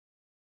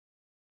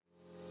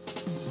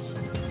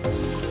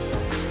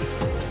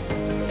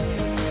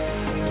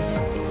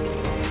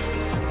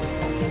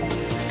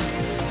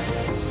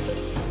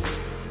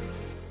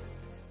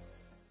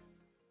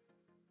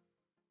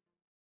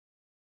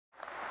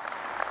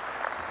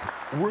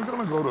We're going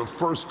to go to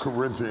 1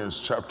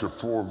 Corinthians chapter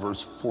 4,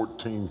 verse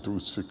 14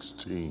 through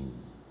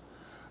 16.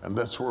 And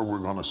that's where we're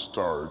going to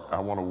start. I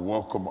want to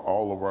welcome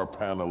all of our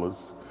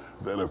panelists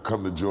that have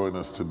come to join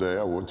us today.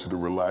 I want you to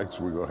relax.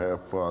 We're going to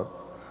have fun.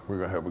 We're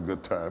going to have a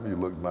good time. You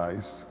look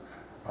nice.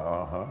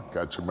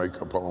 Got your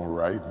makeup on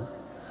right.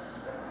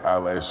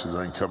 Eyelashes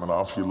ain't coming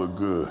off. You look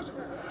good.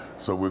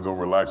 So we're going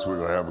to relax. We're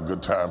going to have a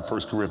good time.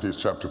 1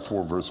 Corinthians chapter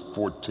 4, verse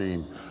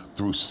 14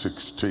 through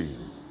 16.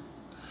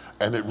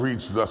 And it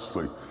reads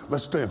thusly.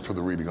 Let's stand for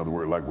the reading of the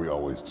word like we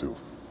always do.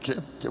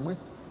 Can we?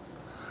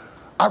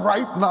 I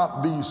write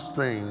not these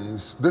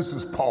things. This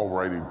is Paul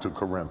writing to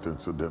Corinth,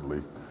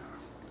 incidentally.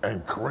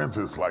 And Corinth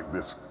is like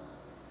this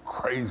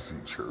crazy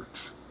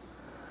church,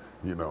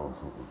 you know,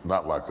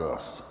 not like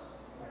us.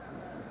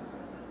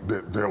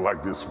 They're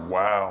like this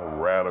wild,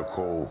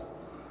 radical,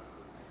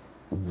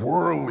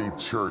 worldly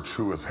church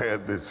who has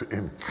had this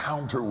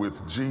encounter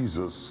with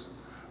Jesus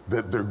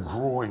that they're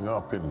growing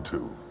up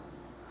into.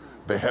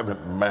 They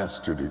haven't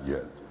mastered it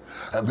yet.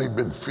 And they've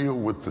been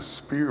filled with the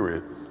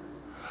Spirit,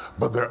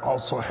 but they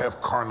also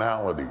have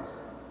carnality.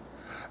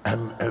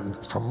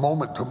 And from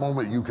moment to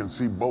moment, you can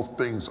see both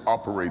things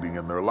operating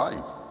in their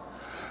life.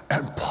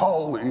 And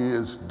Paul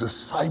is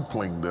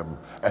discipling them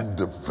and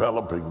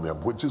developing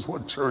them, which is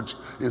what church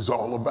is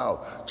all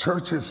about.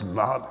 Church is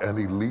not an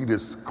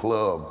elitist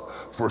club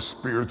for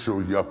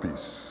spiritual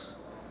yuppies.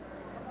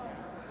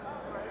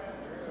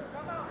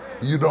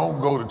 You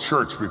don't go to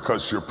church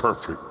because you're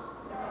perfect.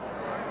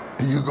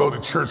 You go to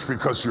church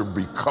because you're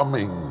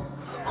becoming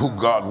who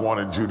God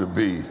wanted you to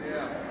be.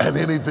 And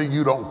anything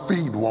you don't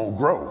feed won't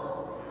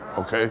grow,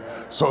 okay?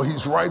 So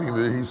he's writing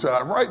that. He said,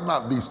 I write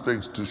not these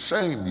things to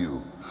shame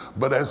you,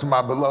 but as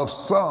my beloved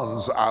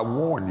sons, I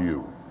warn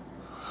you.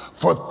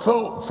 For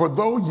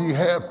though ye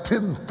have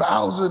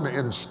 10,000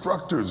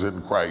 instructors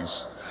in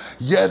Christ,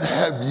 yet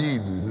have ye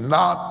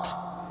not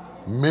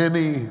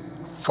many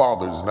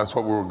fathers. And that's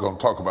what we're going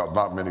to talk about,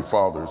 not many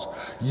fathers.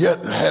 Yet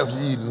have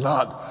ye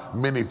not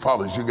many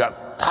fathers. You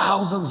got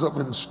thousands of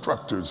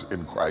instructors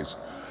in Christ.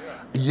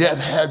 Yet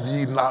have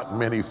ye not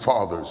many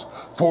fathers.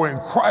 For in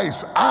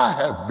Christ I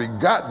have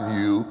begotten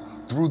you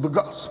through the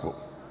gospel.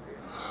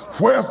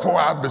 Wherefore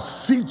I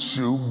beseech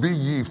you, be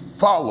ye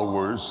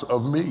followers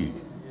of me.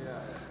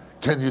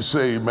 Can you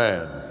say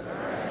amen?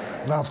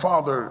 Now,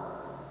 Father,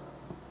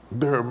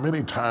 there are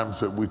many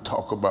times that we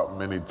talk about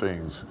many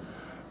things.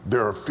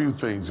 There are few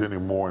things any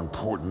more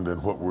important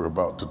than what we're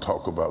about to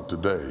talk about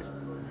today.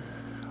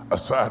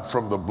 Aside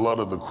from the blood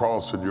of the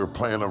cross and your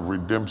plan of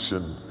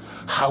redemption,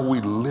 how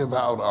we live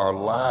out our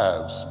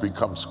lives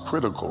becomes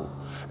critical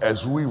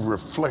as we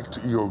reflect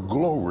your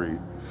glory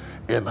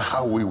in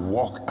how we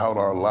walk out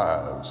our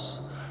lives.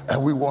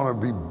 And we want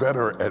to be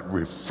better at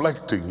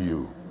reflecting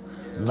you,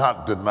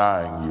 not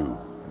denying you,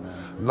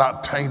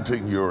 not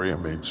tainting your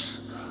image,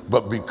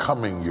 but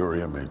becoming your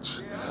image.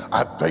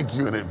 I thank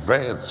you in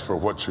advance for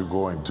what you're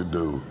going to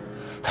do.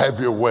 Have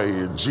your way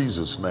in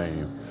Jesus'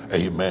 name,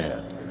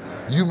 amen.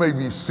 You may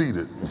be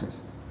seated.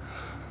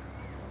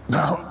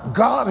 Now,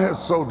 God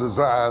has so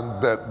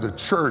designed that the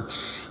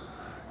church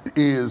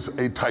is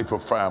a type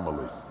of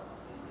family.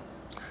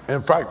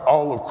 In fact,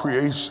 all of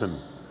creation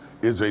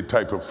is a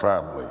type of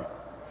family.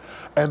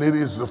 And it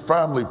is the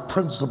family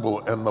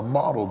principle and the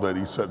model that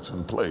he sets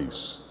in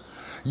place.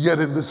 Yet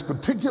in this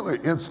particular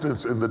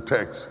instance in the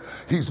text,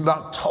 he's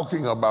not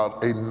talking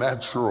about a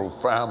natural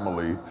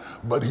family,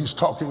 but he's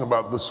talking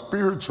about the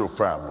spiritual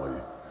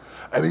family.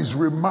 And he's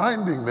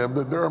reminding them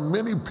that there are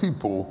many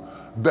people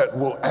that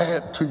will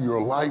add to your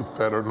life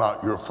that are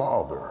not your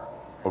father,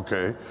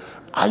 okay?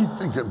 I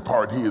think in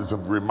part he is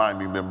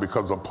reminding them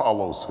because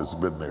Apollos has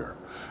been there.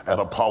 And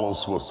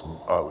Apollos was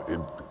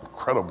an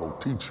incredible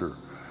teacher,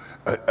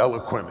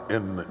 eloquent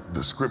in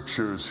the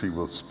scriptures. He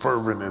was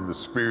fervent in the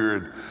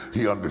spirit.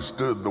 He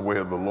understood the way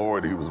of the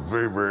Lord. He was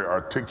very, very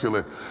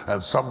articulate,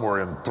 and some were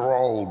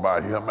enthralled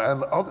by him,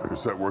 and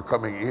others that were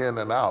coming in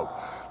and out.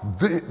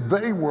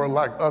 They were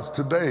like us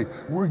today.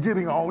 We're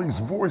getting all these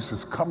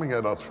voices coming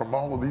at us from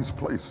all of these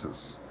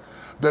places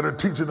that are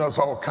teaching us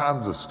all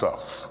kinds of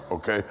stuff,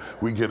 okay?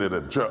 We get it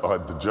at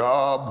the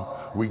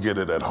job, we get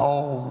it at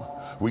home,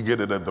 we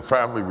get it at the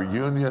family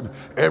reunion.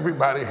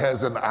 Everybody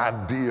has an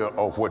idea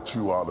of what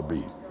you ought to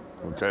be,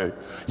 okay?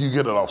 You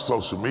get it off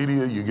social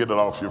media, you get it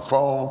off your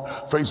phone,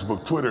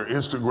 Facebook, Twitter,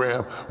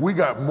 Instagram. We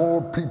got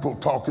more people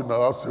talking to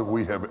us than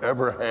we have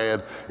ever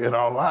had in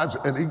our lives,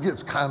 and it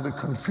gets kind of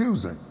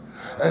confusing.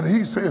 And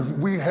he says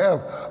we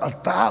have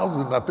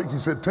 1,000, I think he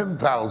said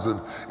 10,000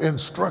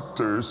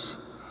 instructors,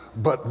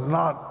 but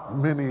not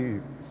many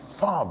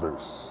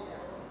fathers.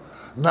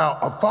 Now,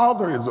 a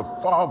father is a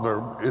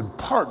father in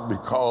part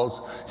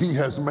because he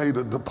has made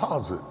a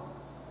deposit.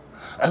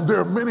 And there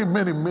are many,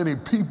 many, many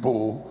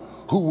people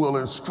who will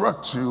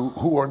instruct you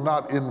who are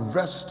not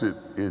invested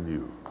in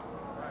you.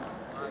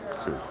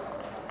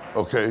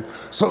 Okay?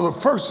 So the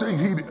first thing,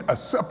 he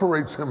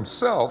separates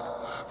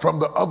himself from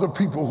the other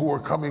people who are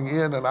coming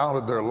in and out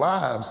of their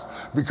lives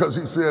because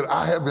he said,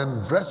 I have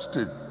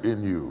invested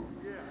in you.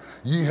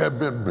 Ye have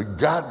been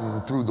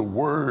begotten through the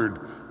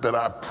word that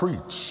I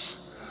preach.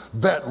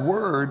 That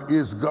word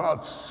is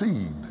God's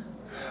seed.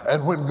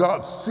 And when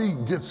God's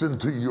seed gets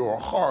into your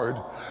heart,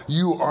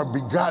 you are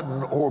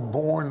begotten or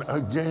born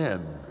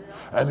again.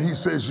 And he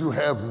says you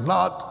have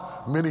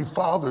not many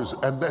fathers,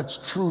 and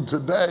that's true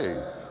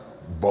today,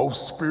 both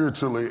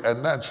spiritually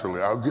and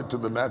naturally. I'll get to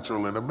the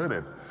natural in a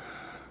minute.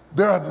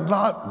 There are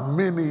not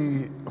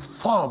many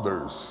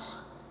fathers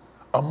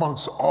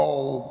amongst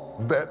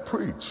all that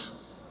preach.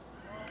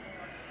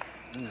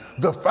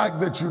 The fact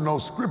that you know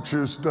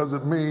scriptures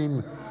doesn't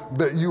mean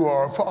that you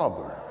are a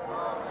father.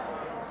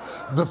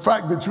 The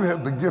fact that you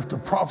have the gift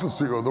of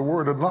prophecy or the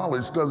word of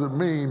knowledge doesn't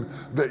mean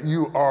that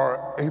you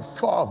are a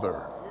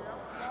father.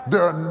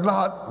 There are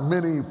not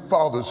many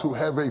fathers who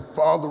have a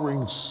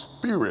fathering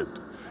spirit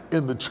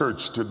in the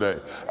church today.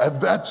 And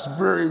that's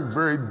very,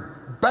 very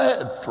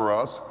bad for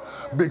us,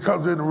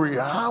 because in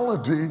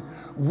reality,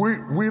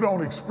 we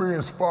don't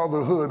experience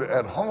fatherhood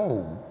at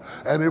home.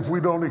 And if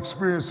we don't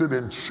experience it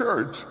in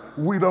church,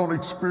 we don't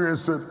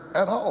experience it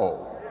at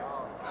all.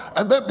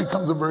 And that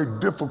becomes a very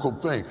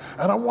difficult thing.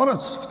 And I want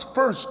to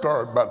first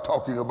start by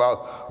talking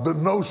about the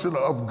notion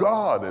of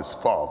God as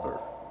Father.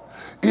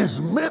 It's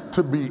meant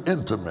to be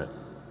intimate.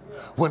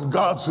 When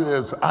God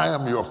says, I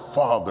am your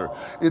Father,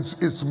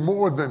 it's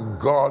more than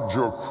God,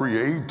 your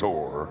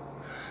creator.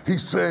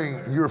 He's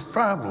saying, you're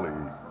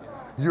family,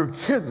 you're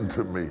kin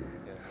to me.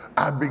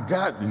 I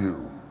begot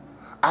you.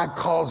 I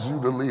caused you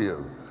to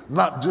live.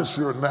 Not just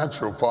your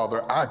natural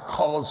father, I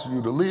caused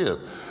you to live.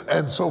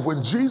 And so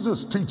when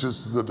Jesus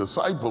teaches the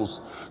disciples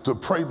to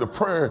pray the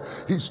prayer,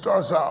 he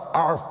starts out,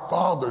 our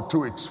Father,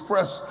 to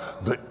express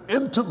the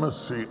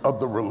intimacy of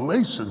the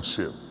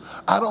relationship.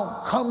 I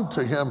don't come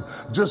to him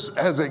just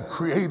as a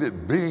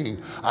created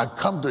being. I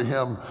come to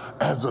him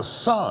as a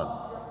son.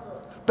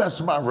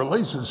 That's my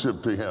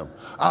relationship to him.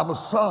 I'm a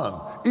son,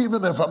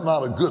 even if I'm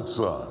not a good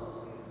son.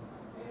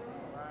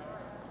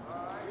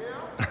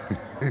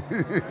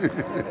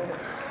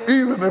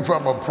 Even if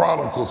I'm a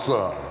prodigal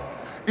son,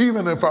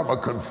 even if I'm a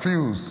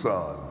confused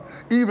son,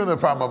 even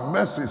if I'm a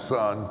messy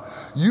son,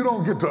 you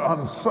don't get to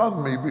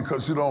unson me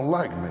because you don't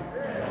like me.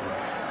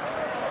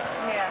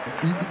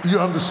 Yeah. You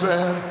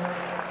understand?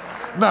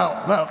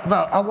 Now,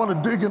 I want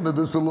to dig into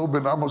this a little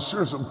bit. I'm going to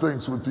share some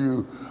things with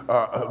you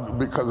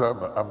because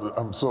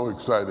I'm so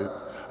excited.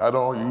 I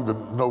don't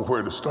even know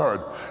where to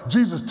start.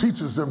 Jesus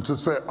teaches them to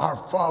say, our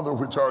Father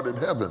which art in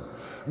heaven.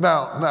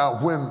 Now,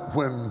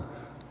 when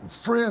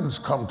friends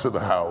come to the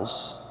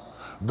house,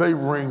 they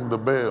ring the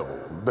bell.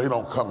 They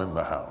don't come in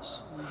the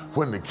house.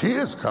 When the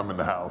kids come in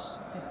the house,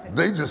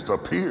 they just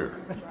appear.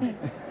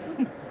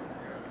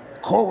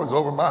 Cor was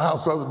over my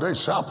house the other day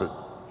shopping.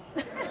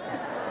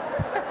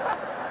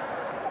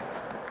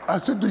 I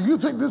said, do you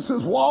think this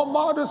is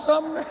Walmart or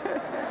something?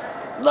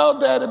 No,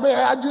 Daddy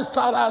Bear, I just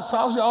thought I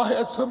saw y'all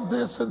had some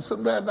this and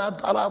some that, and I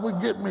thought I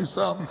would get me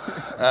some.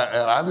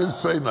 And I didn't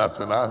say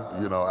nothing. I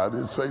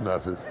didn't say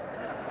nothing.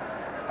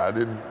 I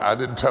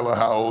didn't tell her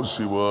how old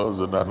she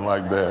was or nothing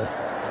like that.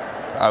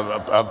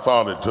 I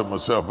thought it to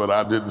myself, but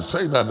I didn't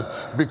say nothing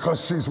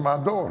because she's my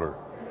daughter.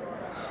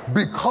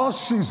 Because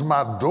she's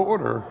my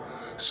daughter,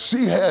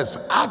 she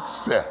has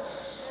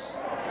access.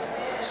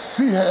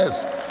 She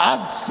has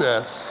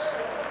access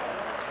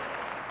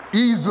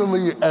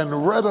easily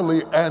and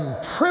readily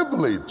and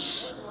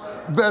privilege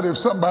that if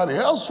somebody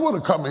else would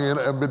have come in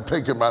and been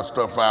taking my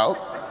stuff out,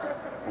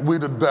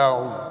 we'd have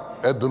down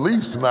at the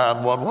least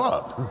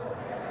 911.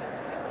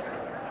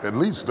 At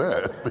least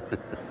that.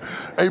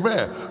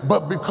 Amen.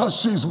 But because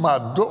she's my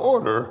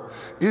daughter,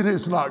 it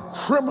is not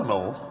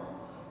criminal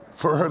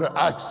for her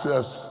to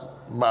access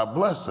my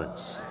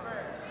blessings.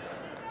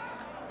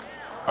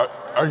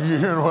 Are you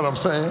hearing what I'm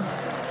saying?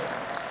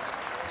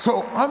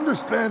 So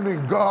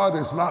understanding God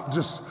is not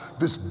just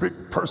this big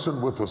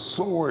person with a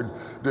sword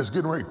that's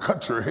getting ready to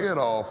cut your head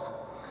off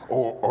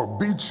or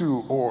beat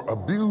you or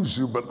abuse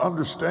you, but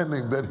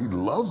understanding that he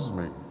loves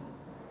me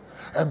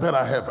and that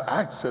I have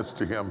access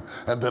to him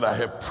and that I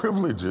have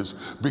privileges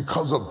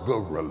because of the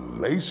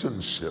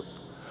relationship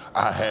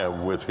I have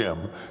with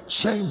him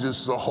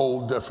changes the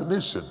whole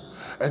definition.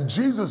 And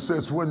Jesus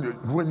says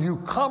when you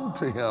come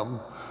to him,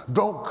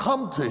 don't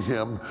come to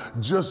him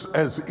just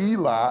as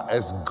Eli,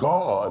 as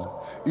God,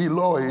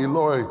 Eloi,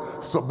 Eloi,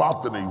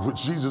 sabachthani,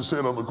 which Jesus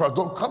said on the cross.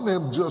 Don't come to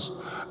him just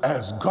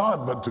as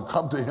God, but to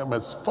come to him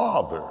as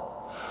Father,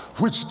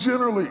 which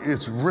generally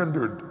is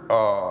rendered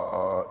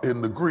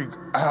in the Greek,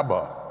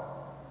 Abba.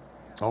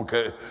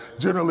 Okay,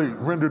 generally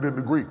rendered in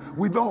the Greek.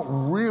 We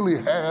don't really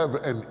have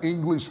an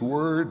English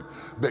word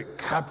that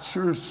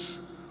captures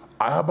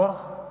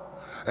Abba.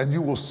 And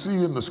you will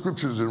see in the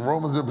scriptures, in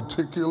Romans in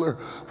particular,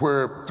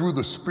 where through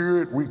the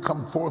Spirit we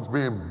come forth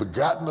being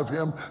begotten of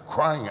him,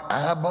 crying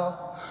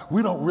Abba.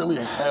 We don't really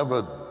have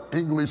an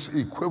English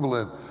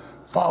equivalent.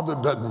 Father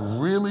doesn't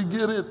really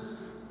get it.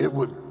 It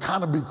would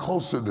kind of be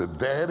closer to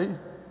daddy.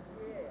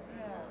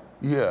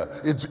 Yeah,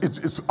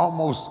 it's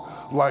almost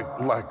like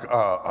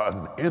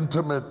an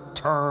intimate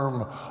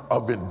term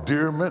of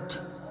endearment.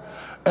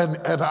 And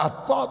I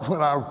thought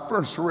when I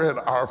first read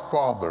Our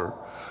Father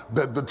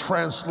that the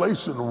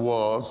translation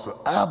was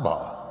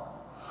Abba.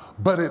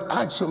 but it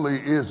actually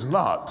is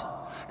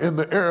not. In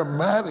the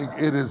Aramaic,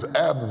 it is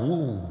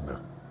abwoon.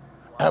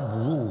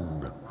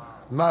 Abwoon.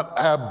 Not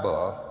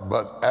Abba,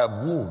 but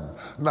abwoon.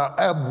 Now,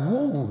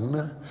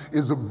 abwoon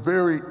is a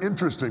very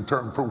interesting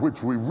term for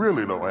which we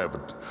really don't have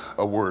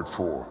a word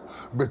for,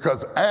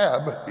 because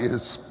ab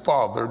is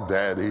father,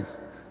 daddy.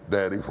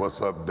 Daddy,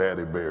 what's up,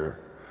 daddy bear?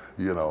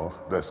 You know,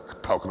 that's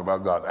talking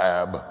about God.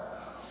 Ab.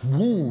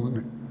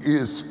 Woon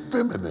is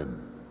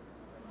feminine.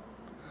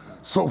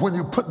 So when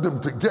you put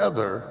them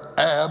together,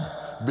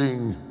 ab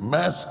being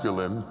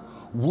masculine,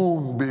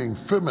 woon being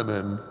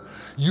feminine,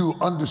 you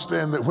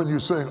understand that when you're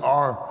saying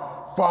our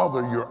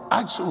Father, you're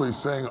actually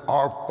saying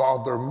our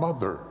Father,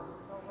 Mother.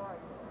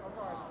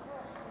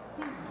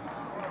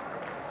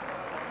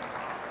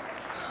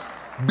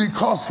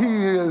 Because he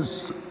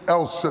is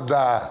El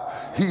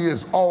Shaddai, he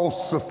is all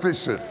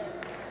sufficient.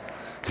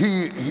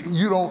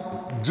 You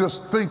don't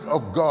just think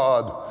of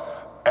God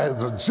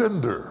as a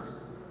gender,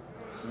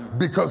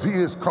 because he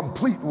is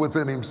complete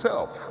within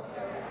himself.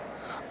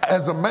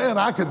 As a man,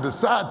 I can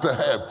decide to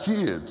have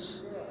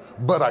kids,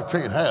 but I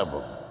can't have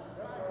them.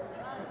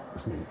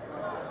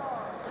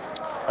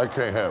 I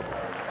can't have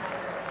them.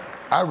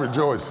 I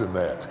rejoice in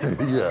that.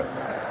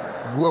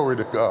 Yeah, glory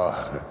to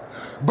God.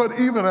 But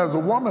even as a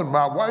woman,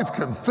 my wife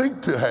can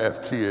think to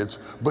have kids,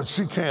 but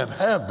she can't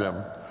have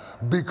them,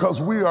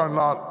 because we are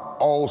not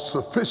all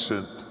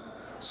sufficient,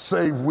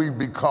 save we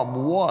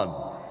become one.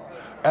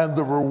 And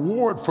the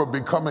reward for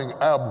becoming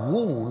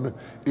abwoon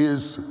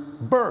is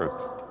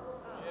birth.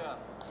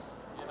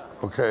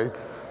 Okay?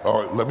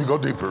 All right, let me go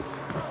deeper.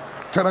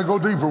 Can I go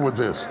deeper with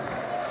this?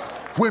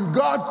 When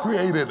God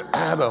created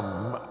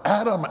Adam,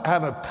 Adam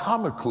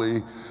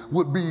anatomically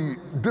would be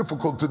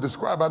difficult to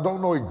describe. I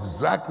don't know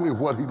exactly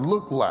what he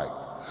looked like,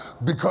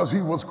 because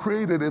he was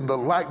created in the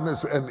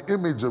likeness and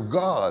image of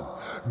God.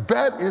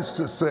 That is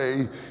to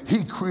say,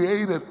 he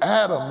created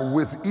Adam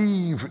with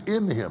Eve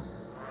in him.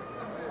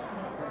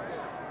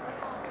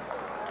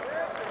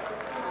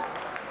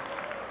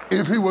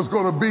 If he was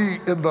going to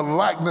be in the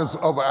likeness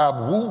of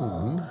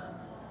abwoon,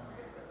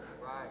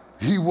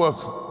 he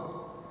was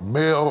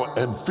male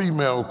and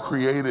female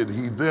created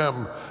he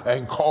them,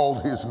 and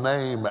called his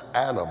name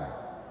Adam.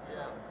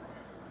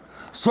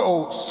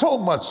 So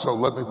much so,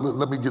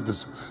 let me get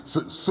this.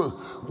 So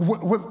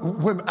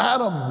when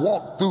Adam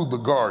walked through the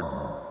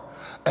garden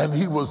and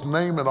he was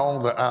naming all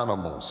the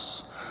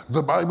animals,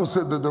 the Bible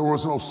said that there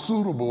was no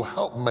suitable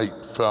helpmate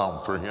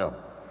found for him.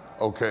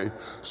 Okay,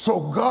 so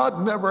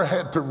God never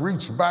had to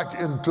reach back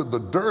into the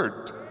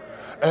dirt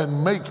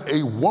and make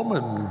a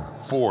woman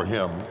for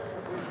him,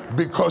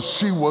 because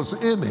she was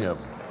in him.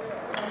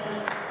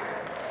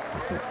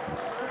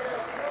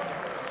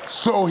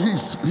 So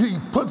he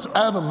puts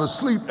Adam to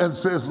sleep and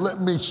says, let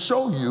me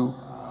show you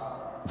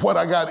what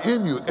I got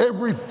in you.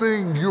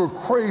 Everything you're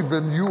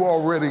craving, you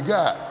already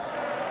got.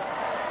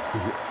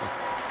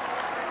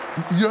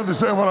 You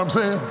understand what I'm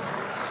saying?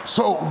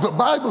 So the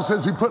Bible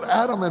says he put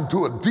Adam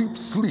into a deep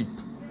sleep,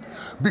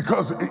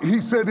 because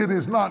he said it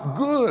is not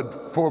good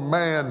for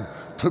man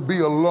to be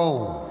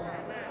alone.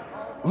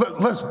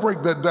 Let's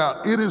break that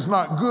down. It is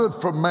not good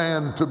for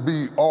man to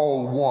be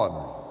all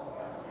one.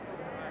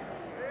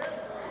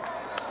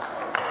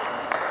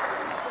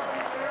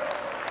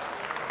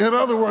 In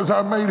other words,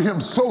 I made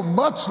him so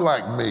much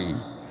like me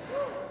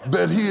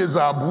that he is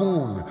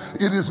abwoon.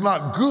 It is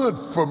not good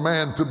for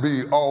man to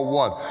be all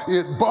one.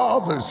 It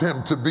bothers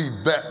him to be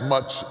that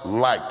much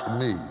like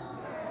me.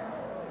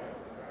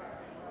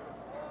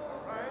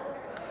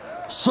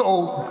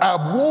 So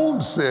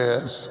abwoon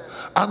says,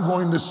 I'm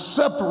going to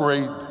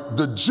separate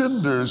the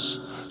genders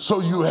so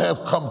you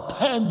have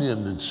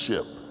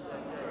companionship.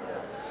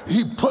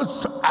 He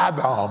puts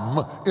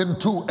Adam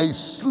into a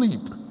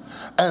sleep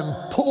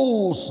and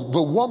pulls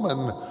the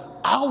woman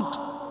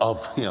out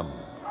of him.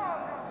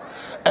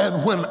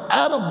 And when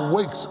Adam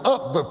wakes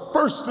up, the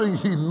first thing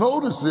he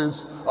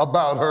notices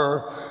about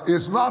her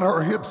is not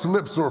her hips,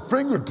 lips, or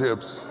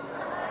fingertips.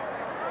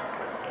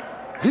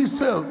 He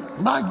says,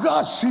 my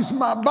gosh, she's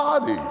my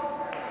body.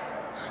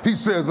 He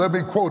says, let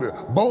me quote it,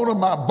 bone of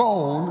my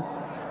bone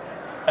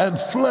and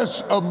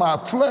flesh of my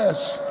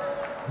flesh,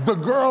 the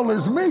girl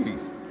is me.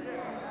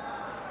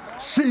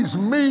 She's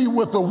me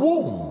with a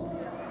womb.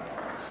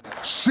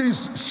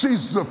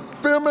 She's the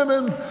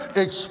feminine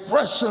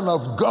expression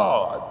of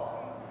God.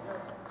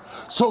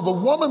 So the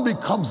woman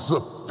becomes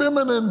the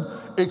feminine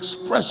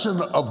expression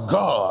of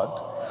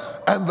God,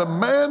 and the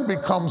man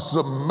becomes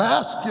the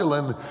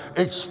masculine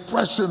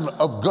expression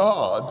of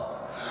God.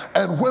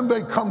 And when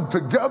they come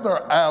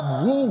together,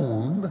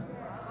 abwoon,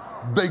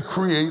 they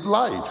create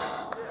life.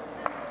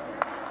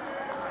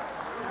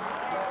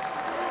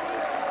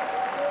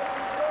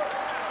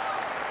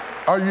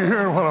 Are you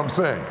hearing what I'm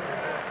saying?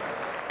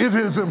 It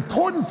is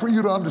important for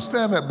you to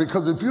understand that,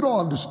 because if you don't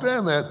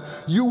understand that,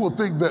 you will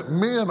think that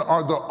men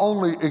are the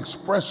only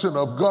expression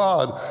of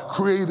God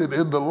created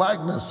in the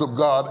likeness of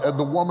God, and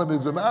the woman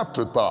is an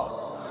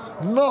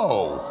afterthought.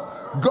 No,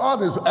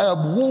 God is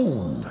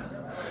abwoon.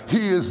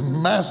 He is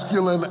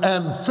masculine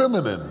and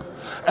feminine,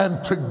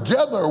 and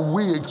together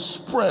we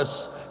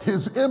express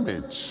his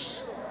image.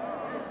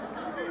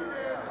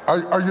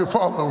 Are you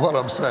following what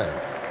I'm saying?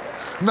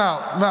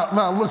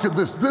 Now look at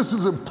this. This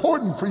is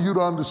important for you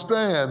to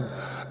understand.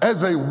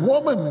 As a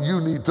woman,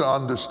 you need to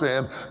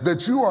understand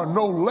that you are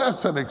no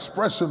less an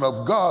expression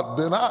of God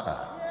than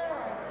I.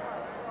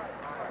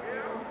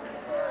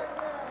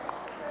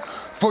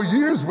 For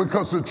years,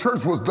 because the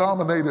church was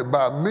dominated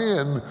by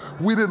men,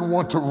 we didn't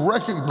want to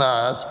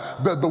recognize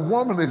that the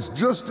woman is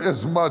just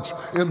as much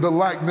in the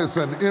likeness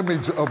and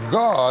image of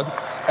God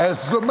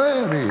as the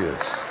man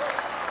is.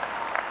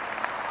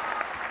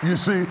 You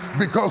see,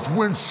 because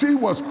when she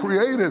was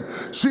created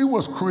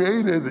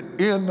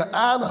in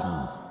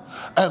Adam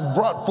and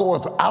brought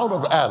forth out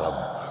of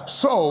Adam.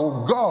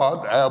 So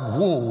God,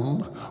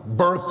 Ab-Woon,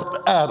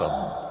 birthed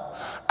Adam.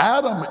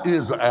 Adam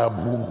is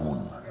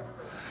Ab-Woon.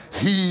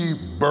 He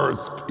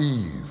birthed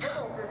Eve.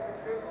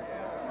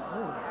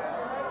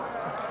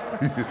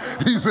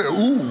 He said,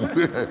 ooh,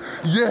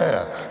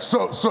 yeah.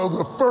 So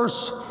the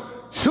first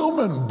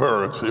human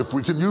birth, if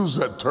we can use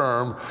that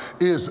term,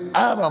 is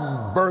Adam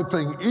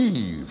birthing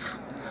Eve.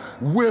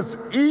 With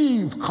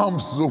Eve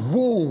comes the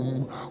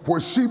womb, where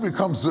she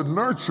becomes the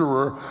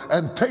nurturer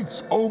and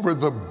takes over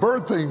the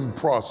birthing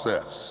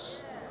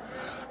process.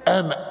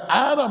 And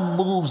Adam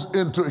moves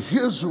into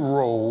his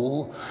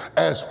role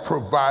as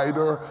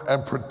provider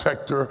and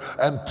protector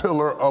and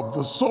tiller of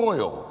the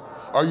soil.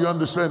 Are you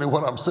understanding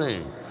what I'm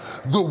saying?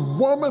 The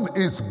woman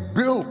is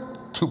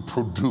built to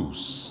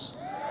produce,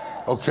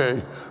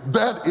 okay?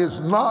 That is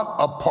not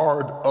a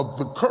part of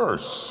the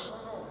curse.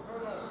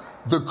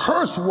 The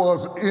curse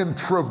was, in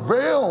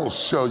travail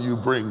shall you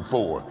bring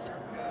forth.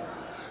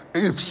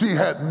 If she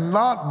had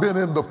not been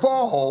in the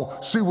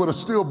fall, she would have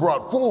still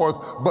brought forth,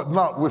 but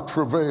not with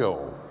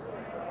travail.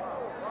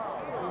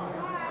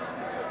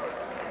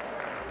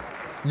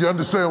 You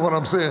understand what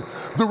I'm saying?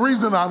 The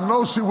reason I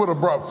know she would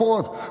have brought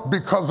forth,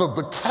 because of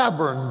the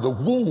cavern, the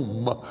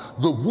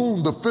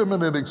womb, the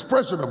feminine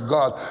expression of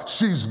God.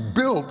 She's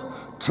built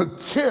to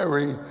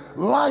carry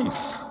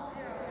life.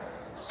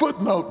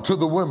 Footnote to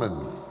the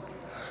women.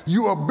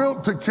 You are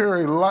built to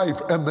carry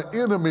life, and the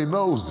enemy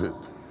knows it.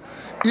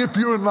 If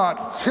you're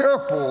not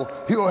careful,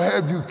 he'll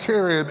have you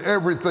carrying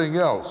everything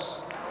else.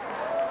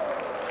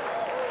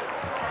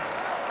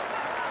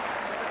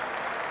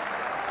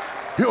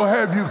 He'll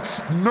have you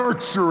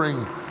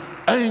nurturing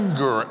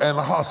anger and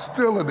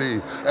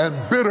hostility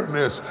and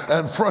bitterness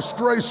and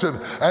frustration,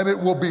 and it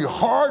will be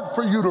hard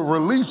for you to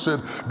release it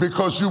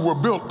because you were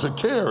built to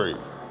carry.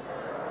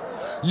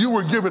 You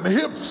were given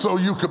hips so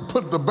you could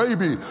put the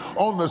baby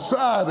on the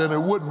side and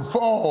it wouldn't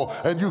fall,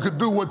 and you could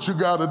do what you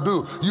got to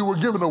do. You were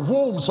given a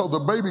womb so the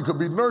baby could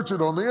be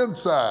nurtured on the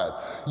inside.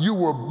 You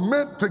were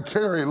meant to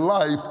carry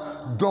life.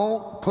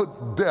 Don't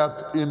put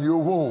death in your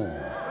womb.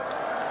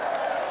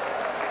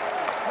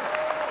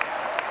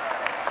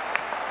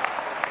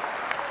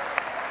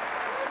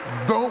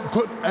 Don't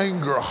put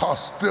anger,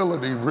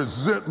 hostility,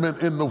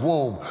 resentment in the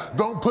womb.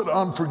 Don't put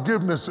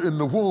unforgiveness in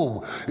the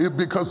womb,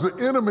 because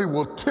the enemy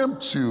will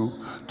tempt you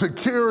to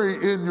carry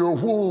in your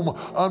womb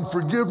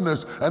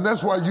unforgiveness, and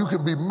that's why you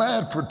can be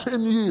mad for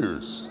 10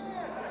 years.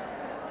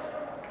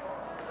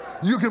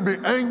 You can be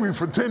angry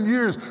for 10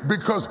 years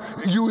because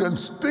you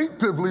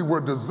instinctively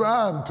were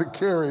designed to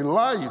carry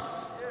life,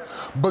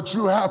 but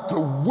you have to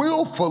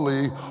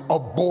willfully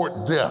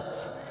abort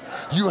death.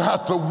 You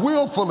have to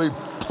willfully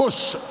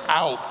push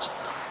out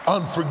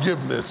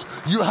unforgiveness.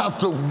 You have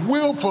to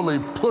willfully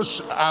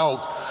push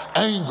out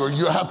anger.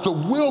 You have to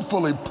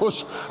willfully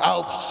push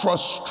out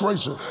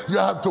frustration. You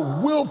have to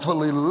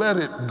willfully let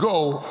it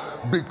go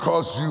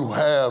because you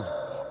have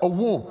a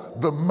womb.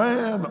 The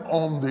man,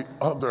 on the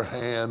other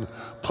hand,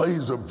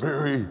 plays a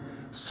very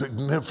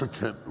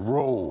significant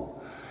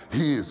role.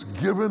 He is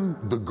given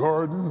the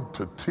garden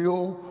to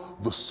till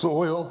the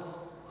soil,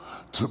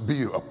 to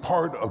be a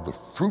part of the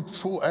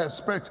fruitful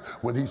aspects.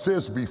 When he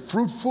says be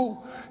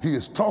fruitful, he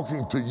is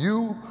talking to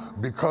you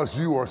because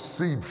you are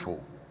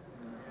seedful.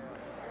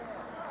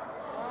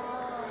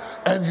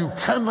 And you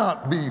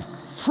cannot be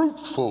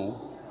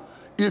fruitful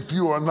if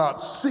you are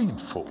not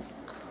seedful.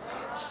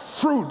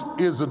 Fruit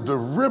is a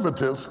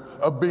derivative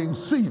of being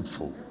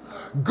seedful.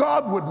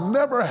 God would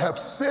never have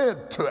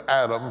said to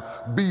Adam,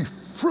 be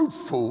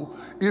fruitful,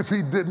 if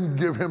he didn't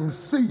give him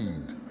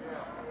seed.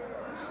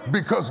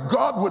 Because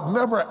God would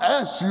never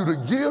ask you to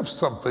give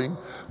something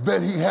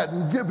that he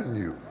hadn't given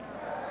you.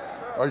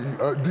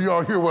 Do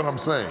y'all hear what I'm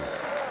saying?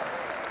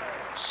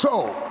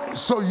 So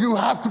you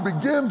have to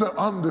begin to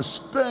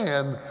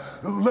understand.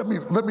 Let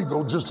me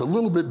go just a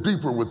little bit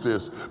deeper with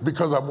this,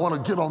 because I want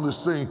to get on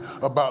this thing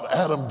about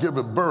Adam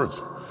giving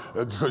birth.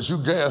 Because you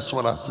gasped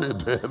when I said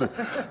that,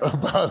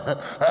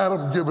 about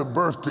Adam giving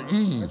birth to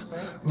Eve.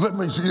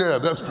 Yeah,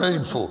 that's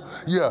painful.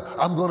 Yeah,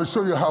 I'm going to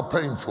show you how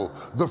painful.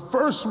 The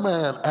first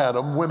man,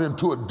 Adam, went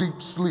into a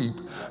deep sleep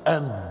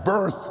and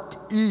birthed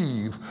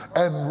Eve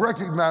and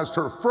recognized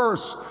her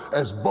first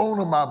as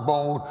bone of my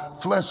bone,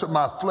 flesh of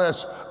my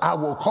flesh. I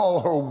will call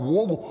her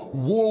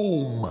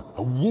womb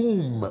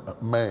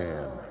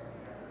man.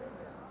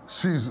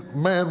 She's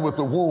man with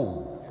a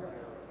womb.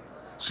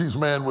 She's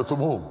man with a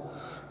womb.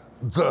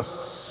 The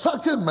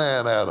second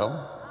man,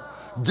 Adam,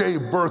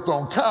 gave birth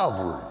on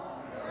Calvary.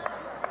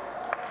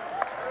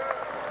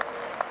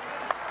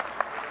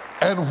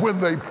 And when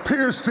they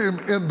pierced him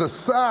in the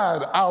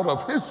side, out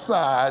of his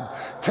side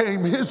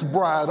came his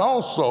bride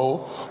also,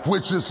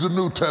 which is the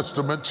New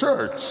Testament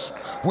church.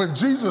 When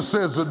Jesus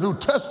says the New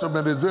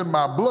Testament is in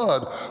my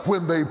blood,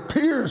 when they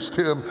pierced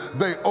him,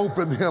 they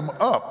opened him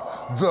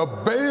up. The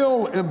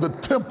veil in the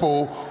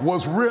temple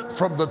was rent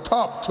from the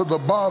top to the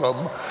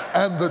bottom,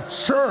 and the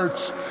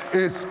church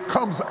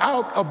comes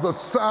out of the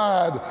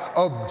side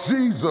of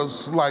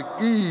Jesus like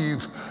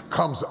Eve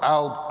comes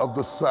out of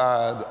the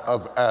side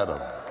of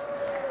Adam.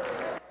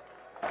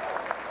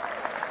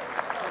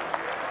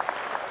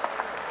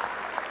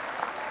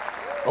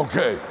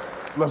 Okay,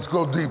 let's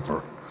go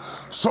deeper.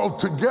 So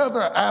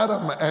together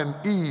Adam and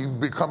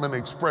Eve become an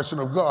expression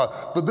of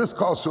God. For this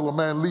cause shall a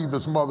man leave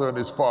his mother and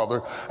his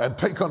father and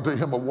take unto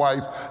him a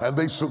wife, and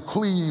they shall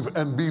cleave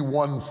and be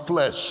one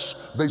flesh.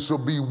 They shall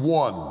be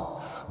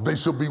one. They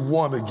shall be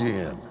one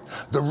again.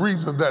 The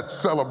reason that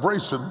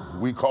celebration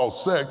we call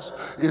sex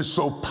is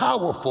so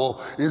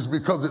powerful is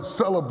because it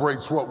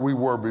celebrates what we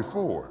were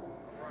before.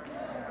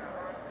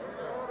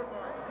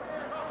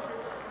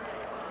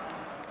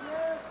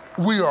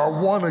 We are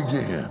one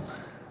again.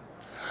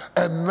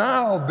 And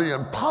now the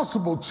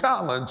impossible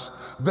challenge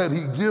that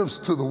he gives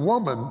to the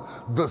woman,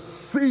 the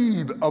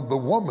seed of the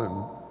woman,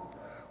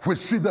 which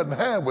she doesn't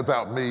have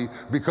without me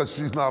because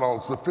she's not all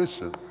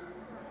sufficient.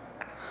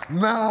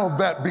 Now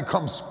that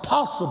becomes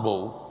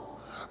possible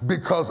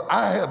because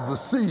I have the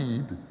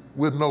seed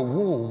with no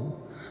womb.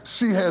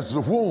 She has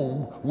the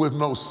womb with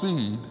no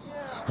seed.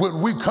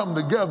 When we come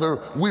together,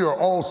 we are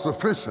all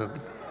sufficient.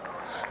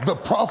 The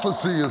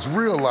prophecy is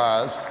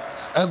realized,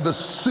 and the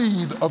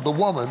seed of the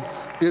woman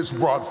is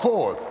brought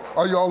forth.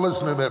 Are y'all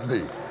listening at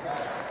me?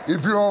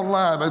 If you're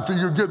online, if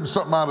you're getting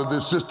something out of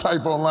this, just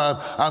type online,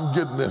 I'm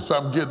getting this,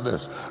 I'm getting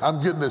this,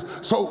 I'm getting this.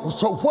 So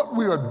what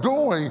we are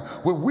doing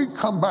when we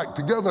come back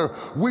together,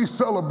 we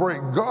celebrate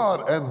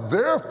God and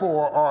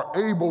therefore are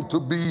able to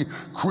be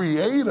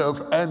creative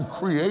and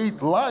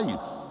create life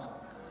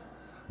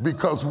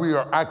because we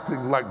are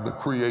acting like the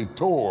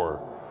Creator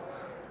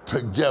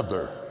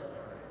together.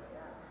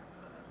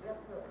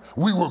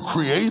 We were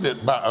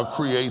created by a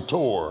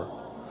Creator,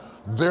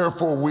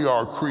 therefore we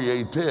are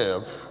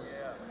creative.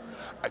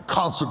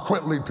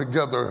 Consequently,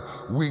 together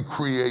we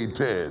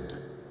created.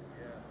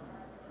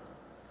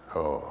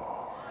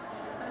 Oh,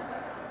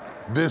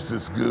 this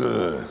is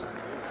good.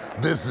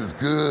 This is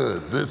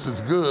good. This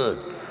is good.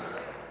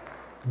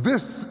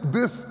 This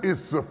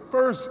is the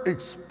first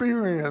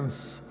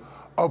experience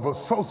of a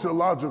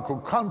sociological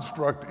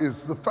construct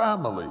is the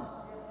family.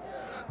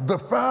 The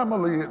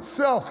family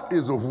itself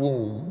is a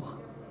womb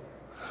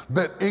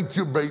that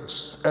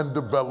incubates and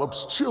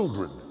develops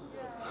children.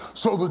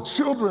 So the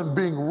children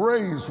being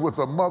raised with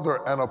a mother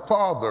and a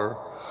father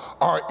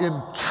are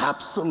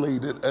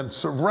encapsulated and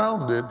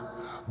surrounded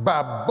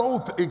by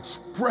both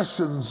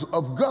expressions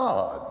of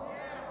God.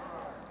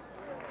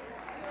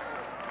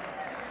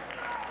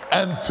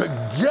 And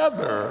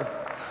together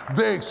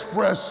they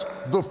express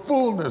the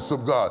fullness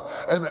of God.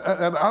 And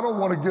I don't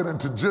want to get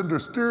into gender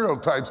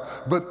stereotypes,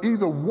 but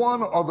either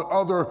one or the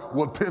other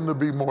will tend to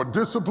be more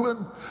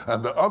disciplined,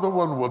 and the other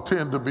one will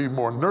tend to be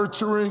more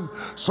nurturing,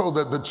 so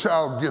that the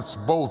child gets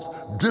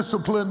both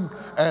discipline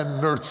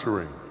and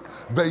nurturing.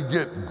 They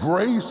get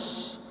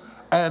grace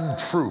and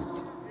truth.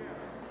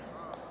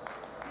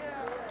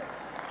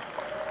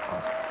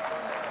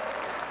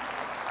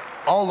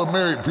 All the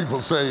married people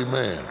say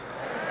amen.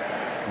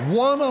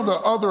 One or the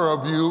other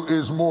of you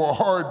is more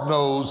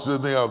hard-nosed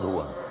than the other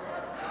one.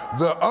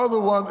 The other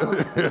one,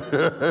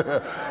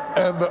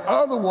 and the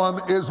other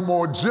one is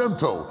more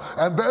gentle.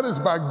 And that is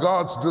by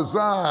God's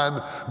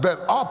design that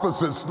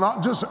opposites,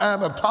 not just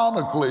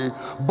anatomically,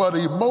 but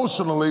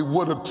emotionally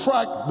would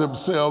attract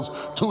themselves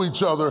to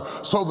each other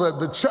so that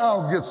the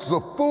child gets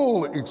the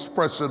full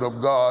expression of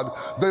God.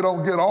 They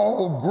don't get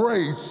all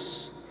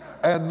grace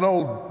and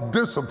no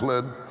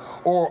discipline,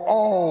 or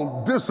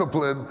all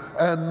discipline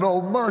and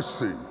no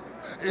mercy.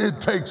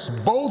 It takes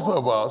both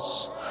of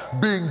us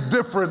being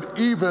different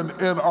even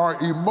in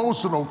our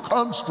emotional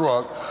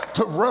construct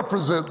to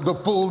represent the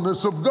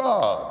fullness of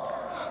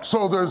God.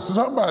 So there's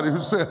somebody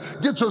who said,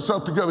 get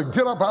yourself together,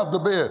 get up out of the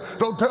bed.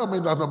 Don't tell me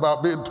nothing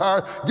about being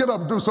tired. Get up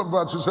and do something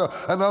about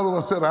yourself. Another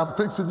one said, I'm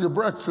fixing your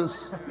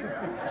breakfast.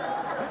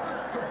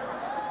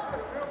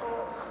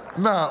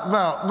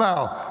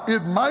 Now,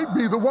 it might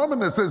be the woman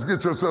that says,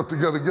 get yourself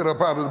together, get up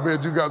out of the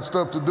bed, you got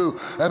stuff to do.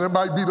 And it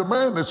might be the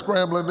man that's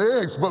scrambling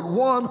the eggs. But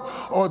one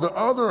or the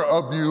other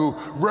of you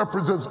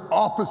represents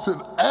opposite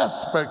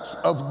aspects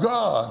of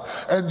God.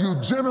 And you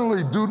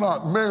generally do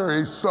not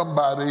marry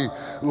somebody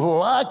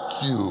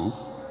like you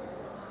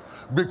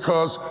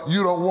because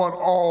you don't want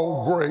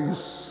all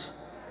grace.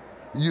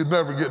 You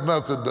never get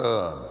nothing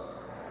done.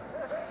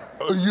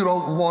 You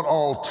don't want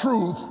all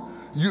truth.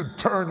 You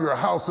turn your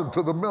house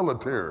into the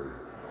military.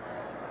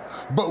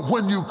 But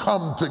when you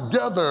come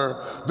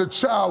together, the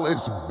child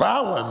is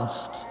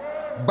balanced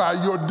by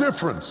your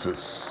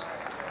differences.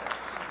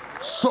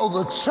 So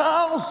the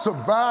child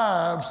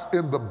survives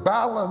in the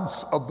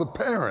balance of the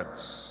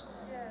parents.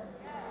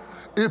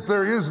 If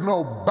there is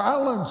no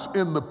balance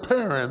in the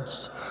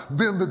parents,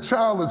 then the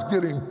child is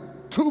getting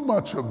too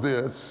much of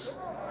this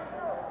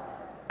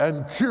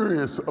and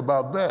curious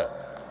about that.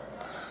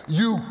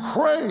 You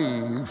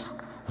crave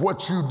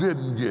what you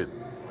didn't get.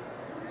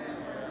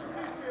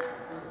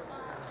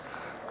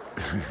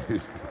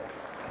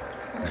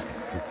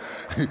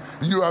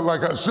 You are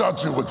like I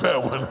shot you with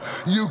that one.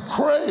 You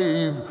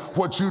crave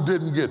what you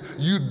didn't get.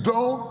 You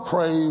don't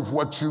crave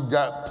what you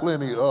got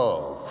plenty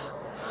of.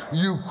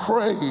 You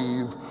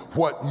crave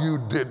what you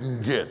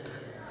didn't get.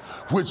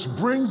 Which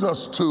brings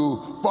us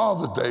to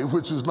Father's Day,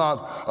 which is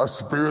not a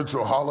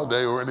spiritual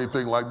holiday or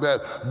anything like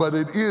that, but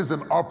it is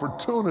an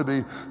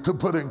opportunity to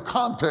put in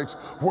context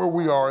where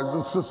we are as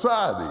a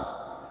society.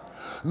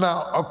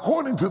 Now,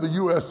 according to the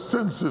U.S.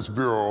 Census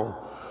Bureau,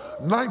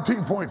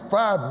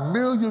 19.5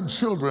 million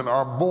children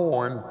are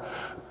born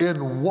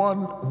in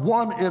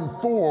one in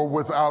four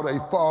without a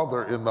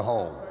father in the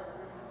home.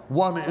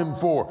 1 in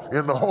 4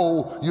 in the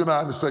whole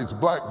United States.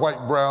 Black,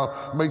 white, brown,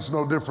 makes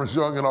no difference,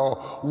 young and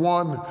all.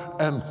 1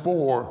 in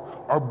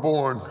 4 are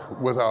born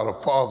without a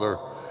father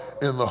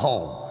in the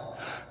home.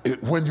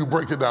 When you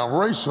break it down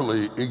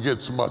racially, it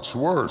gets much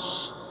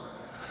worse.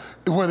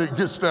 When it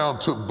gets down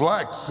to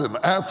blacks and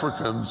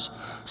Africans,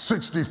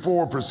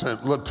 64%,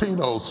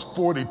 Latinos,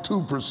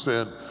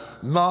 42%,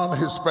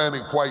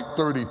 non-Hispanic white,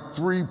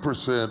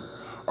 33%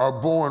 are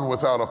born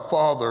without a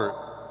father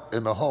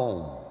in the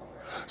home.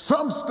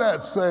 Some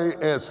stats say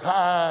as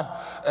high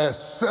as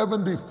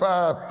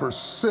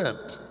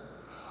 75%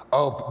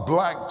 of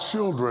black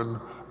children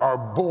are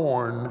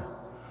born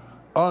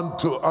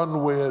unto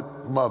unwed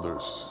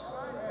mothers.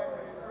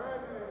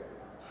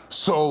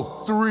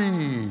 So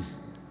 3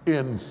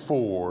 in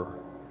 4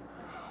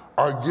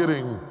 are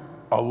getting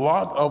a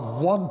lot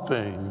of one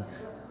thing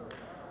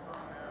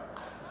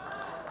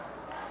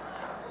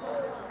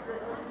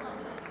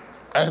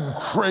and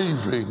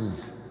craving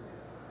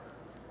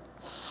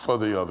for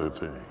the other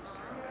thing.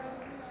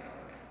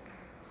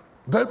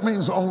 That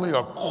means only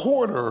a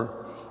quarter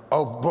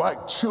of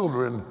black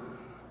children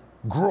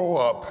grow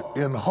up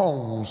in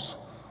homes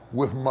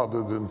with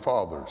mothers and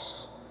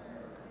fathers.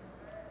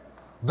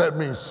 That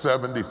means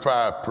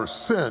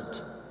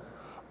 75%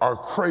 are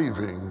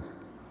craving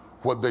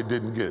what they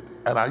didn't get.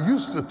 And I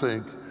used to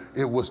think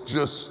it was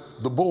just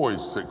the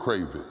boys that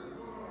crave it,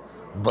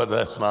 but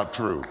that's not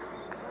true.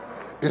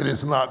 It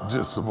is not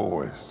just the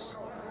boys.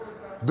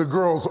 The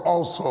girls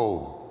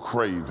also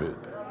crave it,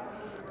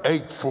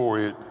 ache for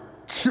it,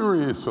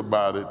 curious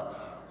about it,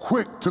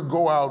 quick to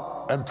go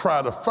out and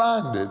try to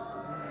find it.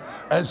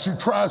 And she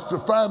tries to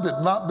find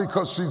it not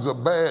because she's a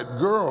bad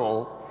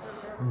girl,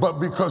 but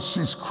because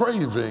she's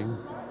craving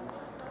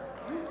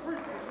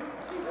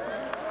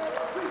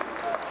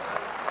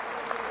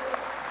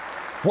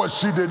what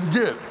she didn't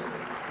get.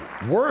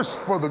 Worse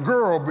for the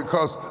girl,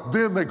 because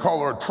then they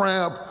call her a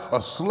tramp, a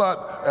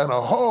slut, and a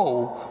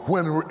hoe,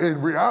 when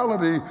in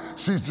reality,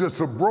 she's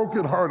just a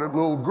broken-hearted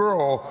little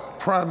girl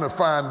trying to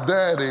find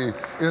daddy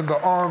in the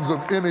arms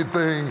of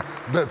anything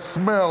that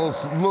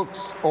smells,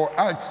 looks, or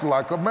acts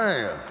like a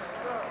man.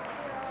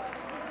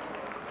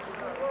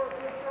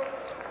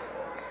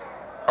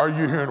 Are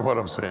you hearing what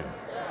I'm saying?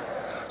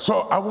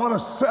 So I want to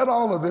set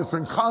all of this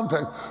in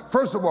context,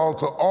 first of all,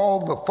 to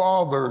all the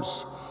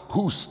fathers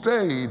who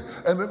stayed,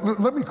 and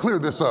let me clear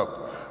this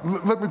up.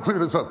 Let me clear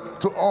this up.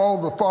 To all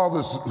the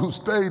fathers who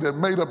stayed and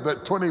made up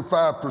that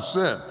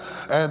 25%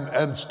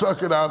 and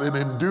stuck it out and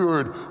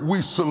endured,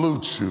 we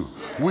salute you.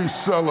 We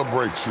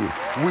celebrate you.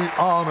 We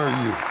honor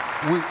you.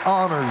 We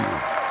honor you.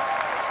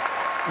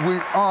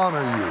 We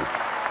honor you.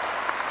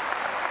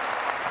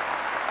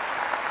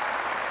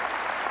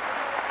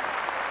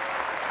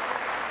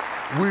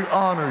 We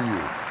honor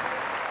you.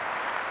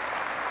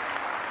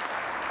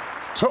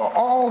 To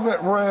all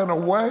that ran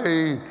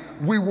away,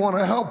 we want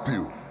to help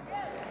you.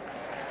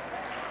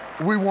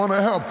 We want to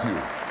help you.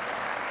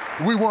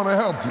 We want to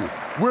help you.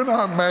 We're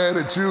not mad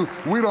at you.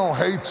 We don't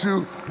hate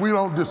you. We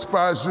don't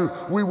despise you.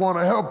 We want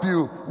to help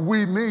you.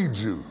 We need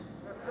you.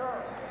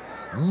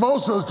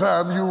 Most of the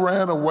time you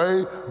ran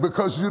away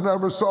because you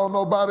never saw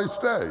nobody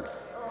stay.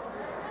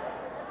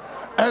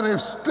 And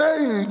if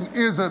staying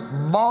isn't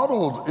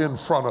modeled in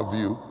front of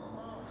you,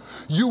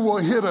 you will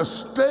hit a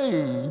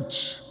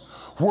stage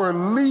where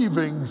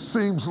leaving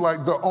seems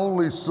like the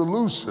only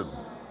solution.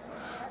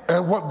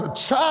 And what the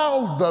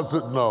child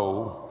doesn't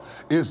know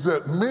is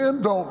that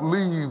men don't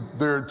leave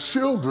their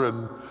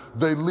children,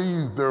 they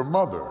leave their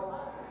mother.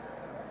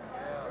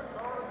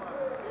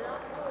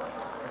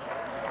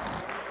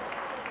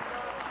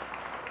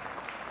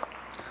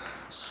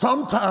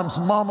 Sometimes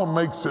mama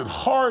makes it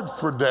hard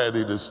for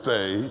daddy to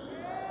stay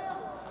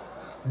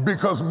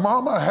because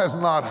mama has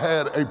not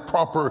had a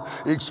proper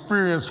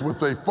experience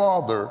with a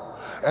father,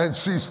 and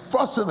she's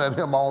fussing at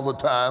him all the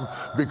time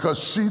because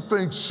she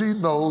thinks she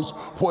knows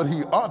what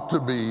he ought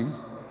to be,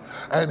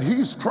 and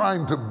he's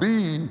trying to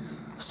be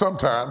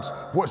sometimes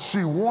what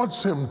she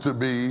wants him to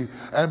be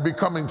and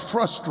becoming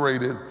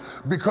frustrated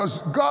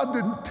because God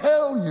didn't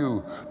tell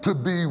you to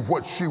be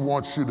what she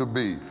wants you to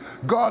be.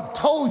 God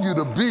told you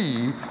to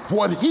be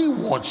what he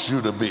wants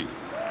you to be.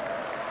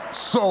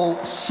 So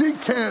she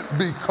can't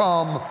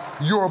become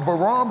your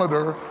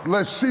barometer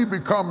lest she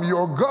become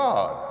your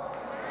God.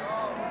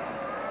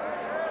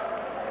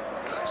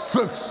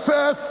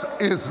 Success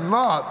is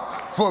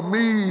not for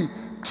me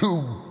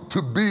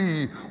to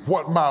be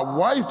what my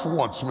wife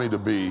wants me to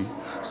be.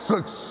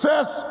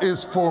 Success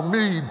is for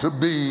me to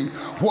be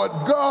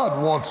what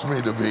God wants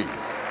me to be.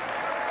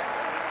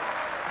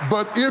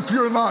 But if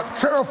you're not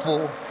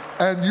careful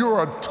and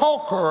you're a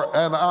talker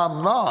and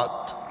I'm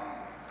not,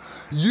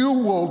 you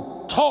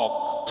will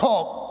talk,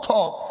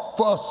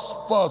 fuss,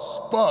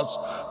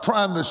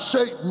 trying to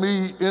shape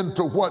me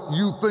into what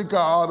you think I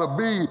ought to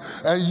be,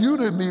 and you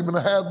didn't even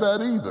have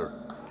that either.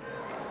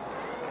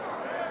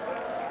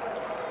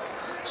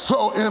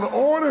 So in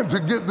order to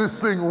get this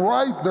thing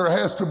right, there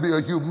has to be a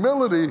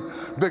humility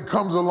that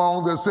comes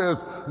along that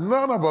says,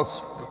 none of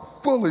us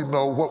fully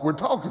know what we're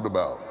talking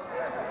about.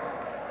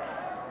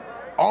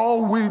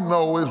 All we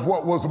know is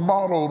what was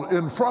modeled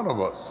in front of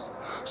us.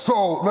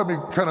 So let me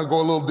kind of go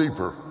a little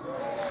deeper.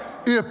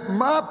 If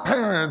my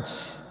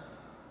parents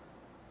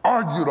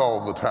argued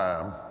all the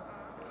time,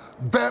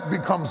 that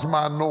becomes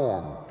my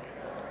norm.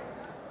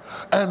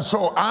 And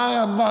so I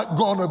am not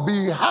going to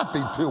be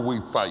happy till we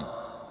fight,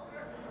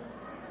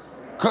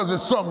 because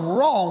there's something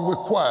wrong with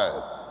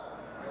quiet.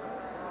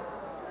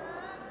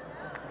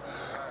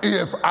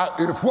 If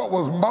what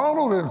was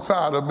modeled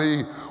inside of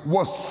me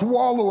was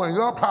swallowing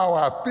up how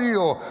I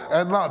feel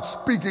and not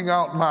speaking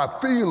out my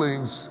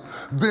feelings,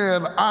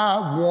 then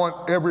I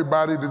want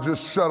everybody to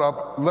just shut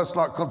up. Let's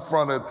not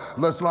confront it.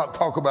 Let's not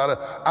talk about it.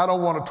 I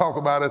don't want to talk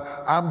about it.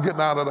 I'm getting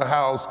out of the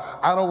house.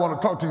 I don't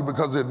want to talk to you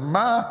because in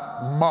my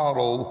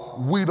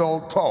model, we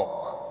don't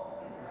talk.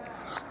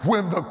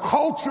 When the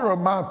culture of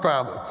my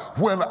family,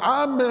 when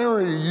I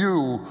marry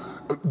you,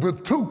 the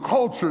two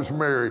cultures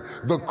marry.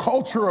 The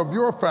culture of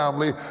your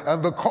family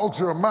and the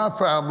culture of my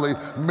family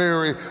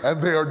marry,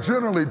 and they are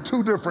generally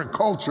two different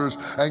cultures,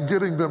 and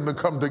getting them to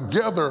come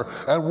together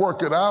and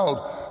work it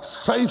out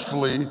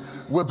safely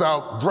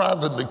without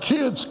driving the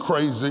kids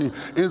crazy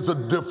is a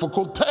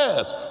difficult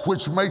task,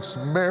 which makes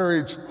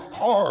marriage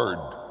hard.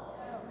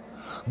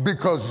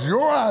 Because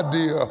your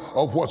idea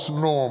of what's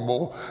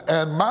normal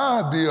and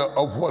my idea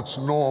of what's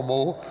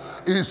normal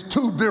is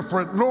two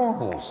different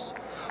normals,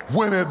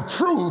 when in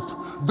truth,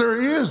 there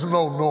is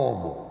no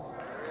normal.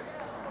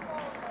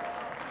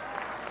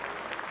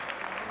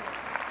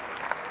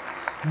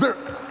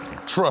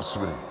 Trust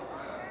me,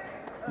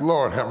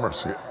 Lord have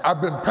mercy.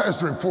 I've been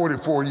pastoring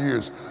 44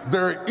 years.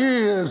 There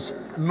is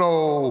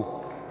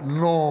no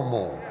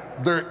normal.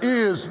 There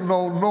is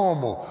no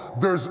normal.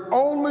 There's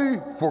only,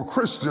 for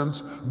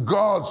Christians,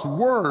 God's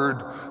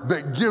word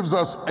that gives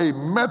us a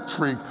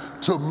metric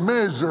to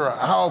measure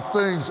how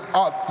things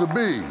ought to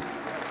be.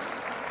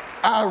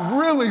 I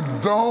really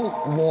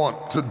don't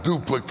want to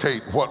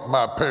duplicate what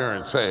my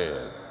parents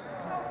had.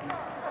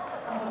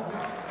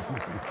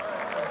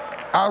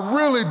 I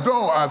really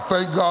don't. I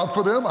thank God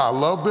for them. I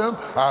love them.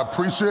 I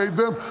appreciate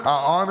them.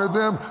 I honor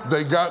them.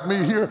 They got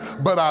me here.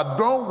 But I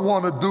don't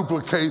want to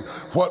duplicate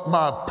what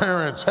my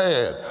parents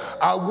had.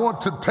 I want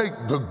to take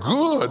the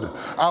good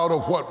out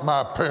of what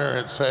my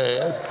parents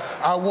had.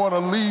 I want to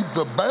leave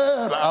the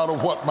bad out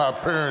of what my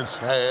parents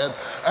had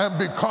and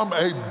become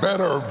a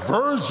better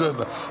version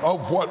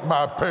of what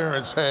my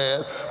parents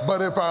had.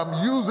 But if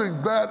I'm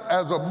using that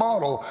as a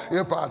model,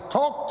 if I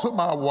talk to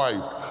my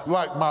wife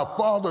like my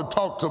father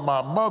talked to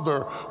my mother,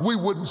 we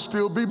wouldn't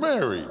still be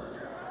married.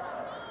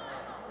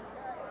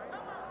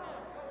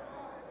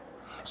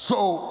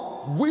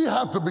 So we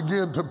have to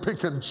begin to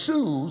pick and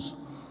choose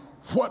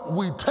what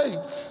we take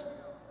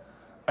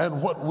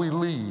and what we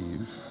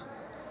leave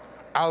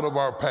out of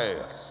our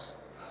past.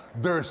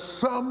 There's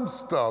some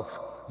stuff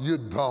you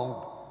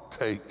don't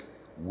take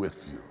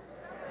with you.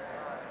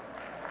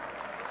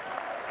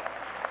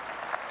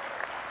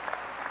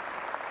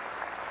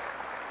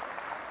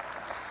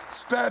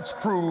 Stats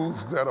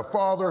prove that a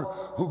father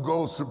who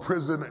goes to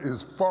prison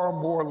is far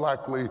more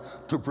likely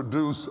to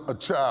produce a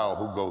child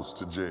who goes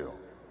to jail.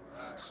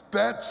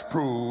 Stats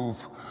prove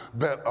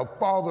that a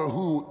father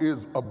who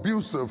is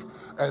abusive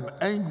and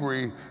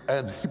angry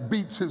and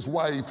beats his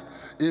wife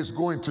is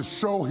going to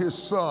show his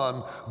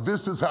son,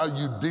 this is how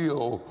you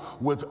deal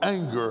with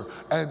anger.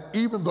 And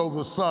even though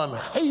the son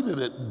hated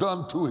it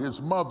done to his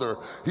mother,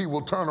 he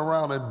will turn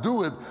around and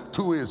do it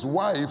to his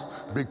wife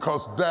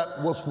because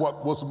that was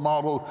what was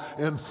modeled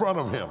in front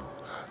of him.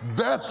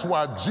 That's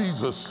why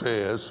Jesus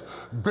says,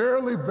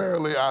 verily,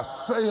 verily, I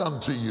say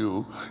unto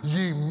you,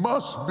 ye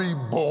must be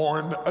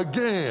born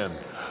again.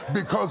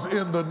 Because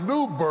in the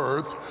new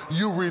birth,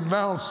 you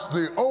renounce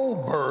the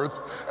old birth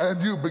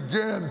and you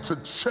begin to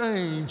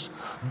change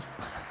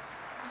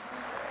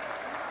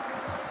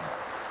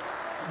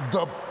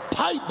the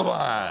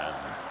pipeline.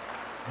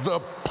 The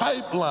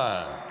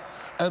pipeline.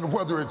 And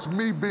whether it's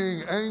me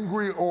being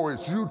angry or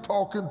it's you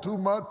talking too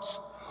much,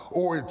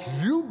 or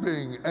it's you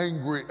being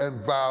angry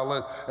and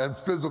violent and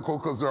physical,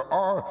 because there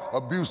are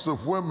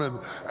abusive women,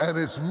 and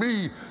it's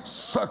me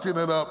sucking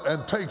it up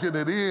and taking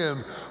it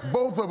in.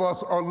 Both of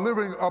us are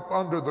living up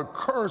under the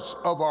curse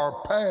of our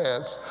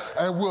past,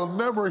 and we'll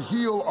never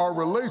heal our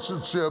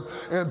relationship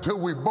until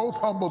we both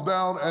humble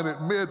down and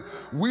admit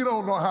we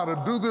don't know how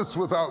to do this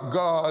without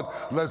God.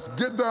 Let's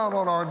get down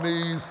on our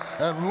knees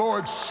and,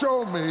 Lord,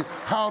 show me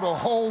how to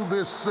hold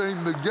this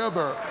thing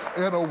together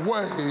in a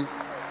way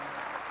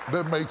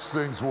that makes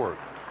things work.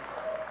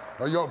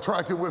 Are y'all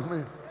tracking with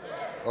me?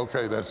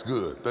 Okay, that's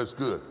good. That's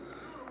good.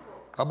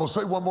 I'm going to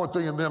say one more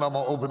thing, and then I'm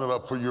going to open it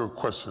up for your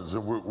questions,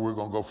 and we're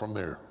going to go from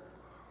there.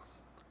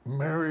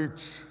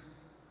 Marriage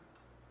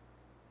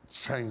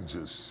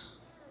changes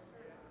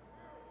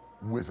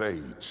with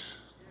age.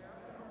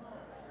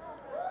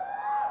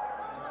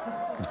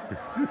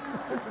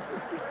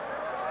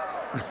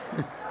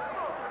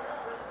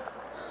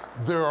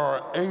 There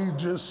are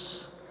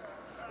ages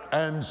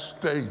and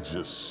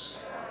stages.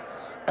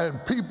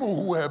 And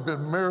people who have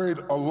been married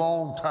a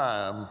long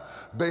time,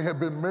 they have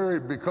been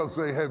married because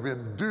they have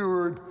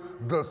endured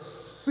the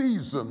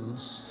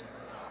seasons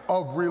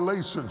of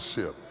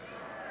relationship.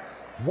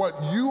 What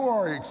you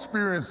are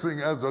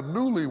experiencing as a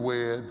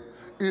newlywed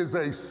is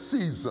a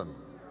season.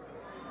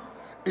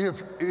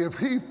 If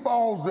he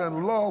falls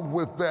in love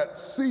with that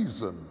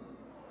season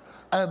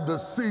and the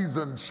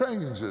season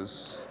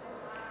changes,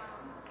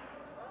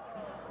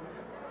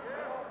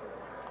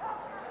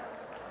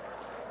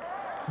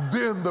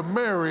 then the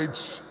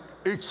marriage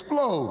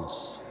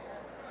explodes,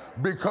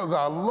 because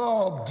I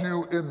loved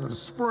you in the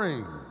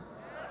spring,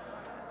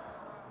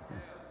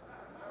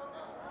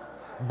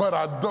 but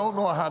I don't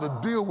know how to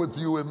deal with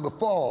you in the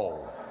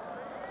fall.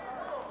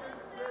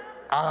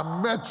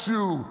 I met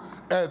you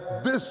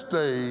at this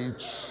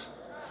stage,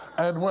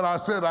 and when I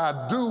said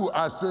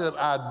I said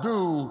I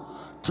do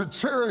to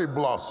cherry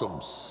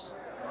blossoms,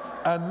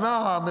 and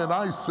now I'm in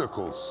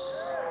icicles.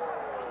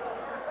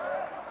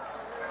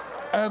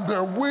 And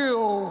there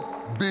will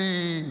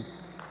be,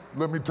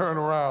 let me turn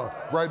around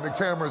right in the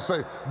camera and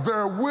say,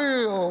 there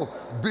will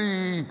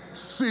be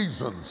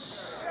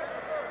seasons.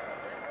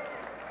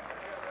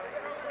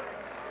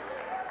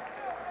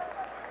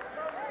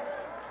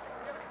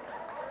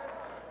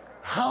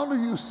 How do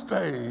you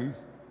stay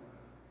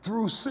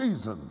through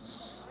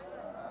seasons?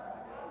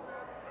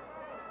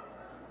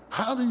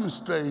 How do you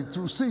stay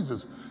through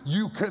seasons?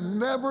 You can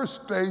never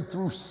stay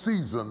through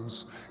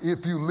seasons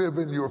if you live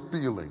in your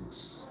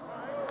feelings.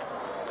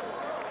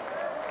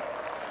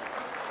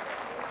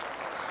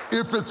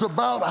 If it's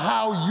about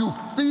how you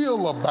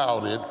feel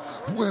about it,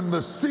 when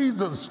the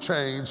seasons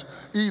change,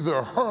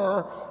 either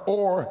her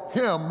or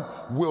him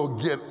will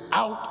get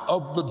out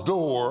of the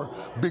door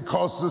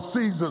because the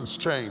seasons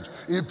change.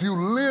 If you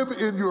live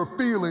in your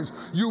feelings,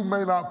 you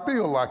may not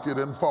feel like it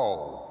in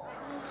fall.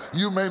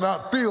 You may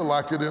not feel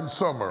like it in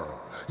summer.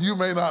 You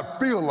may not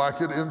feel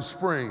like it in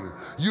spring.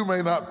 You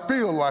may not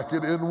feel like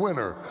it in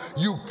winter.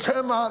 You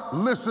cannot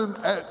listen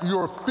at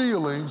your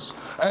feelings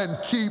and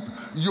keep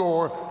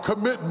your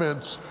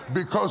commitments,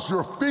 because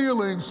your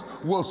feelings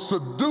will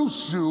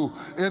seduce you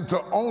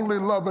into only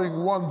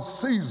loving one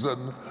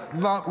season,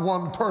 not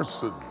one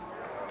person.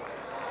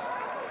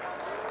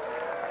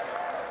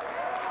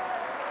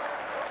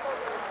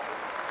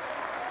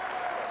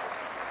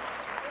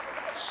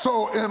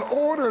 So in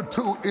order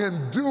to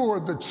endure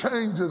the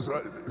changes,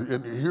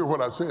 and hear what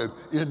I said,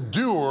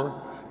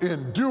 endure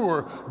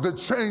the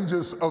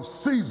changes of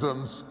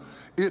seasons,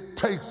 it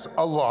takes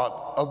a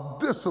lot of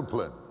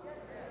discipline.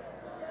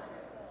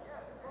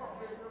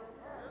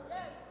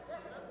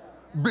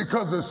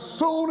 Because as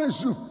soon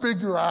as you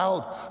figure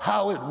out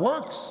how it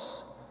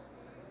works,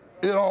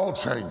 it all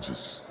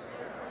changes.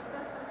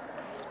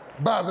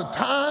 By the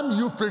time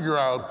you figure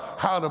out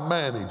how to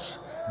manage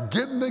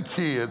getting the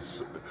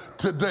kids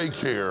to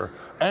daycare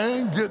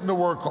and getting to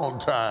work on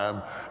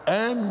time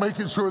and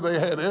making sure they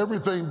had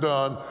everything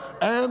done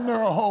and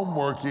their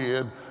homework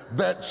in,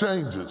 that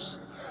changes.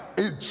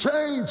 It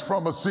changed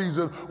from a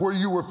season where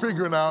you were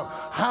figuring out,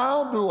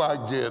 how do I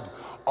get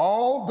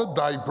all the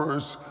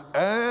diapers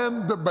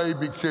and the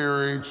baby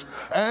carriage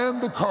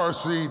and the car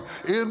seat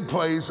in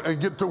place and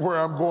get to where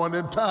I'm going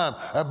in time.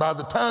 And by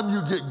the time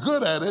you get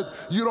good at it,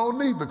 you don't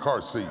need the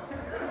car seat.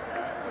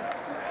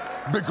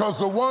 Because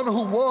the one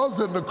who was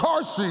in the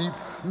car seat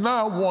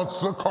now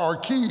wants the car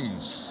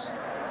keys.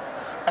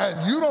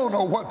 And you don't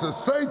know what to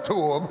say to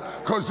him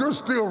because you're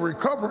still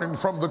recovering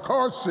from the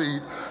car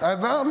seat,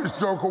 and now this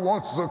joker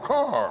wants the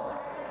car.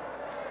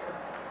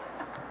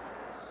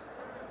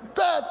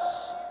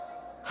 That's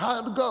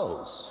how it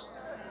goes.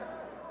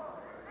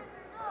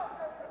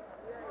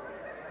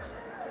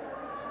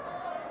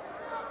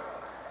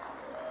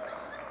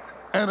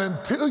 And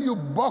until you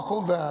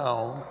buckle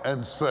down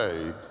and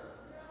say,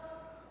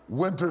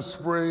 winter,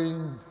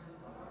 spring,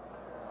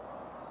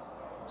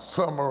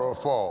 summer, or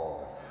fall,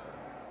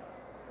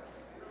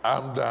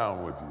 I'm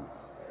down with you.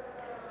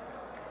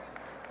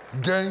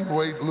 Gain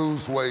weight,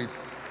 lose weight,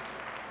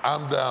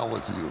 I'm down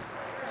with you.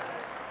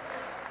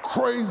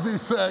 Crazy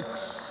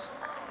sex,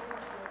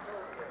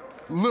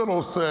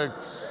 little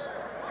sex,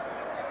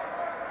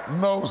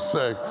 no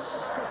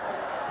sex.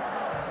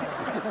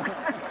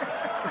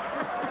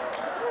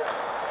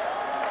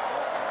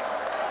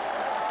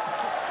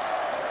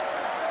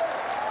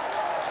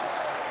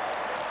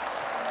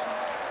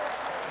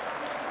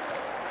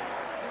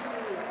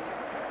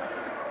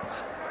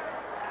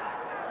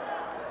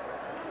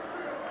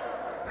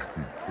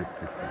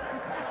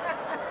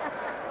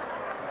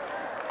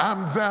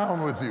 I'm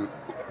down with you.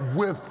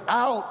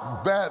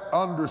 Without that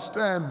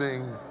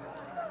understanding,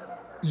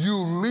 you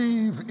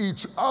leave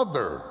each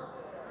other.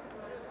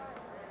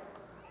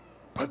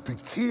 But the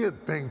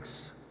kid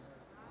thinks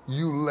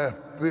you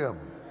left them.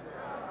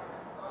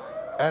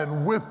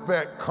 And with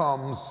that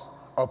comes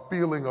a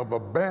feeling of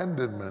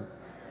abandonment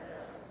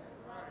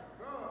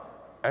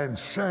and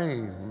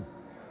shame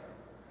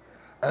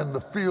and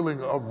the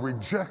feeling of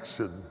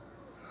rejection,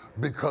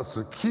 because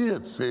the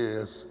kid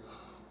says,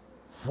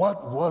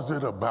 what was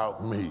it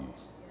about me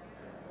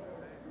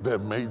that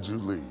made you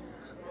leave?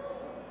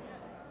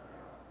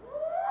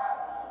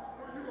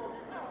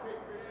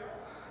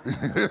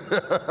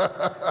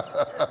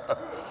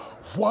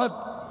 Why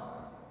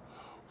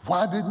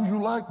didn't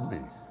you like me?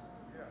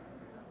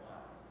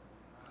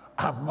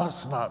 I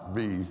must not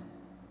be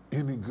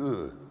any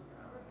good,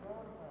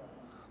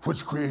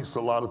 which creates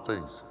a lot of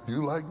things.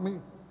 You like me?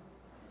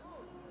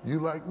 You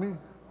like me?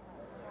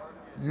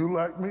 You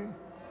like me?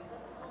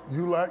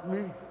 You like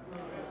me?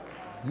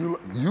 You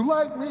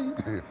like me?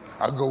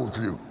 I'll go with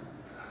you.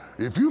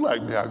 If you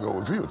like me, I'll go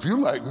with you. If you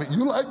like me,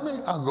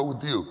 I'll go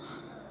with you.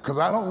 Because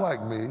I don't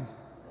like me.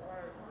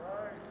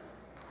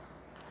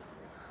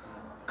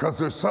 Because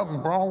there's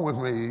something wrong with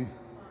me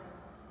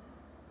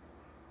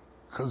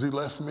because he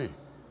left me.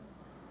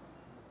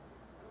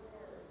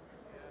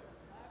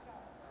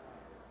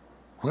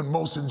 When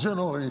most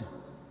generally,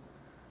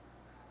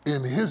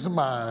 in his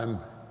mind,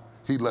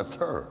 he left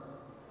her.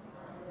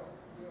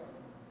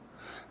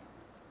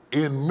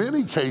 In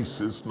many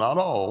cases, not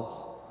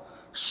all,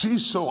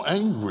 she's so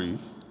angry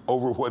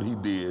over what he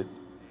did,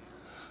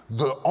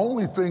 the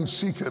only thing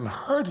she can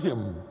hurt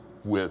him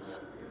with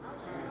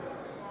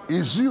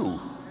is you.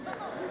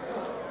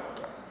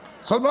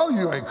 So no,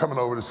 you ain't coming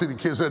over to see the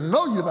kids, and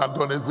no, you're not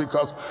doing this,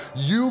 because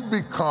you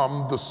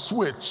become the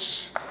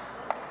switch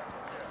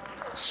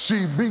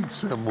she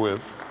beats him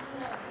with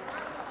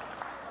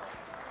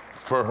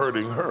for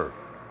hurting her.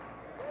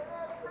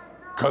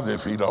 Because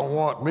if he don't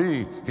want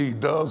me, he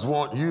does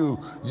want you.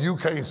 You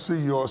can't see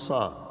your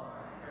son.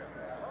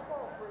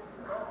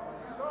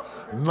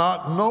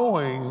 Not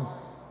knowing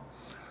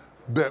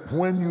that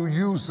when you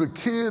use the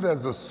kid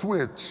as a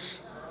switch,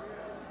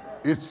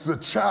 it's the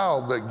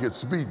child that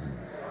gets beaten.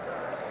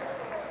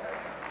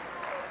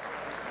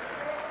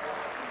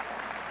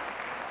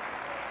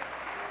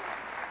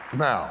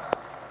 Now,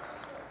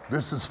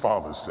 this is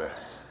Father's Day,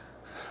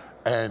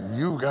 and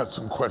you've got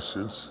some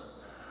questions.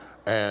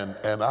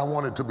 And I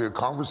want it to be a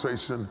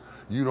conversation.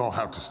 You don't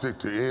have to stick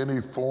to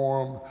any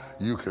form.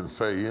 You can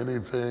say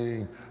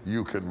anything.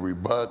 You can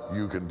rebut.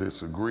 You can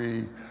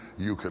disagree.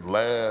 You can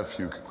laugh.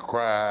 You can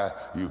cry.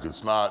 You can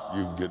snot.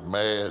 You can get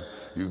mad.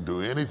 You can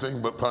do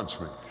anything but punch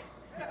me.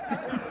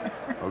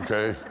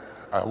 Okay?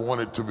 I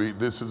want it to be,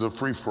 this is a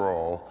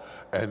free-for-all,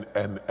 and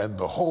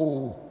the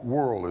whole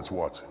world is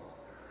watching.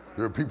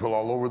 There are people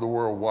all over the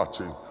world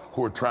watching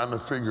who are trying to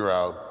figure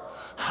out,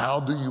 how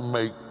do you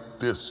make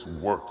this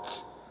work?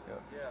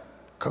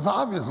 Because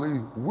obviously,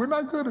 we're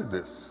not good at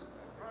this.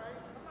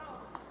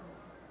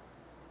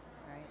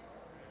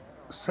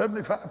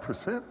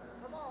 75%?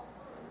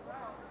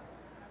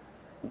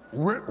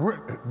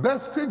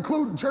 That's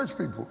including church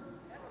people.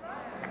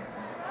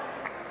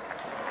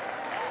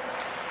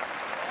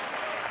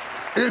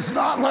 It's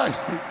not like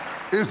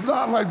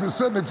the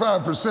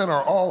 75%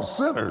 are all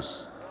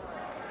sinners.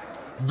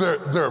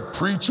 They're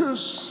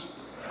preachers,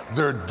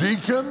 they're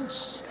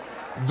deacons,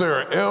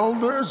 they're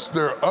elders,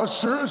 they're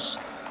ushers,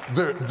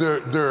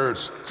 they're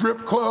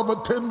strip club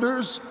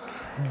attenders,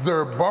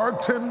 they're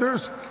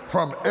bartenders.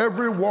 From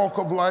every walk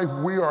of life,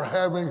 we are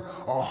having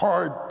a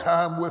hard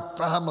time with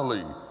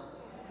family.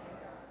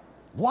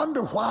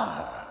 Wonder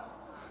why?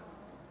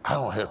 I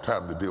don't have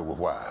time to deal with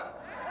why.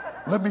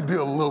 Let me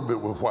deal a little bit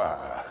with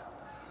why.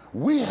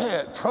 We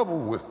had trouble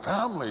with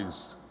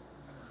families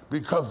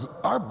because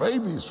our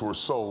babies were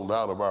sold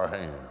out of our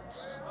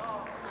hands.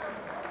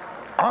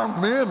 Our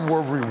men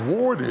were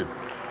rewarded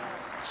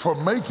for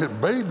making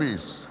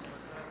babies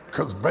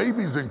because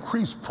babies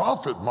increase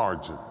profit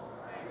margin,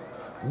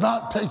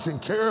 not taking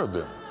care of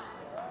them.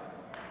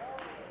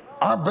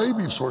 Our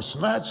babies were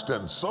snatched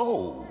and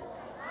sold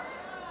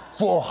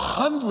for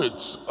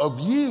hundreds of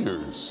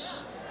years.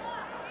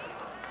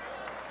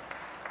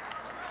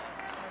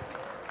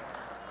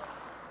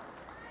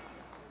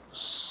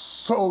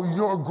 So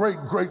your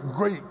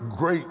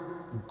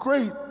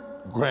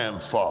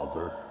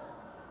great-great-great-great-grandfather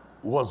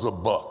was a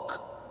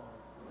buck.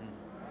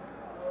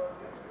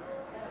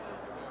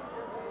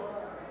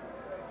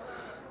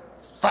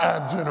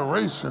 Five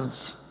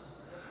generations,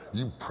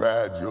 you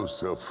pride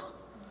yourself.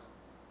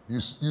 You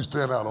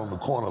stand out on the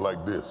corner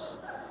like this.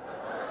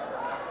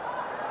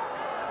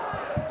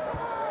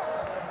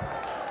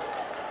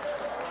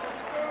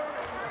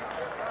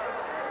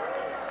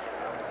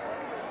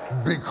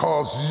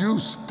 because you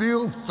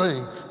still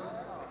think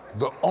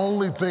the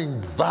only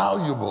thing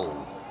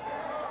valuable.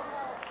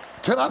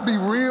 Can I be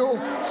real?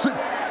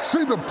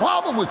 See, the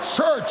problem with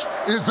church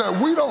is that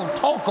we don't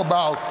talk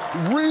about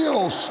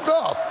real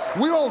stuff.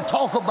 We don't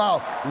talk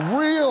about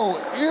real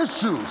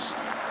issues.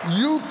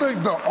 You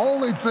think the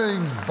only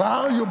thing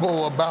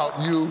valuable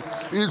about you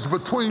is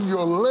between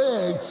your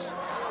legs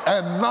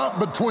and not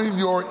between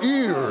your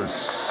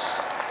ears.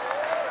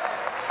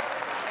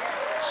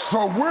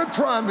 So we're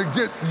trying to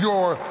get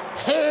your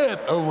head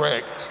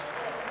erect.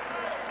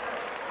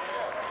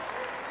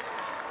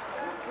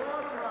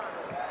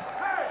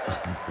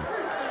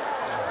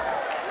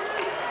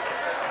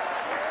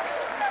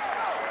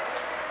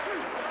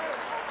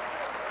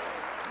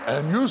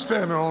 And you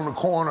standing on the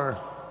corner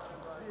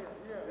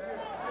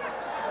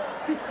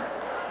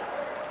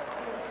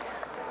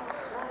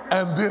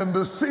and then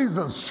the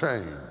seasons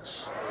change.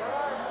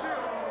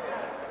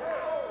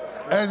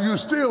 And you're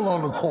still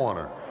on the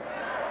corner.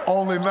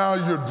 Only now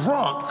you're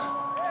drunk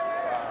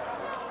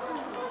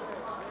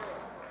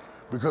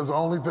because the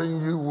only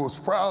thing you was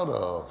proud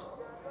of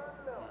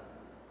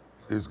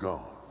is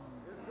gone.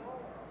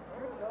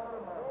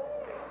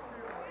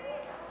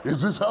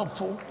 Is this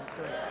helpful?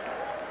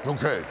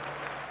 Okay.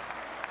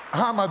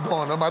 How am I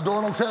doing? Am I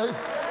doing okay?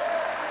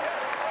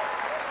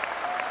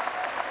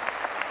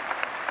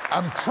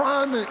 I'm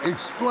trying to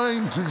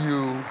explain to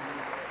you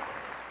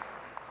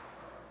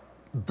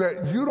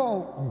that you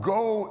don't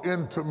go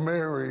into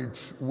marriage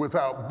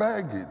without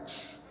baggage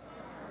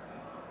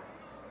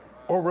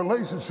or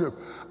relationship.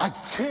 I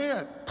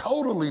can't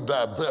totally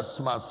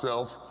divest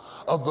myself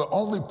of the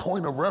only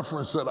point of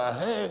reference that I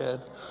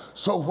had.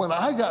 So when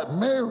I got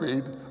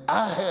married,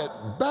 I had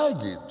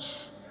baggage.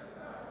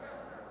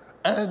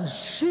 And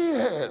she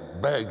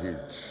had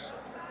baggage.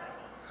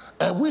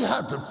 And we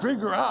had to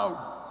figure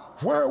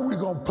out, where are we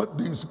going to put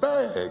these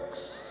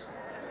bags?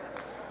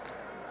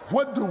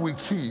 What do we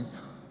keep?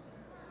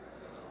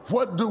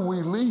 What do we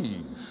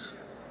leave?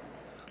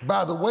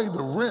 By the way,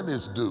 the rent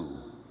is due,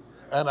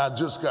 and I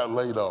just got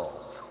laid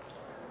off.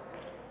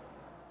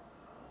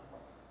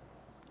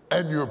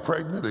 And you're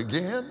pregnant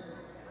again?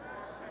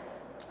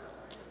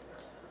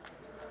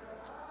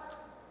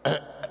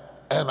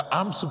 And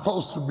I'm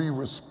supposed to be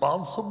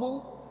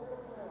responsible?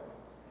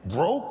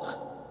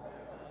 Broke?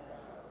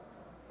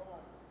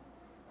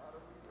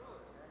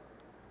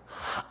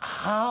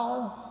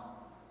 How?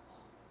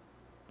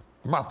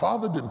 My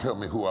father didn't tell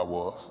me who I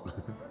was.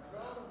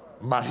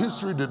 My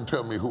history didn't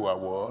tell me who I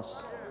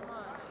was.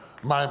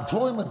 My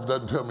employment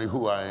doesn't tell me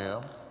who I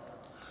am.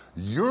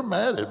 You're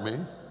mad at me.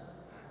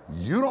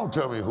 You don't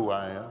tell me who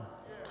I am.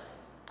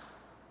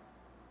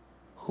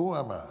 Who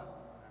am I?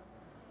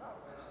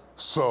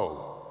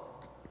 So,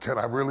 can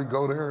I really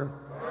go there?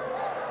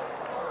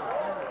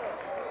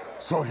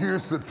 So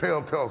here's the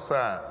telltale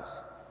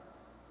signs.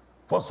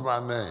 What's my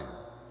name?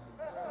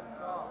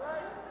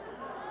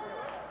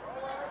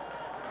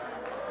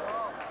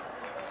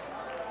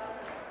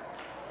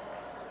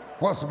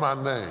 What's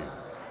my name?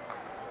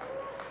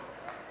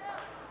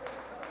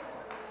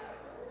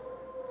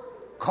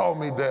 Call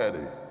me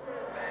daddy.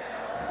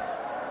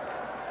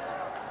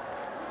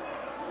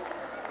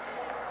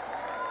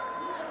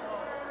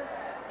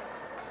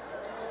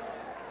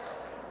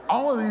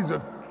 All of these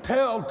are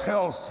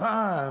telltale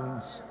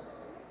signs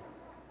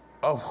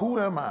of who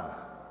am I?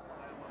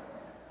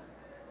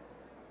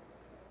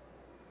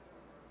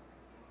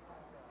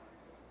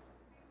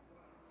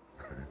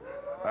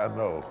 I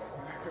know.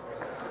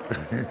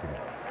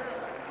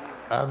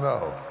 I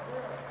know.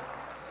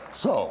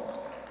 So,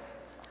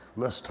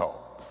 let's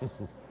talk.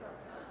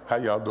 How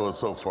y'all doing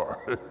so far?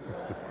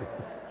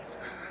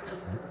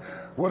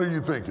 What are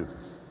you thinking?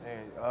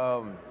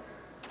 Man,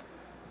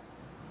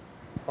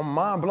 I'm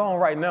mind blown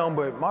right now,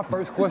 but my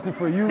first question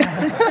for you,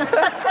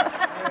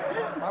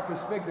 my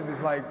perspective is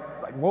like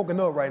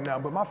woken up right now,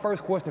 but my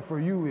first question for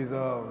you is,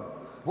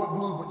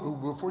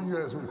 before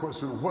you ask me a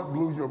question, what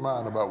blew your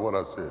mind about what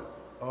I said?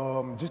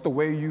 Just the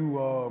way you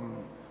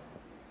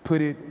put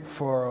it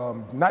for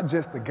not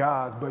just the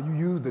guys, but you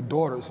use the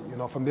daughters, you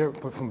know, from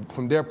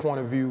their point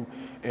of view,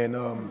 and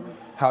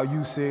how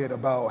you said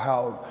about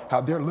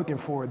how they're looking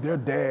for their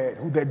dad,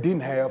 who they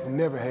didn't have,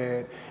 never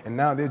had, and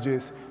now they're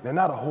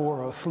not a whore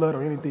or a slut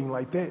or anything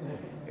like that.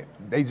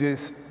 They're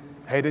just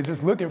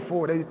looking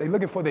for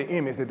their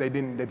image that they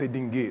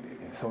didn't get.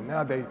 So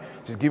now they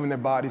just giving their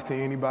bodies to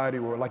anybody,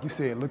 or like you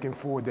said, looking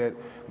for that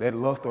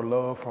lust or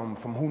love from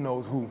who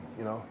knows who,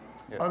 you know.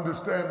 Yeah.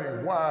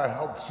 Understanding why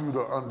helps you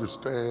to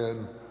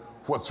understand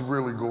what's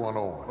really going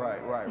on. Right.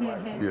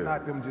 So it's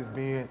not them just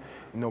being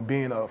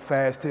a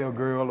fast-tail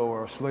girl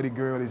or a slutty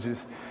girl. It's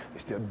just,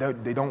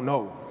 they don't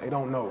know. They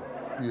don't know.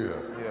 Yeah.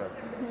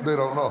 They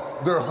don't know.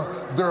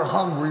 They're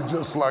hungry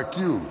just like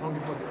you.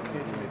 Hungry for the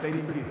attention that they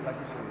didn't get, like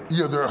you said.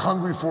 Yeah, they're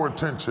hungry for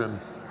attention.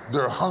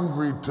 They're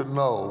hungry to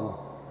know.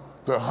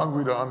 They're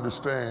hungry to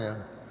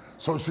understand.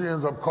 So she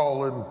ends up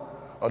calling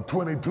a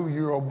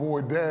 22-year-old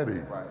boy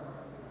daddy. Right.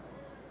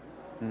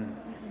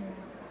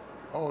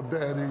 Oh,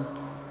 daddy.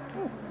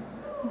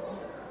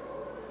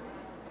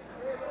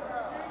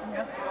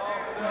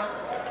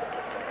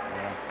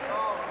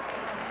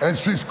 And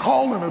she's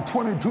calling a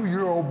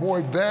 22-year-old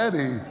boy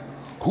daddy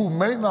who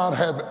may not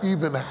have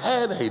even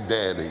had a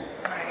daddy.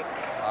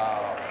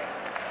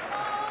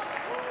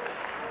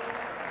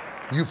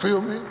 You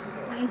feel me?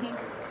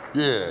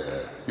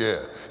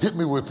 Yeah. Hit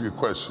me with your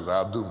question.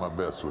 I'll do my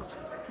best with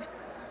you.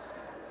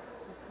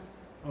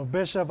 Well,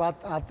 Bishop,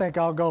 I think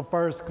I'll go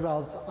first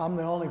because I'm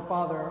the only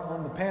father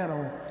on the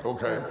panel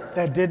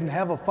that didn't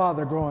have a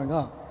father growing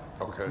up.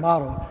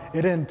 Model.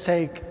 It didn't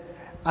take,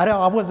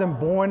 I wasn't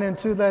born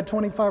into that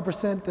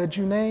 25% that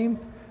you named,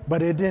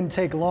 but it didn't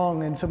take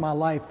long into my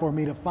life for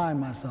me to find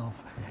myself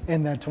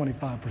in that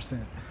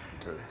 25%.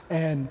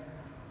 And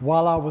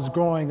while I was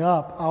growing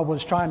up, I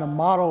was trying to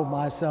model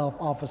myself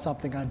off of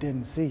something I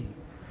didn't see.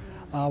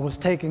 I was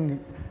taking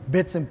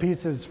bits and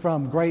pieces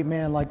from great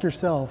men like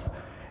yourself,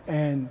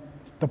 and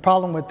the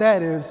problem with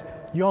that is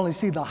you only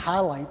see the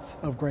highlights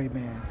of great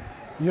men.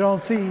 You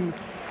don't see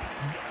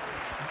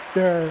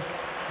their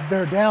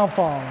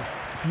downfalls.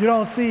 You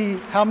don't see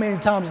how many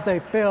times they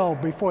fell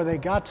before they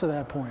got to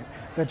that point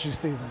that you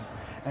see them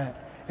at.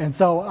 And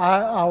so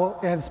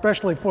and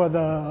especially for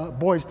the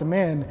boys to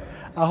men,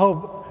 I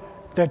hope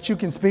that you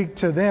can speak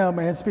to them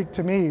and speak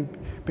to me,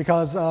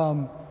 because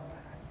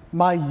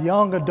my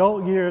young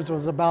adult years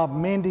was about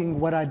mending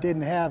what I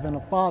didn't have in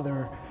a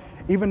father.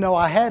 Even though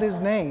I had his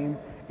name,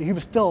 he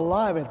was still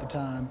alive at the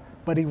time,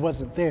 but he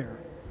wasn't there.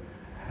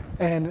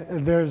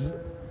 And there's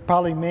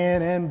probably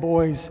men and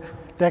boys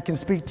that can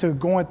speak to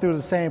going through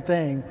the same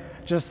thing.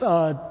 Just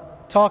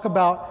talk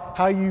about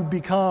how you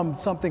become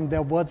something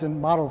that wasn't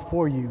modeled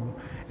for you,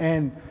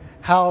 and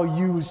how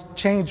you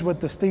change with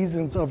the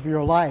seasons of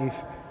your life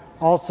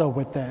also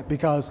with that.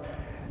 Because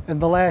in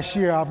the last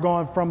year, I've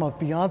gone from a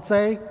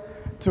fiance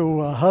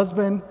to a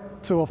husband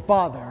to a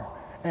father.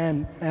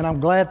 And I'm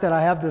glad that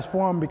I have this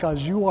forum, because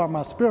you are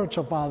my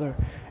spiritual father,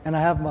 and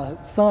I have my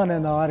son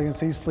in the audience.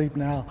 He's asleep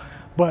now.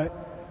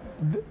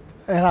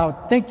 And I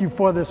thank you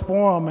for this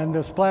forum and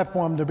this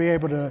platform to be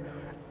able to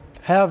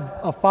have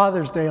a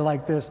Father's Day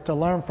like this, to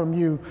learn from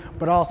you,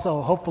 but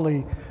also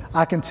hopefully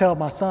I can tell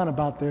my son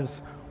about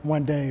this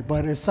one day,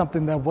 but it's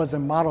something that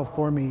wasn't modeled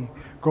for me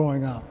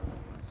growing up.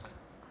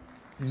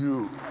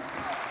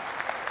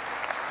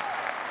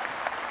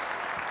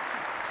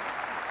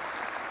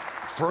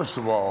 First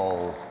of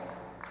all,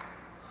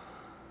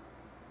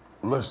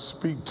 let's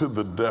speak to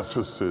the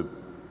deficit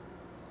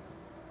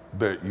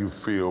that you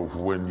feel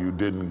when you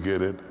didn't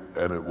get it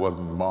and it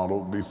wasn't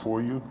modeled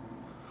before you.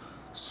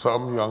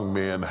 Some young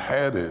men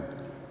had it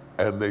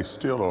and they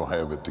still don't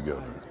have it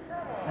together.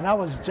 And I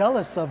was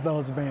jealous of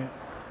those men.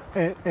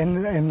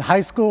 In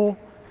high school,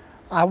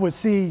 I would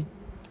see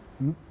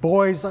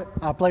boys,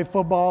 I played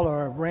football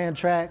or ran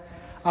track,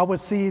 I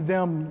would see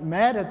them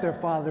mad at their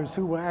fathers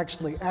who were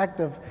actually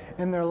active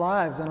in their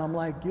lives, and I'm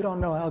like, you don't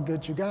know how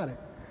good you got it.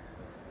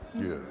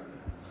 Yeah.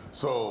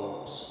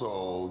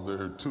 So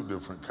there are two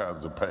different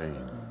kinds of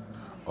pain,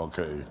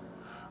 okay?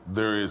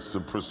 There is the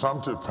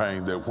presumptive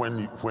pain that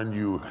when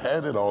you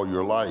had it all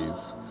your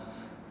life,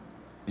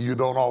 you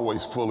don't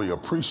always fully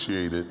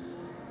appreciate it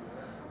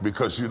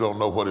because you don't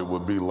know what it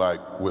would be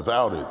like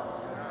without it.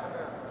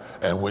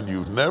 And when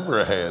you've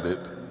never had it,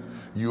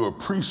 you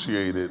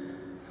appreciate it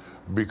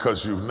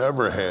because you've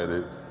never had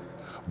it,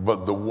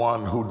 but the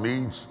one who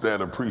needs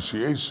that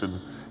appreciation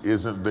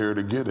isn't there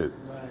to get it.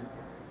 Right.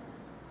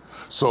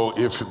 So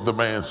if the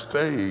man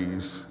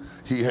stays,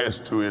 he has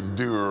to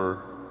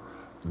endure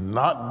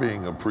not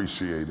being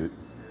appreciated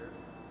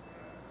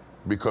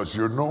because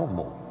you're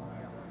normal.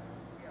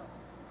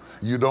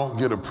 You don't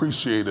get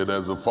appreciated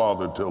as a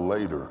father till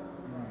later.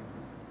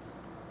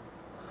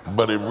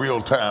 But in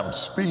real-time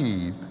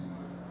speed,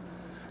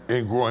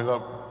 in growing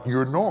up,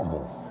 you're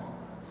normal.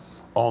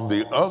 On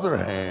the other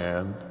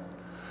hand,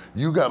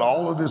 you got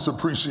all of this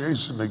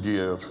appreciation to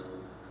give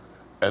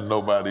and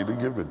nobody to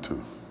give it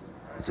to,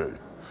 okay?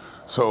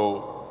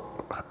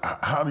 So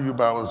how do you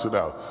balance it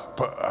out?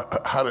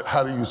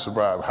 How do you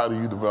survive? How do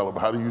you develop?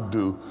 How do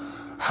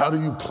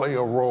you play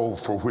a role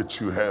for which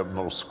you have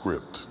no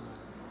script,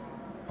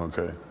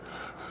 okay?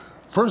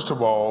 First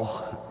of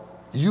all,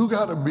 you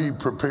gotta be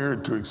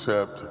prepared to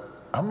accept,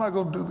 I'm not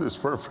gonna do this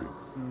perfect.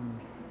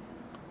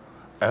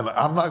 And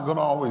I'm not gonna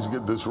always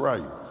get this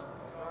right,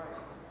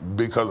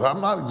 because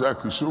I'm not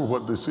exactly sure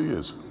what this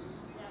is.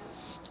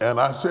 And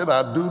I said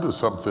I'd do to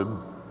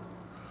something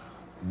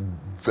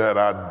that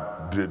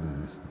I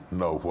didn't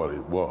know what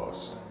it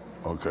was,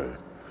 okay?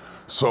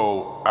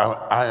 So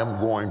I am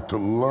going to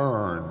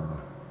learn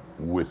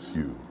with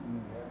you,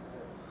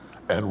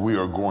 and we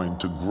are going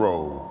to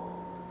grow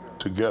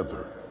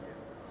together.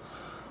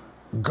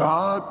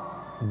 God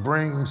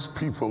brings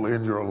people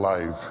in your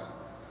life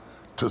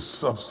to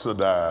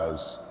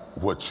subsidize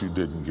what you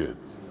didn't get,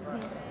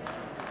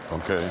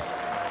 okay?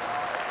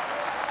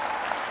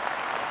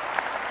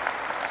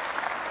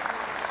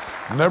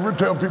 Never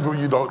tell people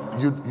you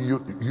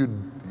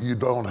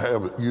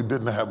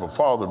didn't have a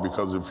father,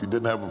 because if you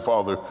didn't have a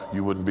father,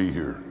 you wouldn't be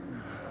here.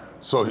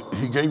 So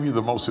he gave you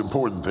the most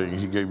important thing.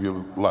 He gave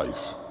you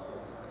life,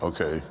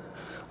 okay?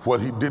 What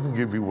he didn't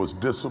give you was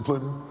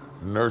discipline,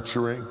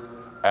 nurturing,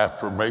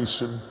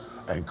 affirmation,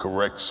 and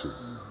correction,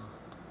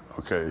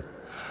 okay?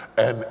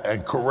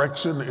 And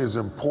correction is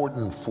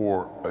important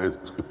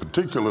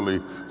particularly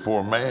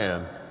for a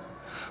man,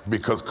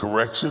 because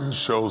correction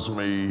shows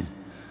me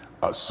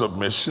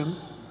submission,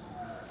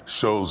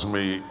 shows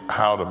me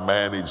how to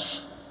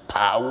manage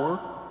power,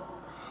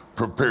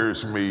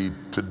 prepares me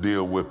to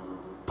deal with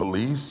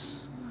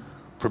police,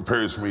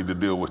 prepares me to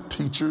deal with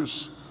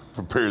teachers,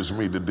 prepares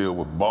me to deal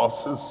with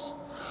bosses,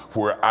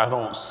 where I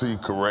don't see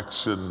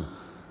correction.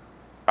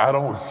 I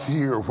don't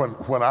hear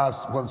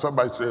when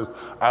somebody says,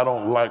 I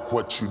don't like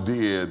what you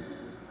did,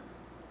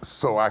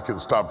 so I can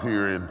stop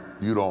hearing,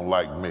 you don't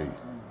like me.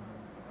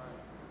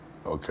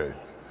 Okay.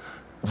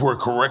 Where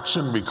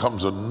correction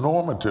becomes a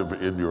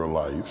normative in your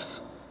life,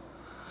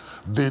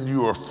 then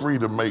you are free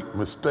to make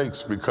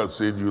mistakes, because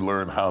then you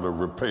learn how to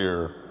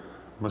repair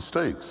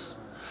mistakes.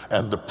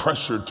 And the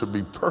pressure to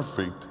be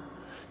perfect,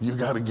 you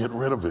got to get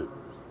rid of it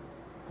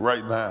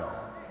right now.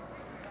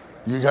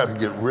 You got to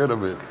get rid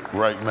of it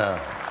right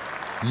now.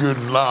 You're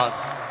not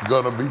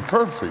going to be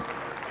perfect.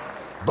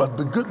 But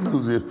the good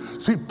news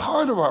is, see,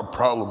 part of our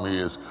problem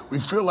is we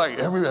feel like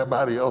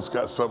everybody else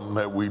got something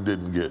that we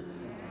didn't get.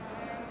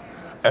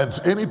 And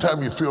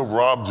anytime you feel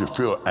robbed, you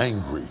feel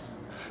angry.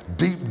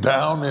 Deep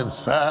down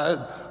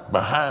inside,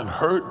 behind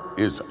hurt,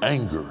 is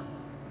anger.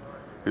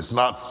 It's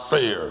not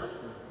fair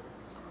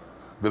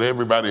that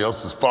everybody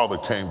else's father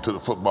came to the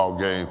football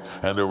game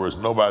and there was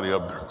nobody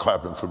up there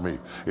clapping for me.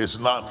 It's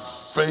not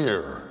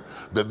fair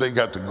that they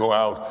got to go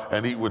out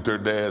and eat with their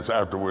dads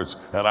afterwards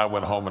and I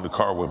went home in the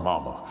car with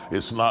mama.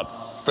 It's not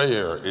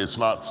fair. It's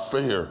not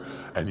fair.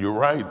 And you're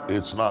right,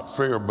 it's not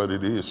fair, but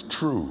it is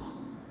true.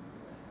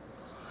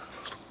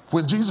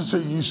 When Jesus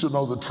said you shall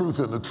know the truth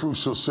and the truth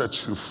shall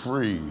set you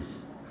free,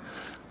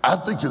 I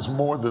think it's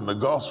more than the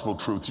gospel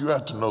truth. You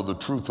have to know the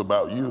truth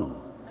about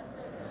you.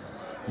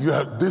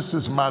 This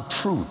is my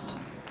truth.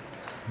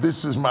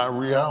 This is my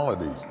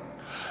reality.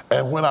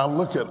 And when I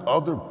look at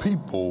other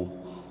people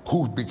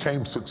who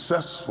became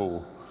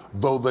successful,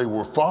 though they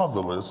were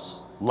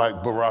fatherless, like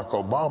Barack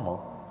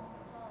Obama,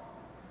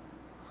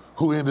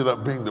 who ended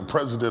up being the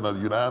president of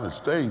the United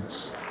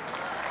States,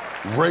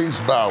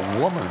 raised by a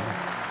woman,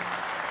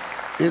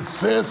 it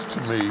says to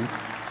me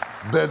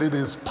that it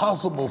is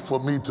possible for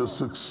me to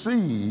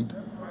succeed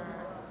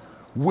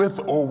with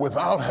or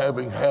without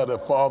having had a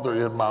father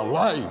in my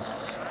life.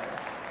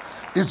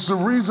 It's the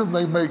reason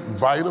they make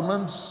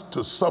vitamins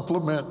to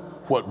supplement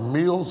what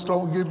meals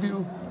don't give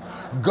you.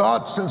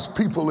 God sends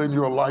people in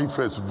your life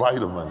as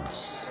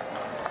vitamins,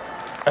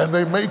 and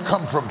they may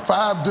come from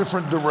 5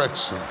 different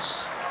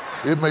directions.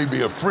 It may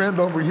be a friend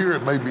over here,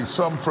 it may be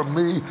some from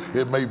me,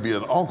 it may be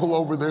an uncle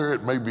over there,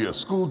 it may be a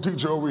school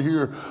teacher over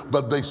here,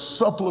 but they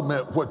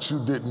supplement what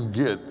you didn't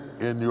get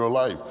in your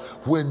life.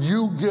 When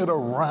you get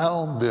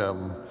around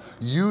them,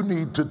 you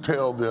need to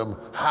tell them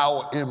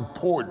how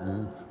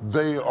important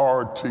they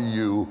are to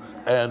you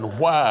and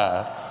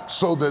why,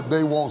 so that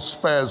they won't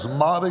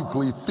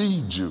spasmodically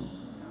feed you.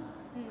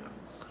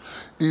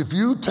 If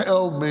you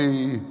tell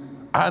me,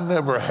 I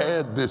never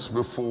had this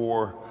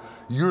before,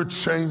 you're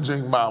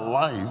changing my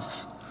life,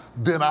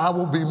 then I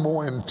will be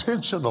more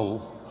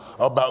intentional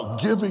about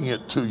giving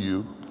it to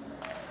you,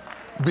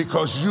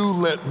 because you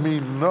let me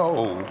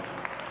know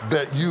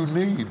that you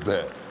need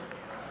that.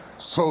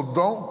 So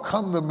don't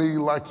come to me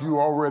like you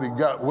already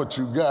got what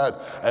you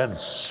got and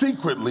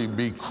secretly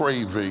be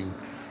craving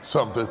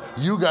something.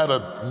 You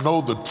gotta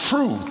know the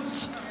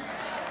truth,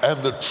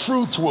 and the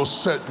truth will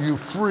set you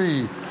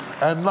free,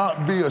 and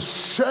not be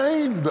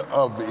ashamed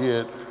of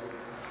it,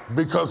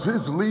 because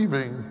his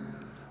leaving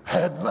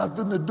had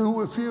nothing to do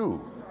with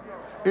you.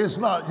 It's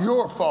not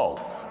your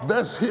fault.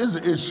 That's his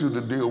issue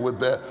to deal with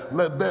that.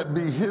 Let that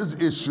be his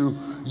issue.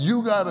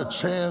 You got a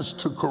chance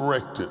to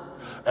correct it.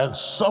 And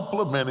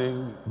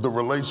supplementing the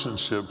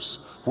relationships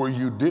where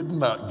you did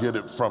not get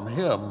it from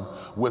him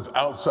with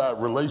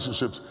outside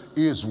relationships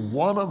is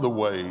one of the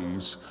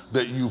ways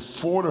that you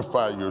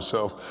fortify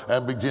yourself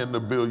and begin to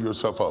build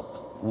yourself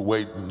up.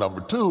 Wait,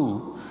 number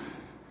 2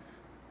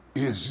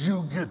 is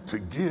you get to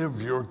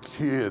give your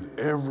kid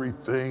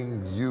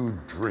everything you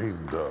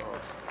dreamed of,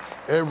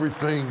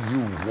 everything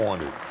you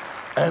wanted.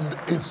 And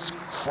it's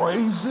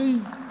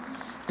crazy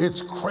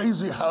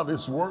how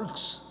this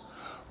works,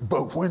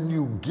 but when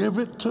you give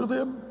it to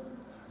them,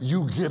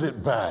 you get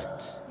it back.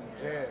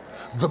 Yeah.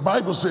 The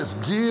Bible says,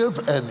 give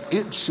and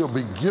it shall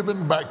be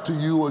given back to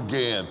you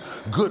again.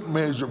 Good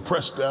measure,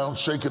 pressed down,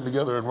 shaken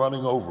together, and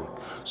running over.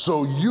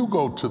 So you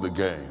go to the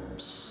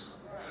games,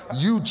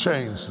 you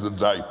change the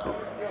diaper,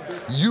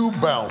 you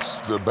bounce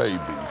the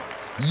baby,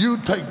 you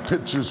take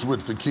pictures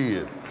with the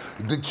kid.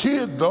 The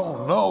kid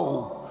don't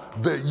know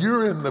that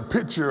you're in the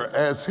picture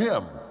as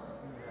him.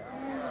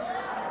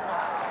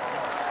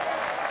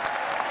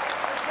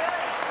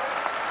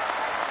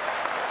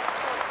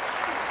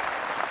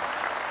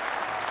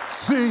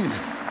 See,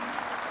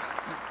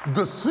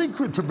 the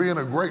secret to being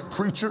a great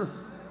preacher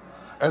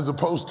as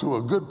opposed to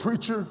a good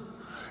preacher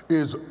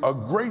is a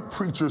great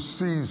preacher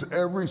sees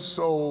every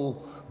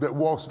soul that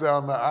walks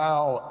down the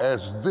aisle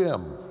as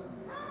them.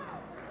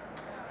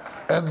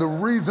 And the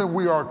reason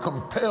we are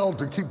compelled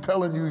to keep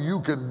telling you you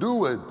can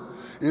do it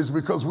is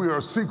because we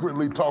are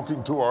secretly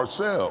talking to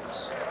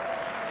ourselves.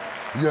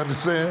 You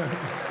understand?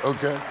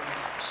 Okay.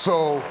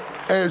 So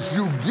as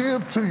you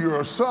give to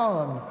your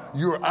son,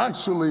 you're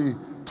actually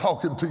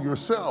talking to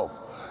yourself.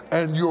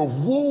 And your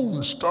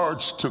wound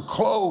starts to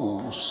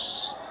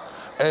close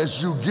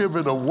as you give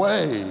it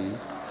away,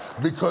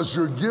 because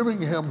you're giving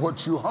him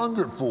what you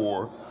hungered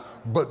for.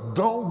 But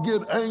don't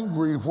get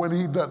angry when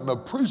he doesn't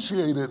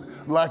appreciate it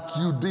like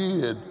you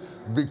did,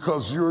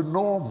 because you're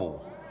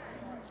normal.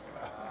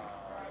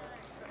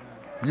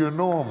 You're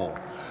normal.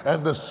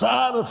 And the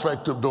side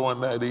effect of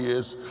doing that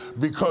is,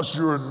 because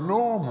you're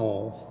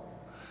normal,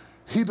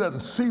 he doesn't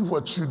see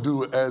what you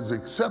do as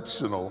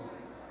exceptional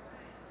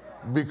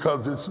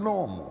because it's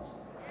normal.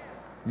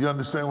 You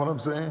understand what I'm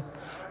saying?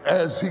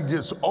 As he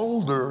gets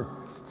older,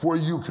 where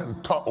you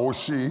can talk, or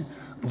she,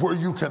 where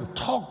you can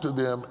talk to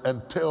them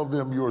and tell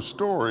them your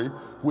story,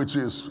 which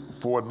is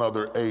for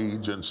another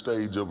age and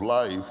stage of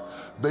life,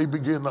 they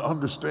begin to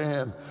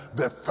understand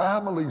that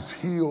families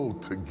heal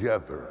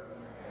together.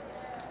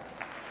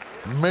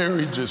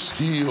 Marriages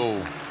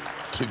heal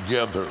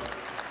together.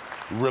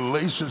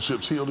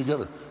 Relationships heal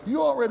together.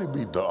 You already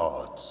beat the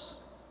odds.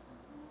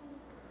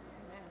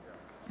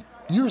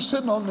 You're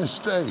sitting on this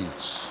stage.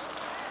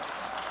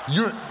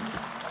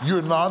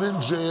 You're not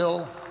in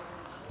jail.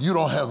 You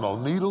don't have no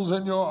needles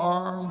in your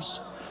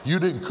arms. You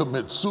didn't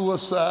commit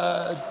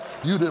suicide.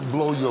 You didn't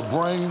blow your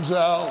brains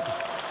out.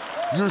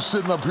 You're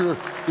sitting up here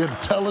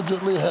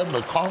intelligently having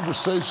a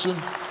conversation,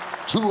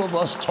 two of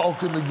us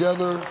talking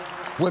together,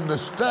 when the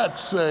stats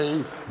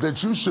say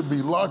that you should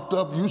be locked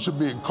up, you should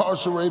be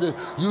incarcerated,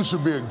 you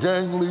should be a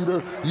gang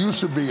leader, you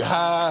should be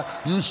high,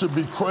 you should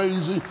be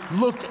crazy.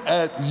 Look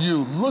at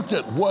you. Look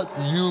at what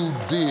you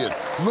did.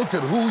 Look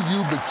at who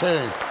you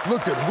became.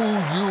 Look at who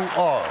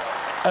you are.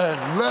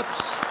 And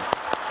let's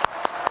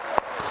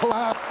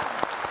clap.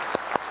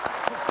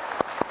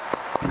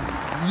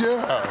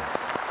 Yeah.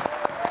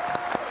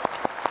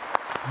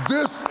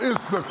 This is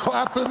the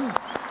clapping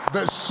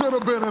that should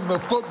have been in the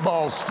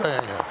football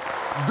stand.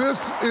 This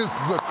is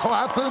the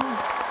clapping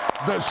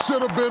that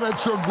should have been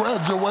at your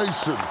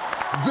graduation.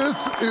 This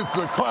is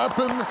the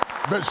clapping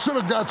that should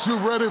have got you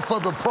ready for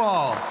the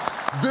prom.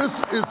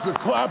 This is the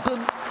clapping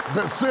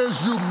that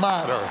says you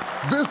matter.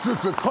 This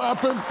is the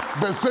clapping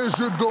that says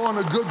you're doing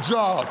a good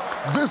job.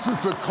 This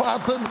is the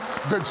clapping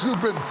that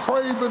you've been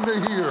craving to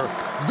hear.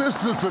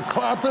 This is the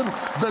clapping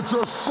that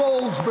your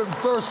soul's been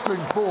thirsting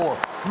for.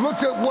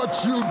 Look at what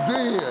you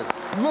did.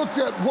 Look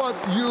at what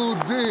you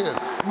did.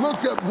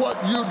 Look at what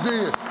you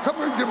did. Come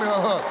here and give me a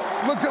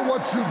hug. Look at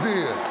what you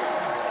did.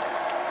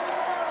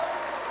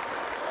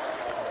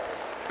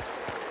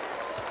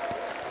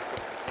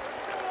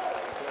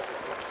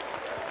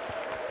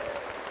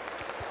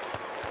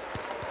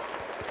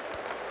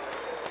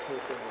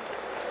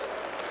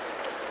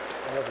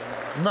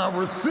 Now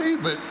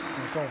receive it.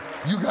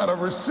 You got to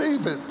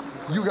receive it.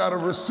 You got to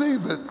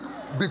receive it,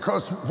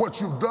 because what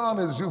you've done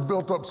is you've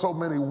built up so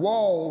many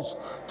walls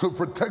to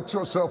protect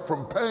yourself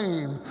from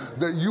pain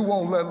that you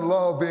won't let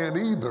love in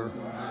either.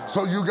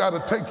 So you got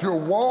to take your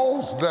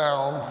walls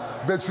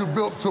down that you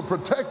built to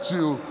protect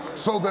you,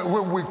 so that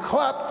when we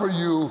clap for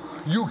you,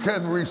 you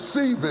can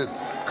receive it.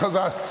 Because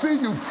I see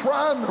you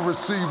trying to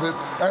receive it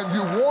and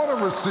you want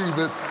to receive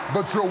it,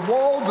 but your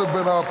walls have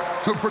been up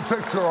to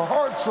protect your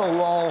heart so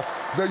long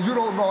that you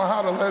don't know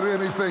how to let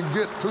anything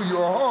get to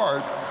your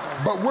heart.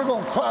 But we're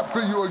going to clap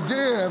for you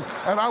again,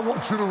 and I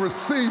want you to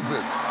receive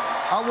it.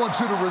 I want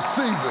you to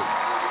receive it.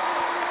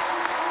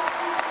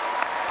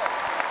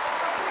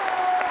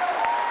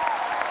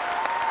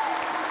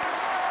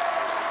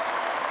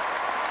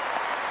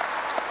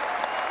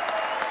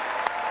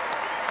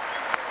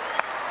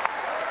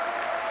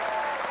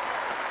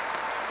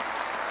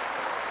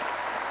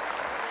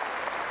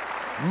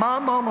 My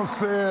mama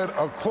said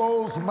a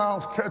closed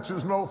mouth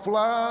catches no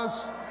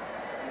flies,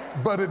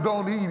 but it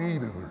don't eat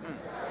either.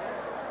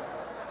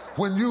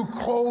 When you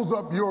close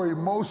up your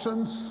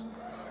emotions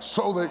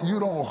so that you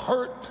don't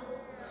hurt,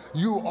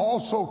 you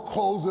also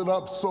close it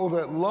up so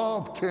that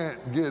love can't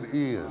get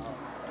in.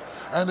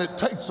 And it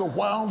takes a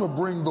while to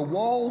bring the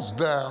walls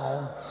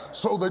down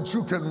so that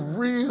you can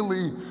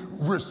really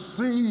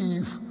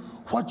receive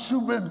what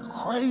you've been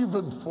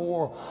craving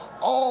for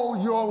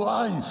all your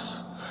life.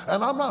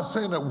 And I'm not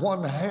saying that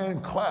one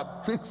hand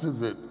clap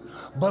fixes it,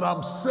 but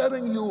I'm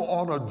setting you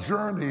on a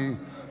journey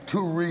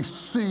to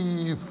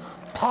receive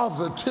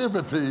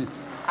positivity,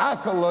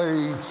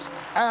 accolades,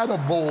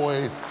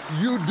 attaboy,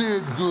 you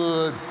did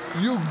good,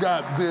 you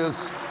got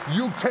this,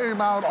 you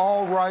came out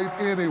all right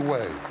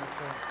anyway.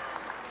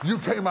 You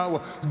came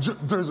out,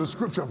 there's a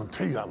scripture, I'm gonna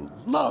tell you, I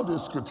love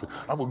this scripture.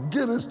 I'm gonna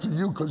give this to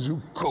you because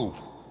you cool,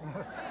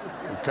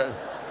 okay?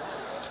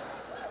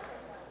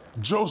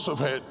 Joseph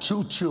had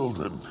 2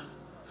 children.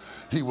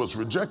 He was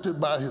rejected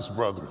by his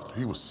brother.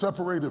 He was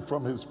separated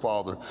from his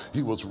father.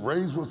 He was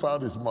raised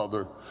without his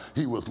mother.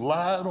 He was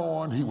lied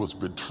on. He was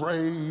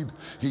betrayed.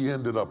 He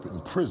ended up in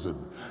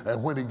prison.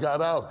 And when he got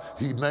out,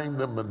 he named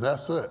them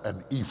Manasseh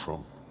and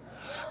Ephraim.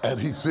 And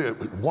he said,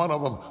 one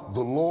of them,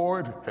 the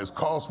Lord has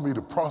caused me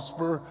to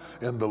prosper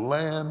in the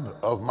land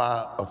of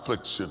my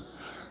affliction.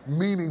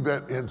 Meaning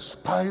that in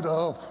spite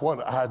of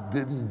what I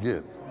didn't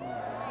get,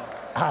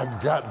 I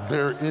got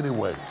there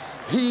anyway.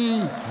 He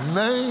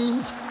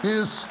named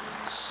his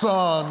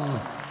son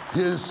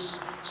his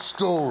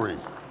story.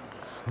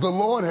 The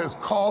Lord has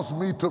caused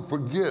me to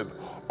forget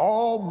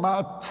all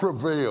my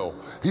travail.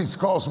 He's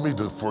caused me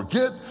to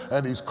forget,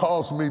 and he's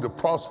caused me to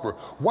prosper.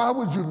 Why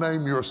would you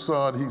name your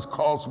son, he's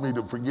caused me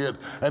to forget,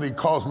 and he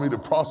caused me to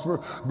prosper?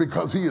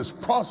 Because he is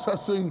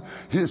processing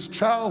his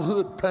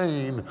childhood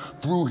pain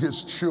through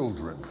his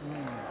children.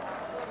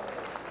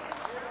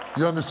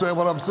 You understand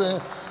what I'm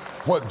saying?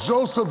 What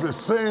Joseph is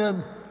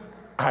saying,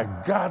 I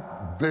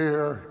got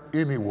there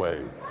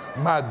anyway.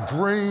 My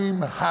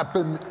dream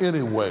happened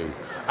anyway.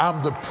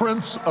 I'm the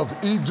prince of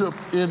Egypt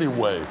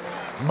anyway.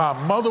 My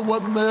mother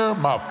wasn't there,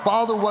 my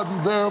father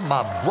wasn't there,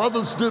 my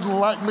brothers didn't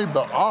like me,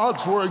 the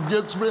odds were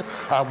against me.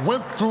 I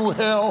went through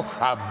hell,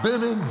 I've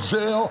been in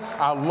jail,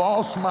 I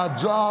lost my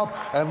job,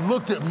 and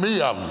look at me,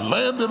 I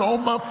landed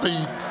on my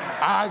feet.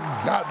 I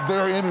got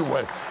there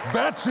anyway.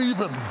 That's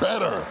even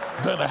better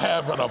than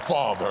having a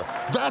father.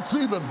 That's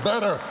even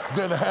better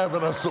than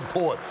having a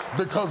support,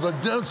 because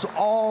against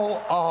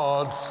all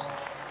odds,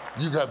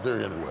 you got there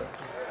anyway.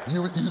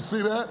 You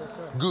see that?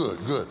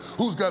 Good, good.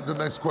 Who's got the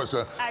next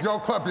question? Y'all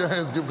clap your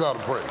hands, give God a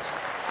praise.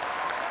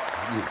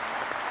 You.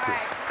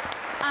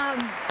 All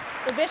right.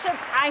 The Bishop,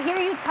 I hear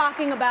you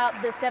talking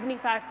about the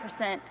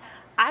 75%.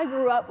 I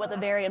grew up with a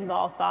very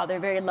involved father,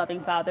 very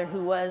loving father,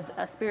 who was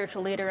a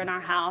spiritual leader in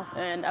our house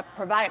and a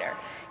provider.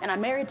 And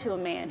I'm married to a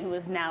man who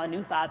is now a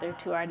new father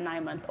to our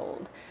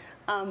 9-month-old.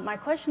 My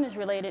question is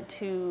related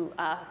to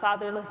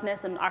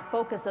fatherlessness and our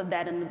focus of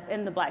that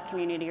in the Black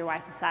community, or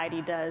why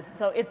society does.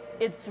 So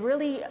it's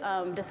really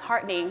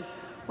disheartening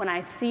when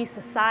I see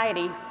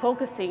society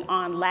focusing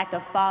on lack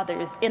of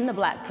fathers in the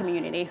Black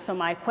community. So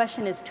my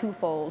question is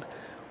twofold.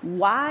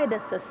 Why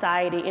does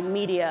society and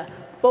media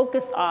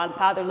focus on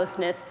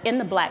fatherlessness in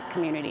the Black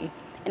community?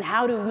 And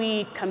how do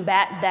we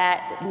combat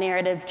that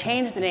narrative,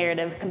 change the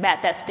narrative,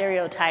 combat that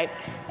stereotype?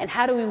 And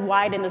how do we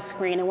widen the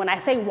screen? And when I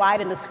say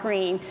widen the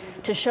screen,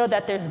 to show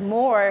that there's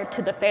more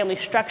to the family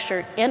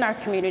structure in our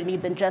community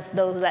than just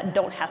those that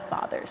don't have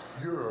fathers.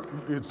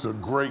 It's a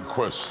great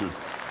question.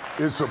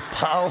 It's a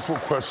powerful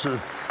question.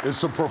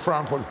 It's a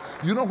profound question.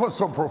 You know what's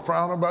so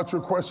profound about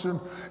your question?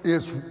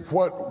 Is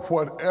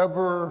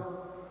whatever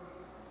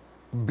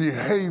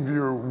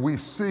behavior we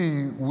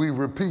see, we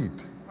repeat.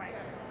 Right.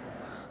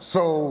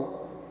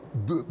 So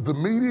the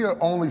media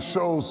only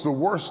shows the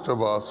worst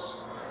of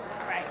us,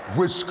 right,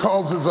 which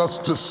causes us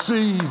to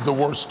see the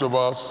worst of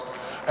us.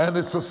 And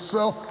it's a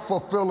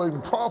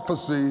self-fulfilling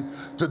prophecy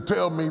to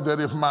tell me that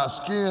if my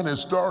skin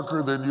is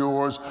darker than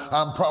yours,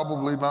 I'm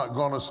probably not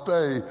going to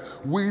stay.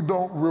 We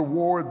don't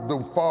reward the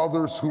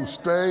fathers who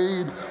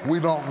stayed. We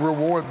don't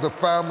reward the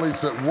families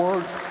that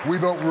worked. We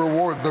don't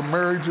reward the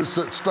marriages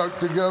that stuck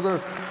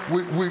together.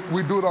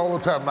 We do it all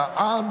the time. Now,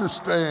 I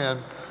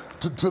understand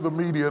to the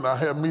media, and I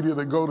have media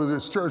that go to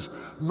this church,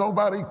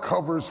 nobody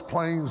covers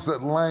planes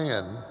that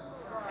land.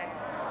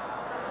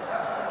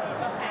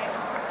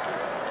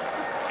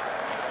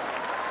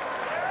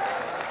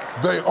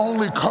 They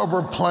only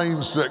cover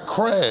planes that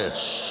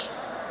crash.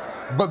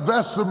 But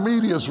that's the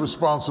media's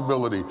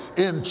responsibility.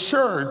 In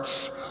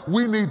church,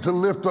 we need to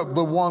lift up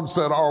the ones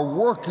that are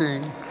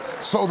working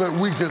so that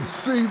we can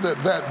see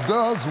that that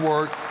does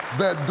work,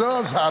 that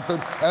does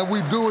happen, and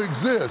we do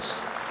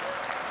exist.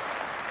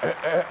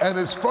 And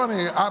it's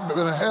funny, I've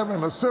been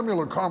having a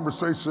similar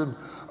conversation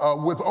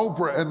with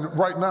Oprah, and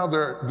right now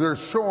they're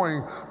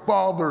showing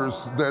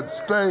fathers that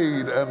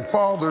stayed and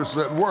fathers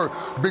that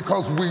worked,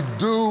 because we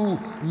do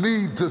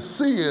need to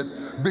see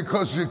it,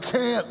 because you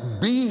can't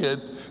be it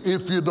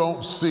if you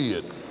don't see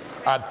it.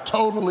 I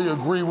totally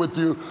agree with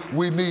you.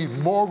 We need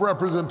more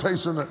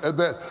representation of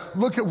that.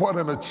 Look at what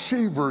an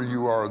achiever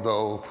you are,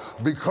 though,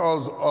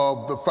 because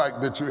of the fact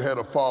that you had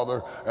a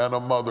father and a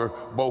mother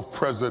both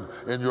present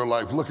in your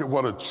life. Look at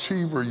what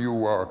achiever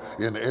you are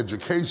in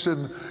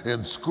education,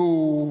 in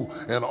school,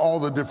 in all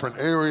the different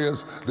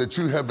areas that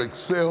you have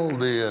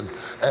excelled in,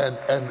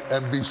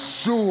 and be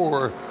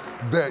sure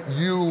that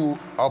you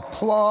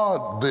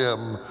applaud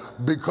them,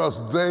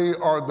 because they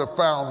are the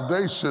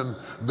foundation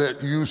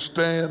that you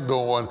stand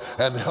on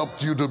and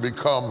helped you to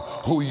become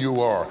who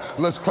you are.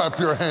 Let's clap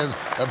your hands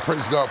and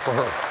praise God for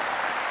her.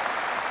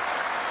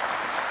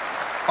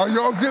 Are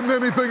y'all getting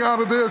anything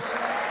out of this?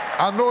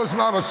 I know it's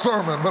not a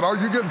sermon, but are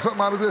you getting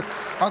something out of this?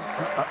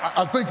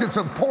 I think it's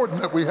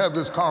important that we have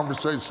this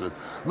conversation.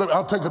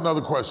 I'll take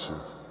another question.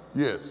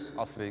 Yes.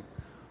 I'll speak.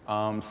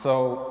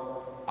 So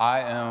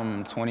I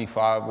am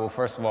 25. Well,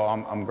 first of all,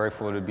 I'm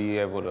grateful to be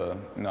able to,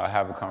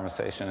 have a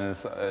conversation.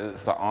 It's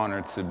an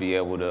honor to be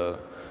able to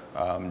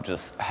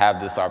just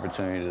have this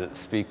opportunity to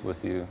speak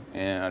with you,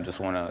 and I just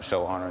want to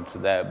show honor to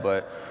that.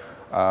 But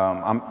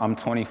I'm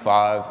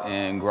 25,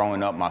 and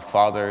growing up, my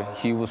father,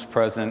 he was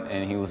present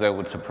and he was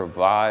able to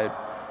provide,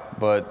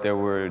 but there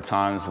were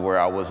times where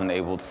I wasn't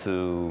able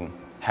to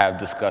have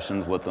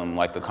discussions with them.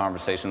 Like the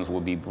conversations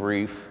would be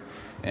brief,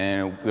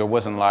 and there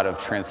wasn't a lot of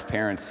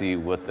transparency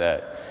with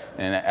that.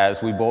 And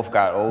as we both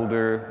got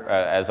older,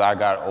 as I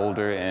got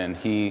older and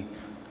he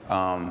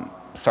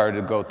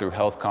started to go through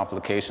health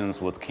complications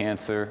with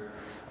cancer,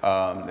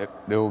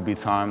 there will be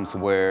times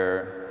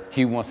where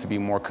he wants to be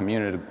more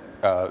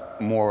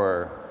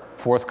more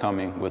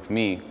forthcoming with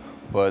me,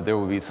 but there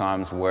will be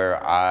times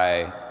where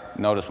I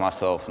notice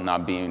myself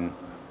not being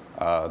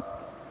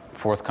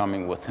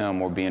forthcoming with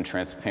him or being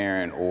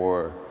transparent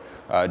or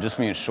just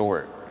being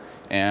short.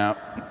 And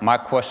my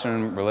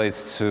question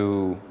relates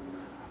to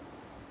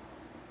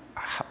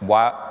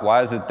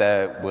why is it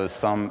that with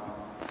some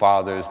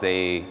fathers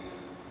they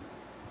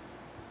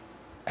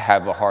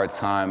have a hard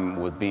time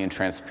with being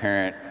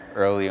transparent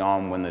early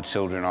on when the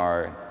children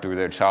are through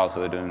their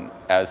childhood, and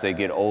as they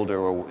get older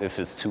or if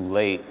it's too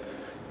late,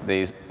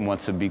 they want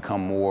to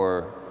become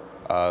more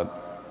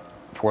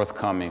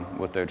forthcoming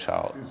with their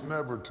child? It's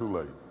never too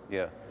late.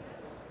 Yeah.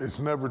 It's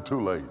never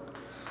too late.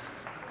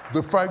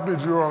 The fact that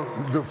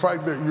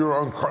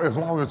as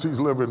long as he's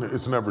living,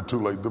 it's never too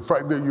late. The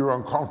fact that you're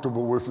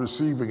uncomfortable with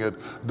receiving it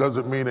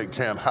doesn't mean it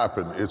can't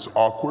happen. It's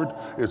awkward,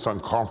 it's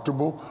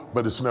uncomfortable,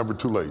 but it's never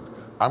too late.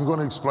 I'm going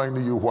to explain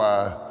to you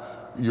why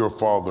your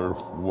father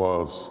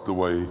was the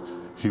way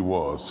he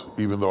was.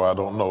 Even though I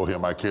don't know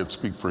him, I can't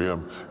speak for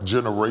him.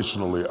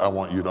 Generationally, I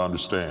want you to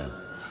understand.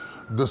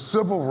 The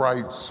civil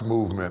rights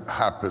movement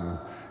happened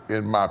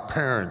in my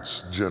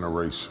parents'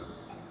 generation,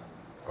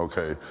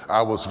 okay?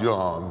 I was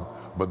young,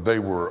 but they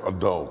were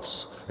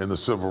adults in the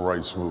civil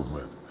rights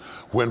movement.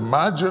 When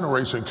my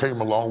generation came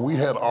along, we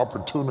had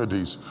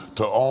opportunities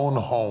to own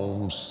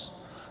homes,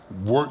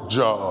 work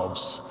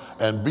jobs,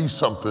 and be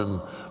something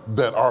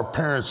that our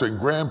parents and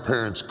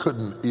grandparents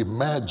couldn't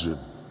imagine.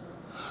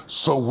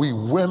 So we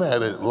went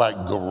at it like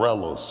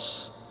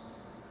guerrillas,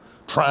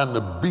 trying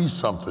to be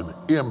something,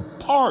 in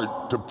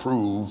part to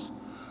prove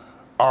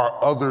our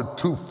other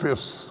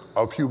 2/5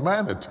 of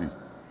humanity.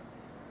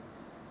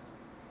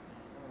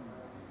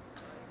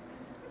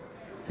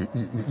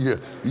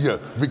 Yeah,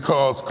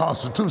 because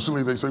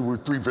constitutionally they say we're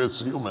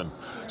 3/5 human.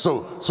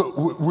 So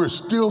we're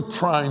still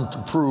trying to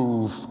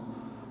prove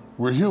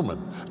we're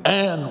human.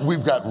 And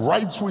we've got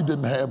rights we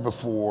didn't have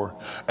before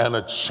and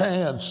a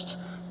chance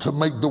to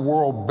make the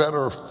world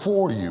better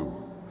for you.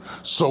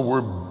 So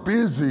we're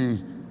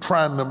busy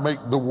trying to make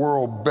the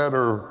world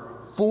better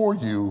for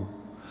you,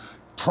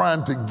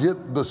 trying to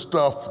get the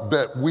stuff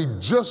that we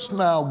just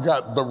now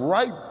got the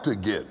right to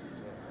get.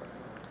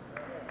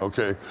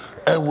 Okay?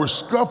 And we're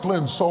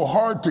scuffling so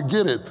hard to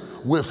get it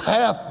with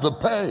half the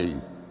pay.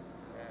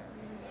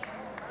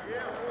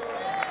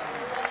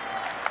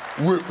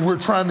 We're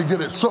trying to get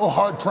it so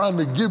hard, trying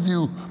to give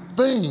you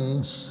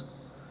things,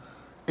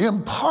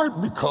 in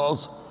part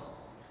because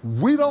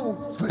we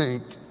don't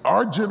think,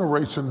 our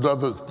generation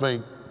doesn't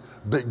think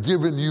that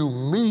giving you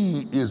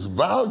me is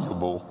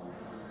valuable.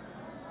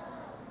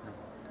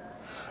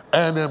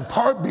 And in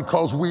part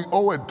because we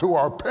owe it to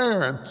our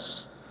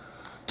parents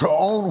to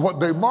own what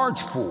they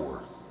march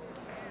for.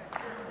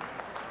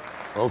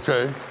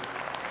 Okay?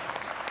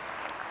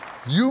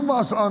 You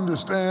must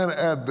understand,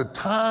 at the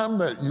time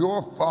that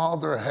your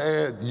father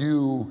had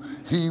you,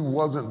 he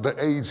wasn't the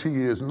age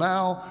he is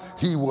now,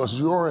 he was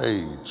your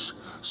age.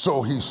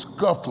 So he's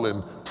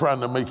scuffling,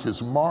 trying to make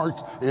his mark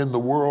in the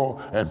world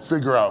and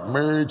figure out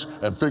marriage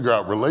and figure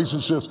out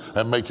relationships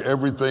and make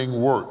everything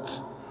work.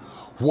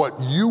 What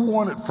you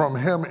wanted from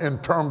him in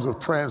terms of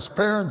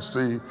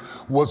transparency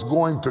was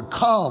going to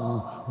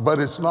come, but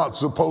it's not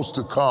supposed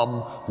to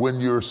come when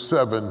you're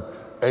 7,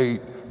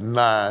 8,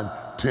 9,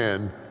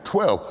 10,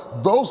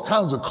 12. Those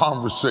kinds of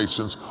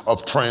conversations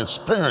of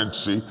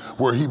transparency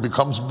where he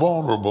becomes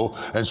vulnerable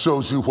and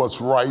shows you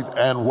what's right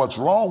and what's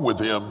wrong with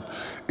him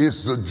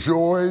is the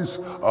joys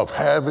of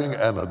having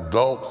an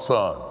adult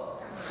son.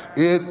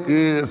 It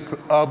is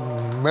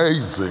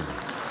amazing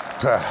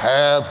to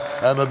have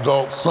an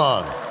adult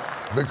son,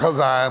 because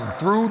I am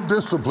through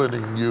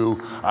disciplining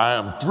you, I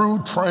am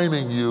through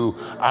training you,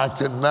 I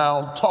can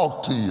now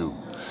talk to you.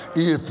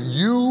 If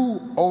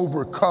you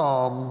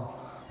overcome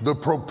the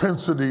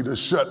propensity to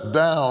shut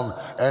down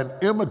and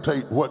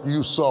imitate what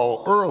you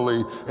saw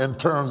early in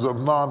terms of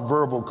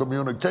nonverbal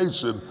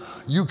communication,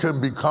 you can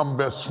become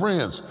best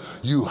friends.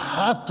 You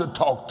have to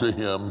talk to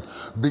him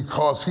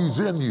because he's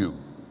in you.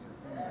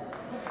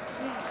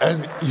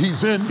 And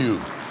he's in you.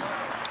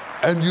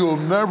 And you'll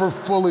never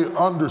fully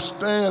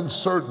understand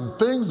certain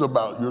things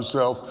about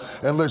yourself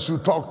unless you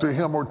talk to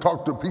him or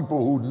talk to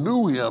people who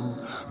knew him,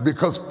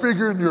 because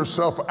figuring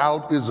yourself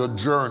out is a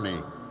journey.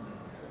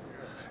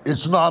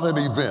 It's not an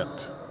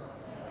event.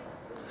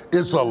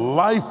 It's a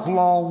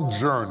lifelong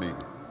journey.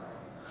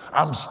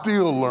 I'm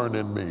still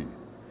learning me.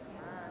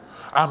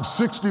 I'm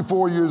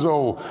 64 years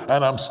old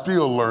and I'm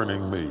still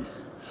learning me.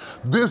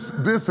 This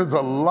is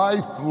a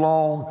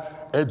lifelong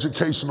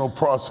educational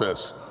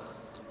process.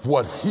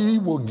 What he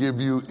will give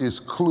you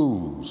is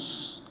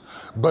clues,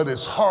 but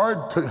it's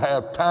hard to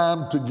have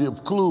time to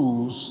give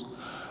clues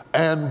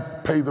and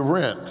pay the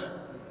rent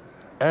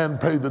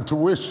and pay the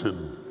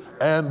tuition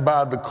and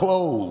buy the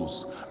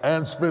clothes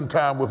and spend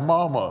time with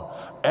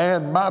mama.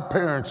 And my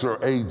parents are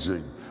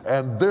aging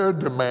and they're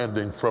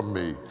demanding from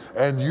me,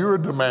 and you're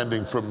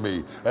demanding from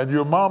me, and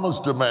your mama's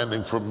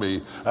demanding from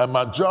me, and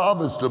my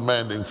job is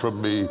demanding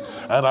from me,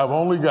 and I've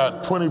only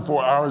got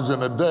 24 hours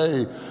in a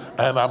day,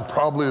 and I'm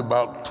probably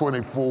about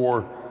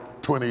 24,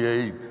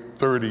 28,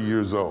 30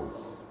 years old.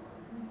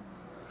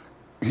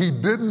 He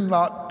did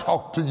not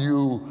talk to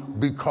you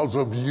because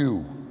of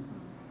you.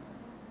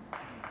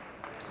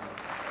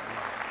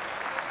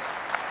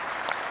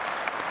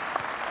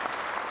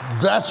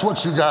 That's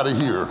what you got to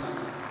hear.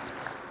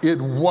 It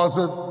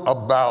wasn't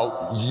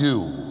about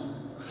you.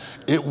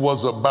 It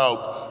was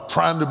about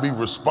trying to be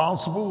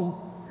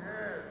responsible.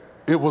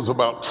 It was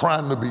about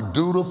trying to be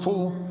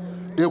dutiful.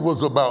 It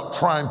was about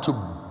trying to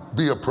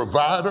be a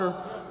provider.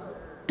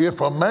 If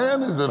a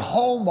man is at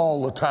home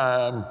all the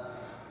time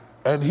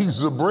and he's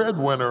the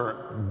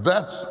breadwinner,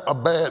 that's a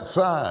bad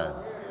sign.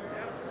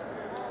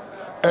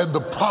 And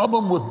the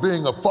problem with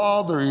being a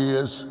father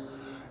is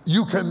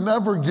you can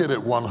never get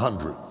it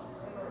 100.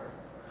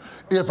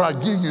 If I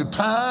give you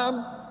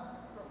time,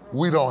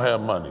 we don't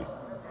have money.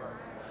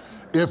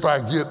 If I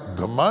get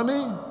the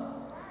money,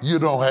 you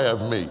don't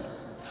have me.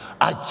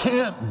 I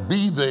can't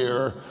be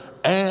there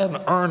and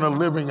earn a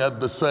living at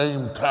the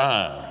same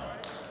time.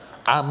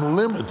 I'm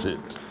limited,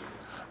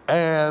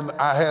 and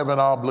I have an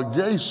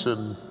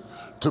obligation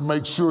to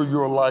make sure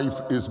your life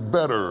is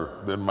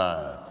better than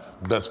mine.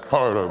 That's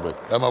part of it.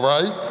 Am I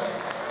right?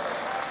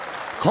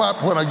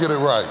 Clap when I get it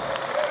right.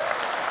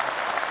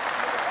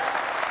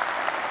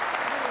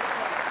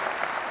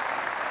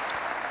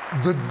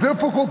 The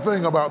difficult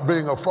thing about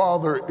being a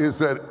father is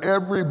that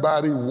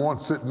everybody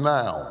wants it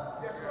now.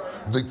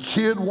 The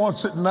kid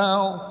wants it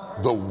now,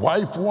 the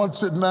wife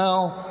wants it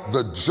now,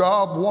 the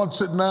job wants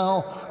it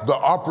now, the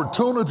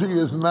opportunity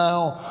is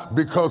now,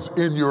 because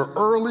in your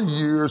early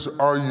years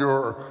are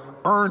your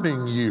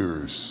earning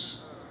years.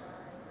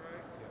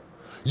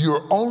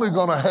 You're only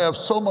going to have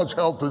so much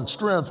health and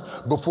strength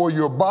before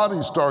your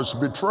body starts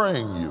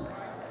betraying you.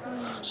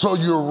 So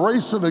you're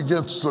racing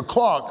against the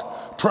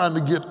clock, trying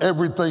to get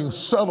everything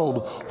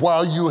settled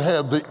while you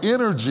have the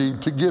energy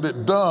to get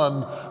it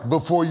done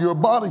before your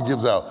body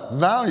gives out.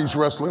 Now he's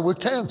wrestling with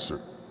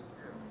cancer.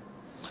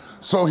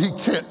 So he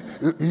can't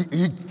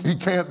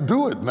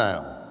do it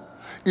now.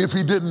 If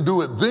he didn't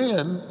do it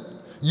then,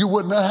 you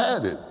wouldn't have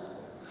had it.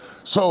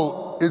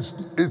 So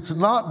it's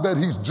not that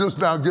he's just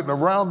now getting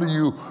around to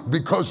you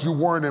because you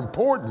weren't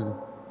important.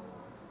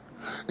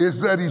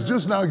 It's that he's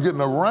just now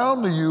getting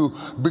around to you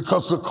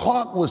because the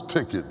clock was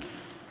ticking.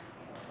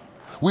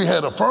 We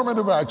had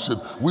affirmative action.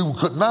 We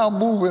could now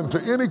move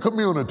into any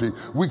community.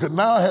 We could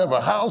now have a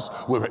house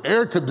with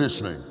air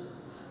conditioning.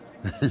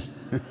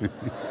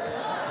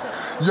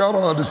 Y'all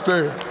don't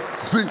understand.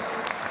 See,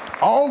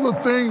 all the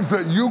things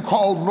that you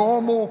call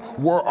normal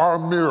were our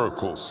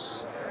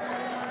miracles.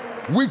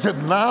 We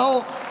can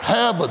now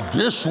have a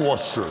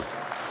dishwasher.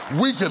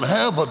 We can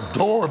have a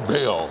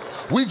doorbell.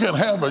 We can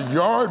have a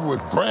yard with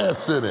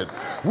grass in it.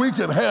 We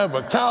can have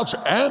a couch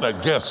and a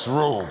guest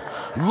room.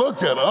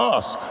 Look at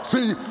us.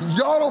 See,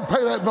 y'all don't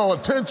pay that no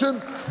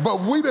attention,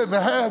 but we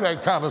didn't have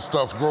that kind of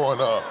stuff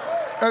growing up.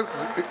 And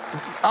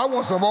I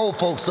want some old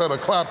folks that are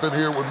clapping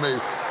here with me.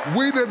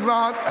 We did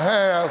not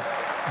have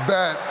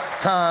that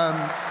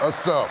kind of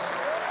stuff.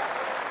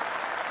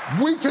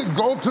 We can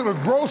go to the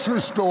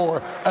grocery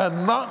store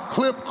and not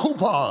clip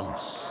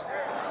coupons.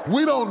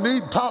 We don't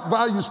need top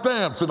value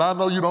stamps, and I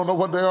know you don't know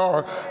what they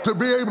are, to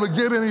be able to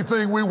get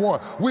anything we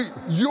want.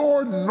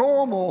 Your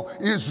normal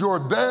is your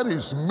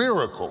daddy's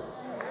miracle.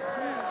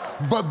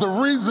 But the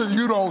reason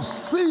you don't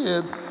see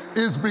it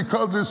is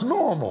because it's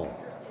normal.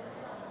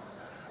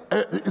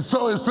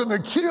 So it's an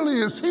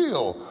Achilles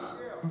heel.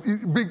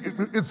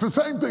 It's the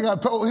same thing I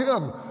told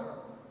him.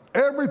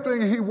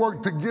 Everything he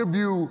worked to give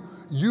you,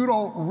 you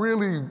don't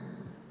really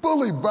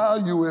fully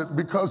value it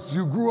because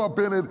you grew up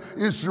in it.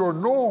 It's your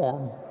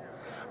norm.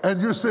 And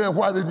you're saying,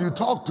 why didn't you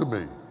talk to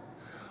me?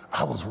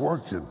 I was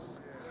working.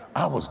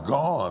 I was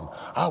gone.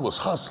 I was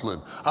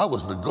hustling. I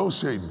was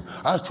negotiating.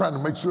 I was trying to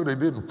make sure they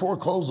didn't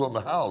foreclose on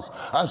the house.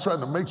 I was trying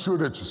to make sure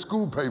that your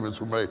school payments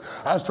were made.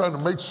 I was trying to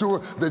make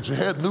sure that you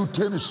had new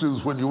tennis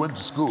shoes when you went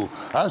to school.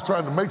 I was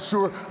trying to make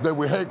sure that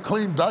we had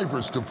clean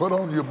diapers to put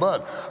on your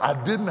butt. I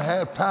didn't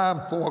have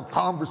time for a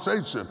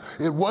conversation.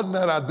 It wasn't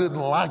that I didn't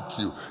like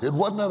you. It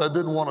wasn't that I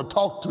didn't want to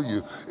talk to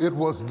you. It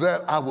was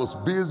that I was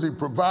busy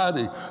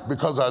providing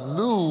because I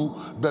knew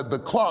that the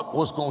clock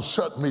was going to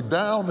shut me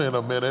down in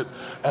a minute,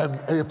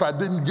 and if I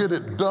didn't get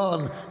it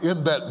done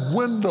in that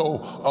window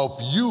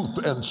of youth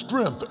and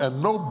strength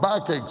and no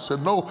backaches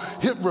and no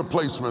hip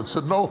replacements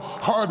and no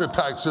heart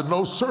attacks and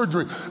no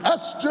surgery,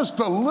 that's just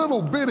a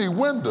little bitty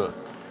window.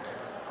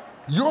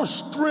 Your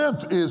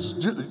strength is,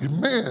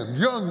 men,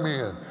 young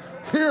men,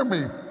 hear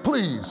me,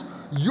 please.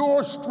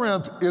 Your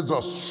strength is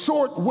a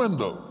short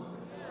window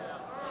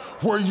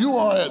where you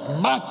are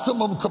at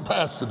maximum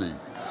capacity,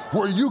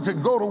 where you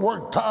can go to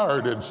work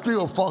tired and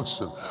still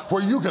function,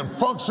 where you can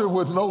function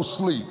with no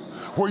sleep,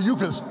 where you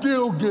can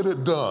still get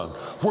it done,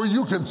 where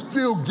you can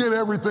still get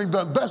everything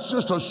done. That's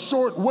just a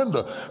short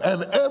window.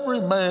 And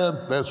every man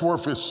that's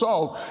worth his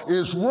salt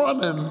is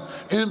running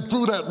in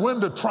through that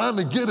window trying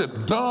to get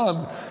it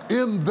done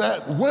in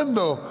that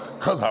window,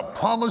 because I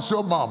promised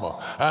your mama,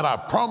 and I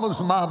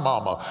promised my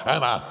mama,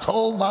 and I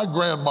told my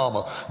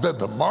grandmama that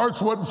the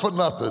march wasn't for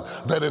nothing,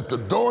 that if the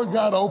door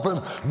got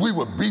open, we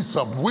would be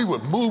something, we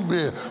would move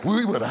in,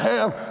 we would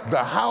have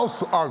the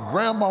house our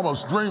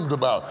grandmamas dreamed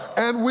about.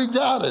 And we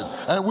got it,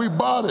 and we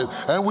bought it,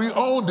 and we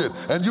owned it,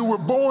 and you were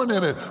born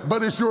in it.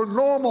 But it's your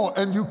normal,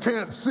 and you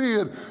can't see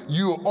it.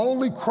 You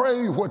only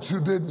crave what you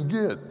didn't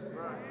get.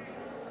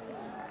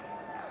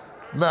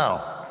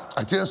 Now,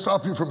 I can't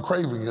stop you from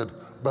craving it,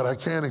 but I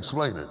can't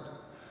explain it.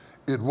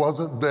 It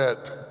wasn't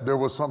that there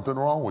was something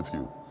wrong with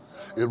you.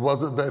 It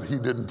wasn't that he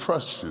didn't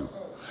trust you.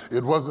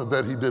 It wasn't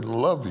that he didn't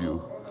love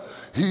you.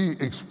 He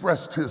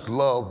expressed his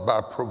love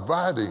by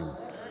providing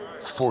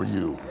for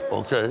you,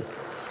 okay?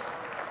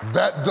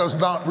 That does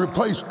not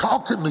replace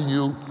talking to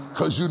you,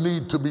 because you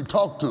need to be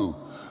talked to.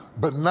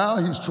 But now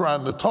he's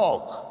trying to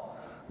talk,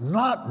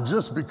 not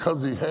just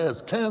because he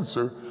has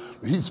cancer.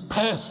 He's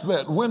past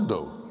that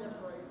window.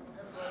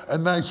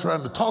 And now he's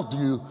trying to talk to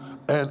you,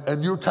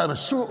 and you're kind of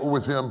short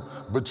with him,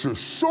 but you're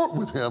short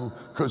with him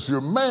because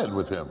you're mad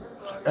with him.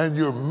 And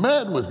you're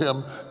mad with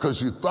him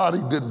because you thought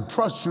he didn't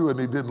trust you and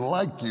he didn't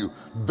like you.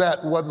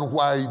 That wasn't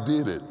why he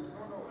did it.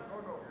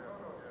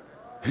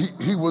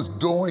 He was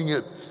doing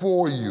it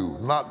for you,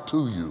 not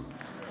to you.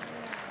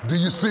 Do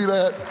you see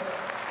that?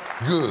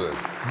 Good,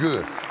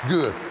 good,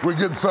 good. We're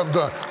getting something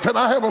done. Can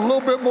I have a little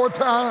bit more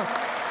time?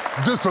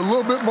 Just a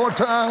little bit more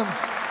time?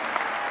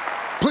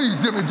 Please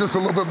give me just a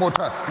little bit more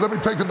time. Let me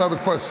take another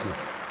question.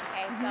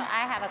 Okay, so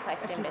I have a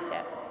question,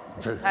 Bishop.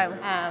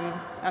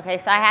 Okay. Okay,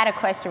 so I had a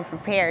question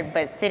prepared,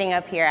 but sitting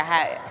up here,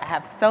 I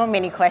have so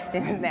many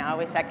questions now. I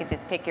wish I could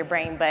just pick your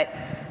brain, but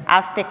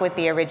I'll stick with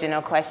the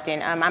original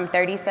question. I'm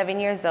 37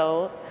 years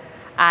old.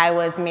 I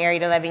was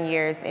married 11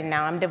 years, and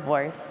now I'm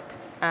divorced,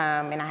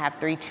 and I have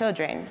 3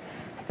 children.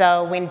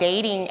 So when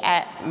dating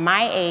at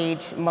my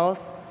age,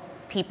 most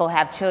people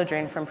have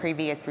children from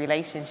previous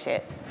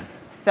relationships.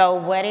 So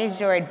what is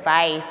your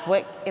advice?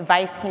 What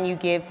advice can you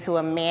give to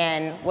a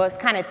man? Well, it's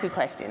kind of 2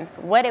 questions.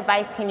 What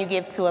advice can you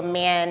give to a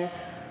man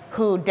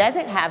who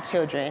doesn't have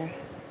children,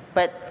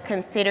 but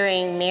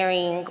considering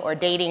marrying or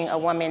dating a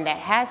woman that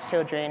has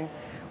children?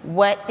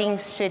 What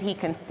things should he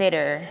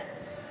consider,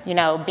 you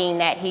know, being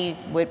that he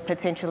would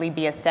potentially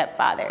be a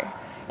stepfather?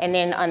 And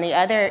then on the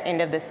other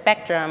end of the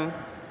spectrum,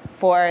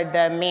 for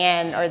the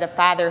man or the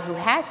father who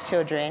has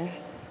children,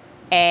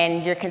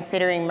 and you're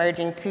considering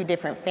merging 2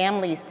 different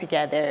families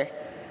together,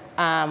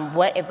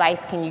 what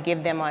advice can you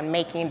give them on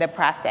making the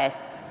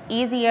process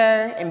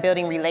easier and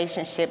building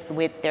relationships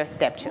with their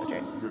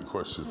stepchildren? That's a good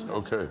question.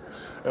 Okay,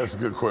 that's a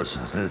good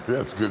question.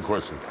 That's a good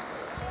question.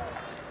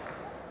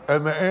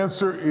 And the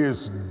answer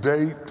is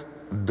date,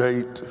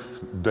 date,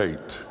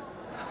 date.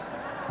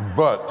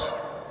 But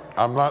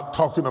I'm not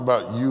talking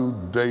about you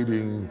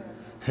dating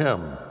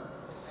him.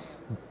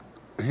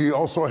 He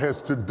also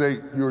has to date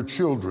your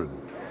children.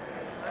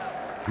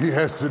 He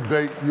has to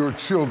date your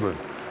children.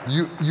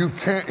 He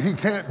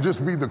can't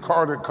just be the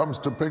car that comes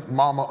to pick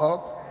mama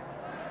up,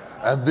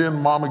 and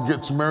then mama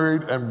gets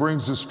married and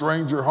brings a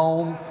stranger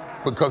home,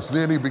 because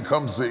then he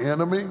becomes the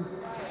enemy.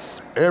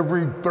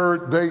 Every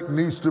 3rd date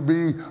needs to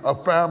be a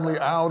family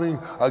outing,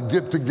 a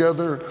get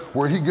together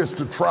where he gets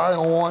to try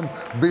on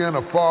being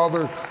a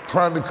father,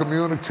 trying to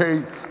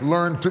communicate,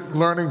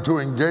 learning to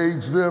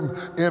engage them,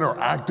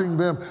 interacting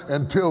them,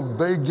 until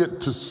they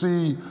get to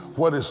see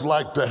what it's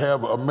like to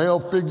have a male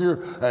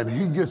figure, and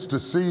he gets to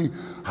see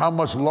how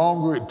much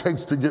longer it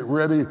takes to get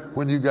ready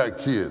when you got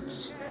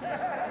kids.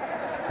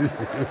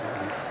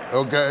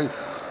 Okay?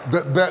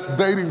 That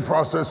dating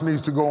process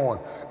needs to go on.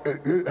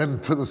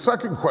 And to the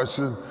second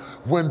question,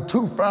 when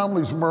 2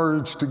 families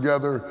merge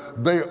together,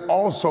 they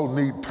also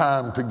need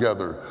time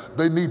together.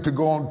 They need to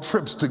go on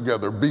trips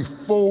together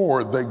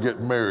before they get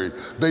married.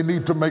 They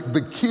need to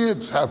the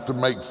kids have to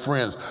make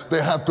friends.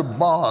 They have to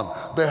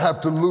bond. They have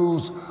to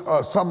lose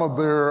some of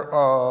their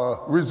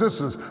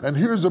resistance. And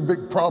here's a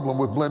big problem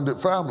with blended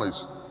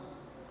families.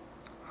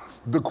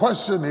 The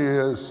question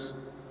is,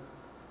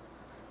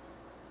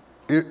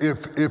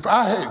 if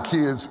I had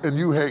kids and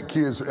you had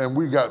kids and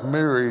we got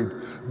married,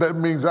 that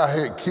means I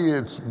had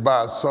kids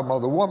by some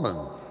other woman.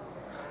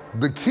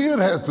 The kid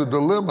has the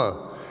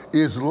dilemma,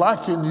 is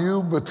liking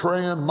you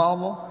betraying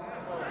mama?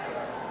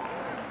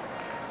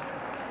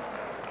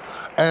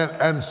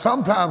 And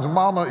sometimes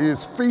mama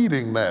is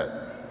feeding that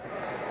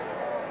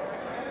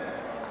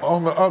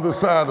on the other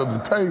side of the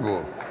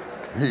table.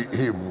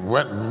 He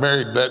went and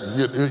married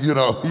that, you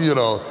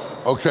know,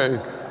 okay.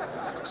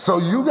 So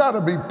you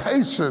gotta be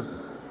patient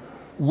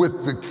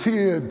with the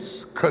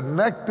kids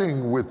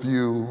connecting with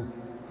you,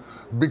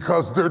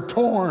 because they're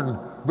torn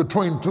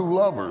between 2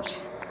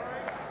 lovers.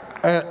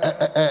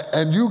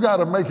 And you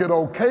gotta make it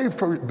okay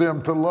for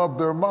them to love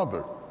their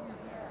mother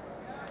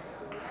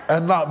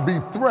and not be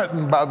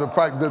threatened by the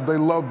fact that they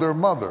love their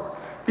mother.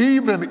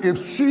 Even if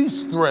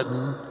she's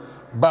threatened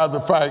by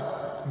the fact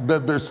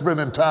that they're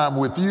spending time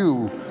with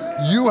you.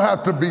 You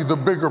have to be the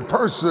bigger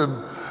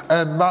person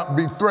and not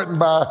be threatened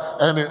by,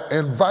 and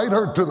invite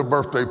her to the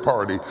birthday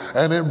party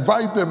and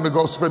invite them to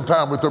go spend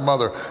time with their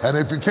mother. And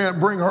if you can't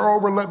bring her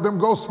over, let them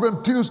go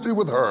spend Tuesday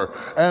with her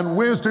and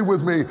Wednesday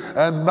with me,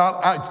 and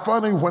not act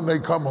funny when they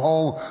come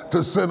home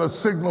to send a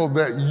signal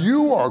that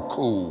you are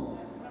cool.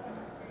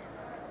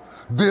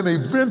 Then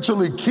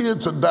eventually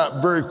kids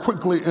adapt very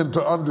quickly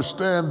into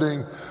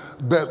understanding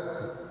that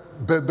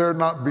they're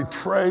not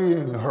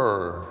betraying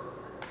her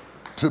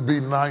to be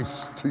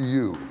nice to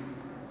you.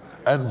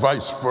 And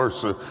vice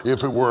versa.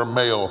 If it were a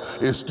male,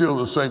 it's still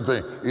the same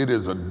thing. It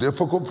is a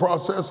difficult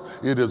process.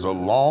 It is a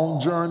long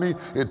journey.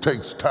 It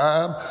takes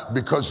time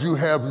because you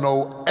have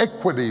no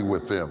equity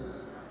with them.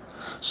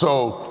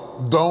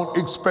 So don't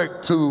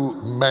expect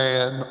to,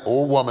 man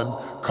or woman,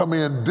 come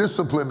in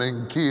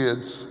disciplining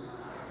kids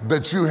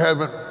that you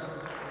haven't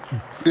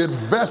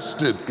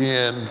invested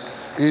in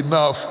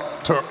enough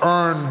to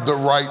earn the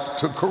right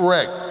to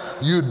correct.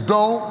 You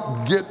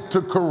don't get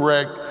to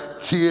correct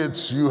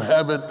kids you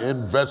haven't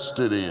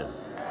invested in.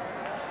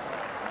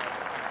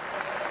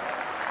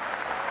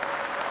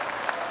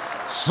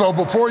 So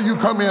before you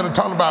come in and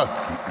talk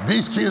about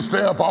these kids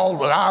stay up all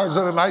the hours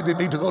of the night, they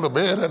need to go to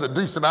bed at a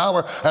decent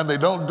hour, and they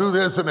don't do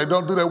this and they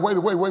don't do that. Wait.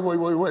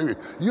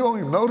 You don't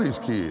even know these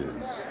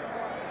kids.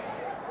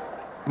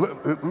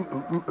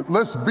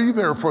 Let's be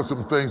there for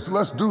some things.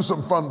 Let's do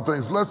some fun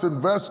things. Let's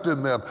invest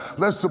in them.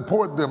 Let's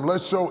support them.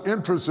 Let's show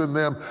interest in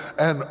them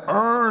and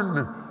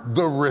earn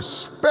the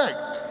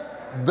respect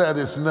that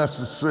is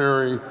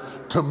necessary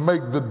to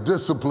make the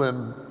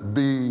discipline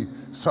be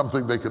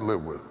something they can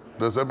live with.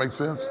 Does that make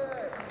sense?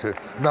 Okay.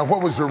 Now,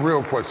 what was your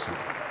real question?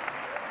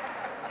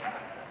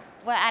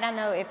 Well, I don't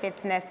know if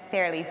it's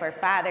necessarily for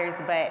fathers,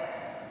 but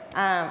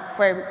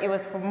it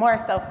was more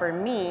so for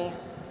me,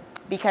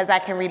 because I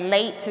can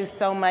relate to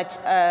so much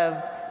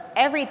of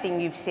everything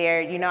you've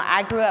shared. You know,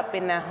 I grew up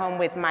in the home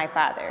with my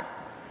father,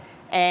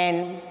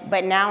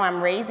 but now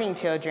I'm raising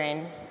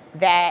children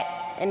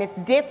and it's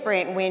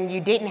different when you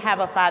didn't have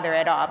a father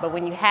at all, but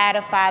when you had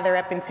a father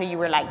up until you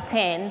were like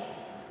 10,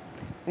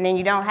 and then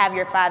you don't have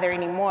your father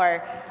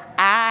anymore,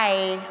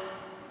 I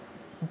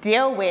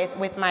deal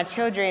with my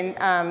children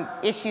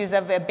issues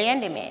of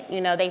abandonment.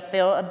 You know, they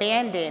feel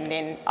abandoned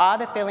and all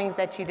the feelings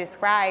that you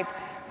described.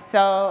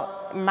 So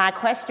my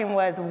question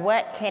was,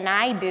 what can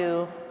I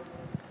do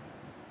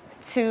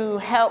to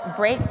help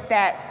break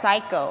that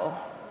cycle?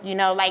 You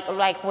know, like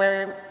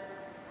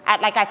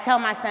I tell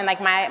my son,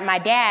 like my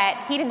dad,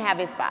 he didn't have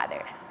his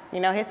father. You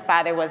know, his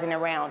father wasn't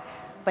around,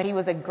 but he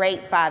was a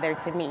great father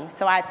to me.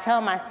 So I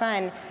tell my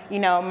son, you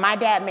know, my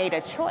dad made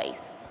a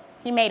choice.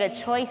 He made a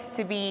choice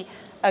to be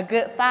a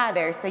good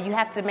father. So you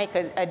have to make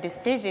a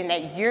decision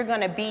that you're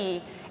gonna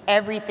be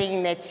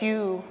everything that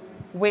you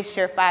wish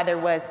your father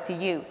was to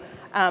you.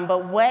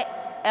 But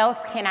what else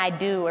can I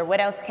do, or what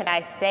else can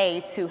I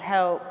say to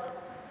help?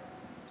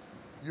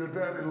 Your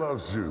daddy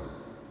loves you.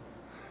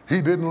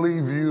 He didn't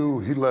leave you,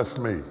 he left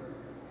me.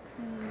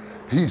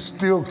 He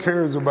still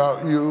cares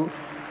about you.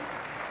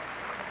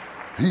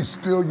 He's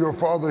still your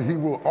father. He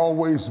will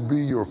always be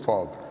your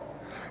father.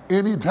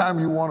 Anytime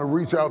you want to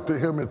reach out to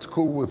him, it's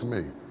cool with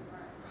me.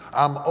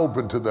 I'm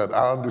open to that.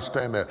 I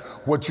understand that.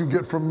 What you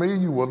get from me,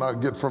 you will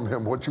not get from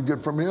him. What you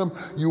get from him,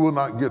 you will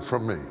not get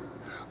from me.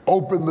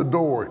 Open the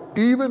door.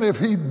 Even if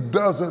he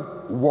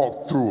doesn't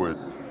walk through it,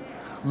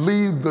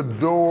 leave the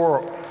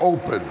door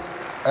open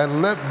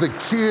and let the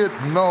kid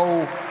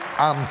know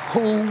I'm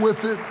cool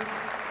with it.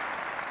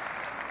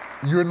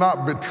 You're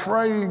not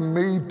betraying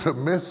me to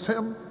miss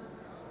him.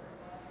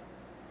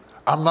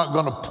 I'm not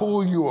going to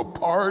pull you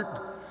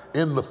apart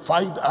in the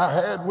fight I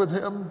had with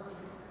him,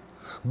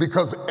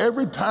 because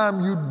every time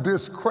you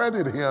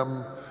discredit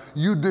him,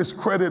 you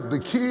discredit the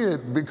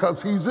kid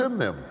because he's in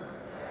them.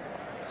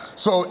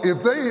 So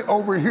if they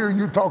overhear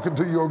you talking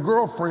to your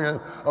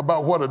girlfriend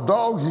about what a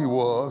dog he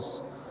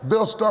was,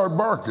 they'll start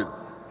barking.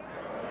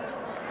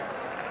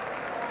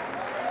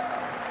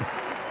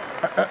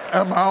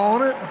 Am I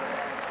on it?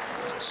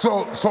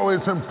 So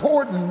it's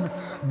important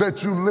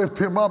that you lift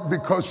him up,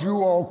 because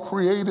you all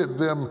created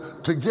them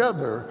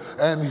together.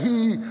 And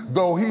he,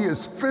 though he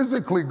is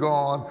physically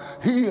gone,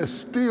 he is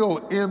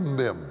still in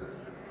them.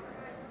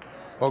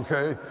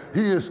 Okay? He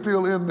is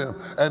still in them.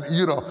 And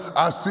you know,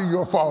 I see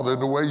your father in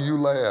the way you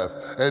laugh.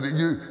 And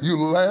you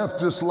laugh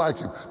just like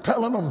him,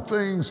 telling them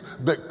things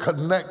that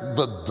connect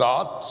the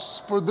dots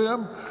for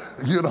them.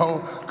 You know,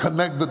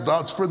 connect the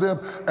dots for them,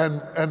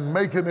 and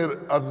making it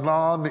a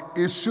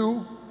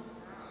non-issue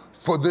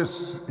for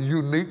this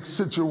unique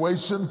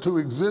situation to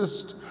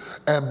exist.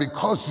 And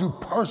because you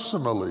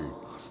personally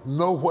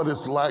know what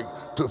it's like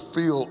to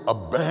feel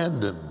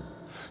abandoned,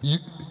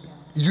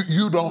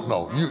 you don't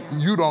know.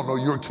 You don't know.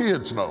 Your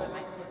kids know.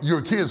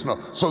 Your kids know.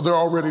 So they're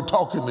already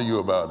talking to you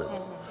about it.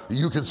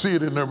 You can see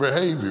it in their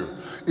behavior.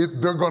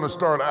 They're going to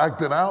start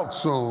acting out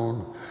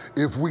soon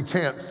if we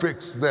can't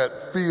fix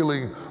that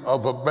feeling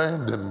of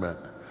abandonment.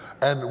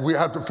 And we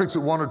have to fix it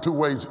one or two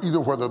ways, either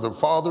whether the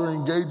father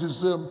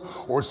engages them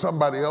or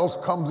somebody else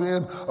comes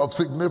in of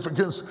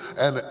significance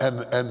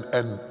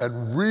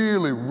and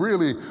really,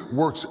 really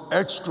works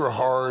extra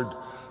hard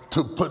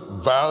to put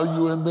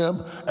value in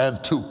them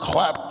and to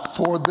clap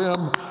for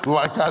them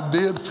like I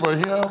did for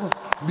him,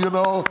 you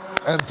know,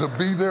 and to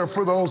be there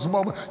for those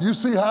moments. You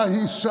see how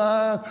he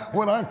shined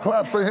when I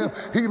clapped for him?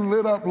 He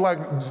lit up like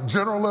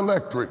General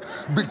Electric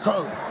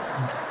because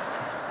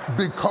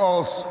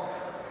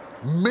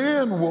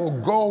men will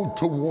go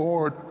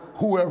toward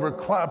whoever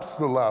claps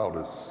the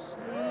loudest.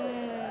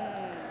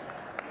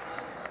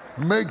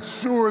 Make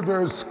sure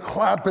there's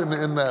clapping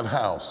in that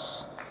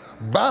house.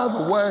 By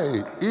the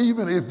way,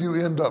 even if you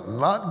end up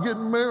not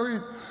getting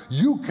married,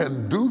 you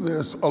can do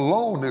this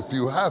alone if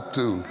you have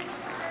to.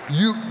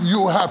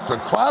 You have to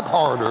clap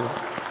harder,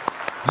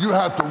 you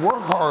have to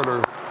work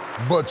harder,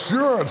 but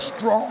you're a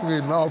strong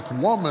enough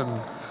woman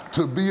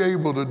to be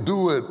able to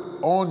do it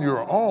on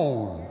your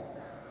own,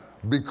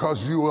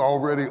 because you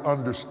already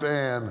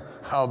understand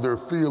how they're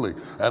feeling.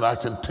 And I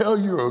can tell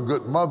you're a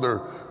good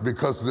mother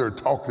because they're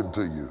talking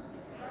to you.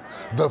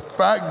 The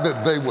fact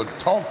that they would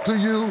talk to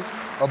you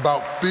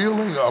about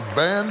feeling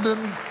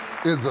abandoned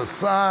is a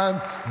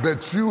sign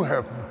that you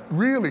have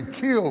really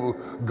killed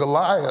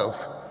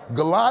Goliath.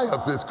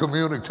 Goliath is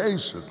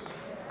communication.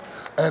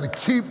 And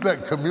keep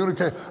that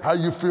communication. How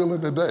you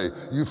feeling today?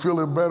 You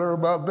feeling better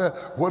about that?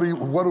 What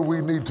do we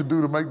need to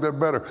do to make that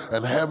better?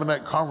 And having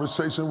that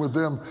conversation with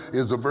them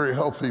is a very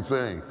healthy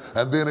thing.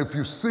 And then if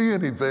you see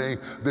anything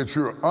that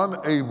you're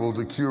unable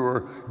to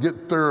cure,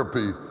 get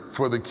therapy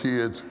for the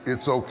kids.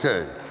 It's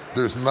okay.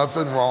 There's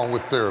nothing wrong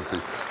with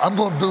therapy. I'm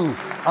gonna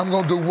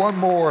do one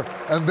more,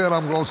 and then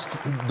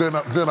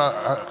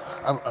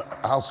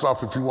I'll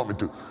stop if you want me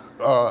to.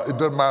 It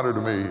doesn't matter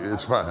to me.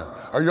 It's fine.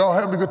 Are y'all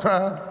having a good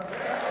time?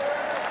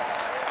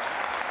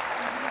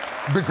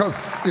 Because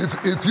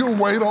if you'll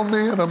wait on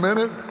me in a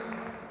minute,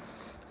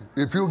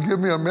 if you'll give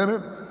me a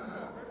minute,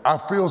 I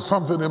feel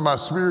something in my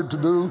spirit to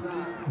do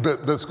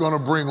that's going to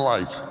bring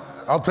life.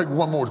 I'll take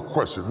one more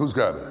question. Who's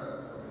got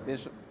it?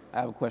 Bishop, I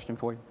have a question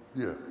for you.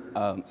 Yeah.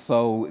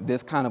 So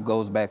this kind of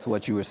goes back to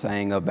what you were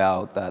saying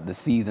about the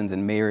seasons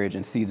in marriage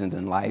and seasons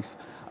in life.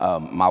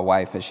 My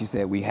wife, as she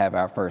said, we have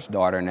our first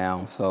daughter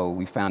now. So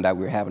we found out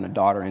we were having a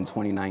daughter in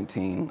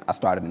 2019. I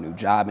started a new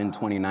job in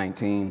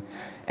 2019.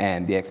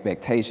 And the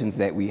expectations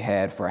that we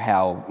had for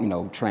how,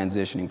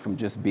 transitioning from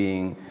just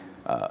being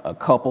a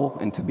couple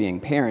into being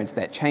parents,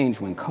 that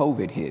changed when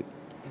COVID hit.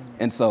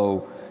 And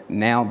so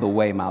now the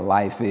way my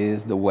life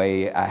is, the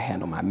way I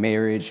handle my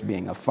marriage,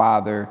 being a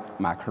father,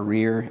 my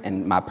career,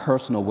 and my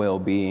personal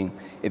well-being,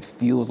 it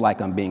feels like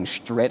I'm being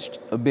stretched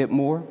a bit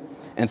more.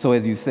 And so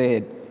as you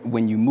said,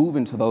 when you move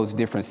into those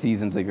different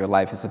seasons of your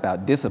life, it's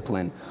about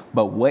discipline,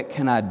 but what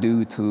can I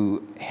do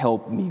to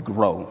help me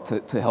grow,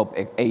 to help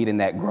aid in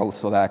that growth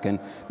so that I can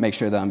make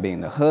sure that I'm being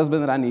the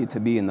husband that I need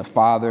to be and the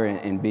father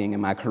and being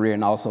in my career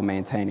and also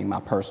maintaining my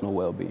personal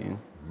well-being?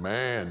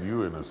 Man,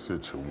 you in a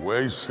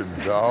situation,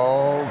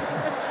 dog.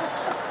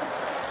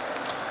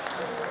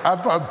 I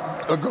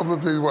thought a couple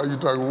of things while you're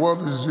talking. One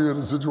is you're in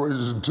a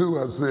situation. Two,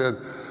 I said,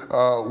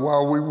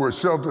 while we were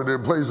sheltered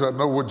in place, I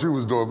know what you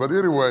was doing. But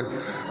anyway,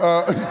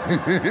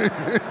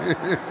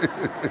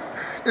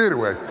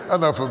 anyway,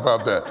 enough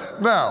about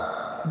that.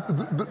 Now,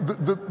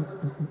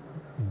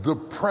 the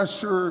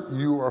pressure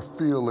you are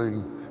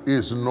feeling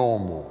is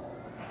normal.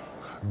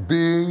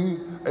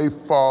 Being a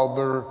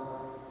father,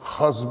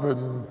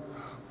 husband,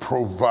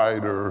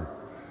 provider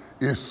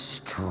is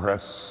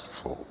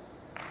stressful.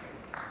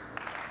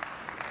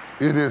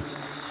 It is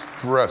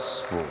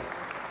stressful.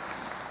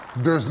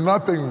 There's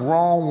nothing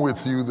wrong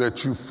with you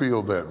that you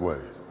feel that way.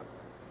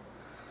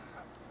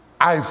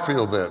 I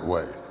feel that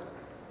way.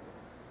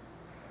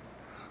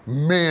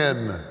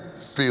 Men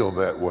feel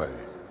that way.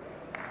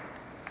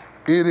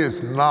 It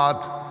is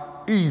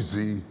not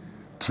easy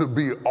to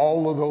be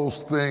all of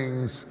those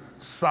things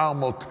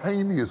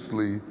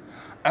simultaneously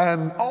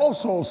and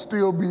also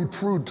still be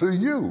true to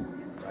you.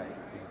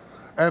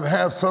 And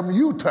have some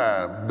you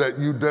time that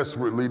you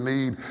desperately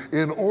need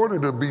in order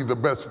to be the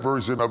best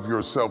version of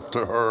yourself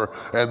to her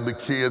and the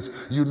kids.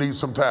 You need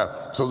some time.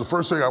 So the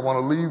first thing I want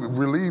to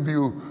relieve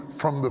you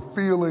from the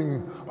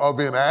feeling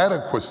of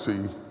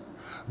inadequacy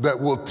that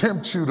will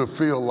tempt you to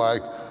feel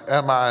like,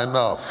 am I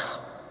enough?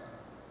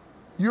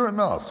 You're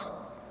enough.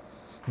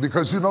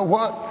 Because you know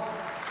what?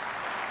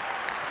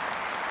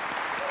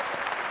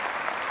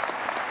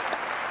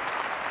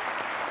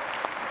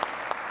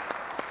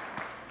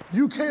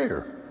 You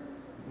care.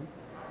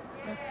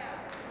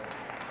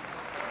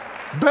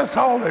 That's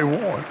all they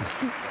want.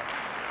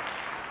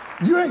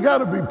 You ain't got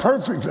to be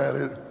perfect at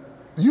it.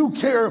 You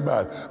care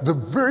about it. The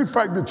very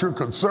fact that you're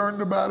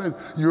concerned about it,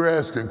 you're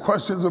asking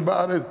questions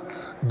about it,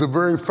 the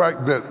very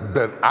fact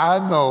that I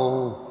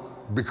know,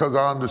 because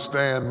I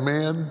understand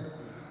men,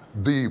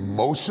 the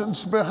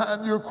emotions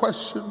behind your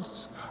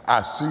questions,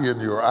 I see in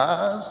your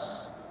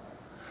eyes,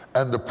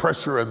 and the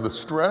pressure and the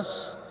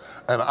stress.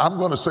 And I'm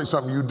going to say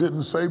something you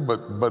didn't say,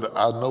 but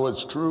I know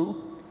it's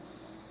true.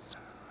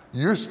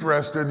 You're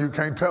stressed and you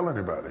can't tell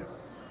anybody.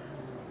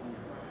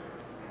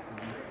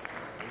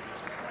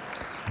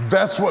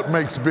 That's what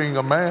makes being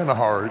a man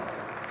hard,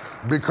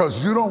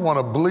 because you don't want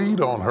to bleed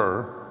on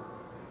her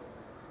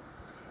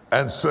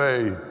and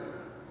say,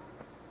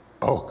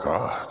 oh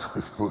God,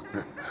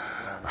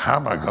 how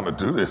am I going to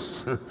do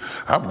this?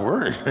 I'm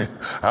worried.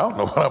 I don't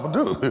know what I'm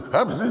going to do.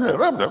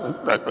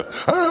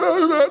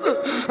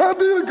 I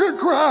need a good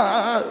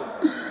cry.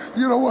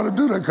 You don't want to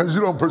do that because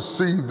you don't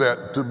perceive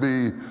that to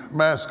be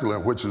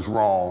masculine, which is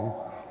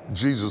wrong.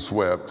 Jesus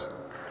wept.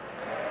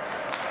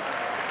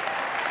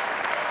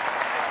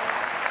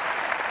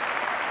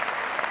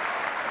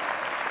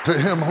 To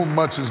him whom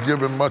much is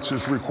given, much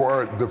is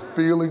required. The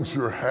feelings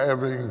you're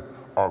having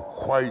are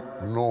quite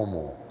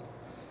normal.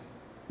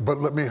 But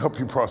let me help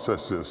you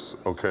process this,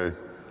 okay?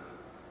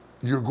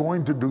 You're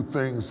going to do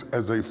things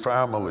as a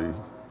family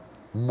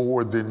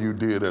more than you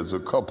did as a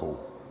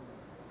couple,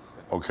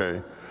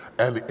 okay?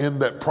 And in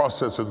that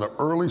process, in the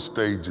early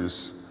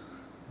stages,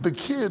 the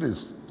kid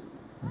is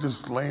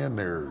just laying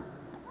there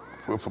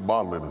with a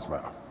bottle in his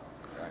mouth.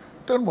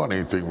 Doesn't want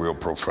anything real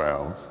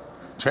profound.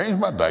 Change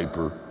my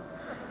diaper.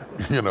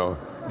 You know,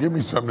 give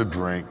me something to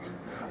drink.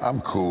 I'm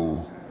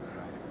cool.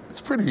 It's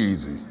pretty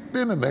easy.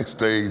 Then the next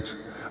stage,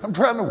 I'm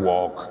trying to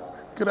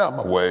walk, get out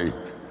of my way,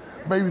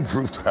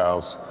 baby-proof the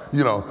house,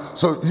 you know.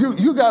 So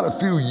you got a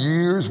few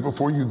years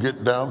before you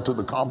get down to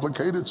the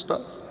complicated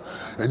stuff.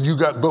 And you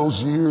got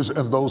those years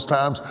and those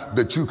times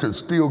that you can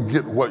still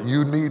get what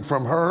you need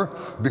from her,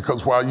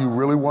 because while you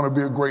really want to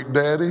be a great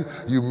daddy,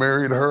 you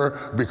married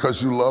her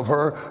because you love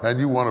her and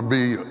you want to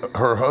be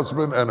her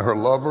husband and her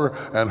lover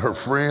and her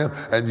friend,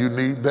 and you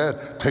need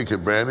that. Take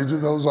advantage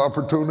of those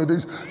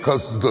opportunities,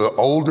 because the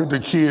older the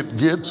kid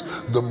gets,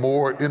 the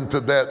more into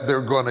that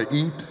they're going to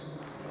eat.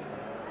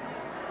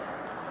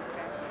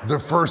 The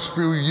first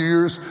few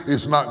years,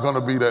 it's not going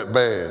to be that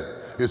bad.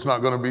 It's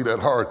not going to be that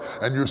hard,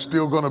 and you're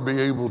still going to be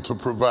able to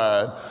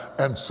provide,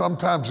 and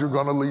sometimes you're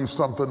going to leave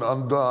something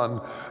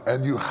undone,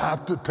 and you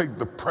have to take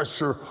the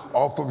pressure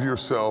off of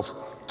yourself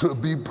to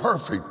be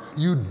perfect.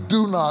 You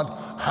do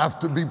not have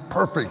to be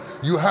perfect.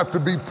 You have to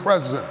be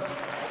present.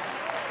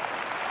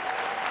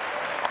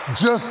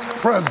 Just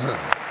present.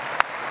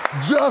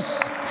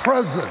 Just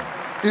present.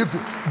 If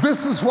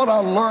this is what I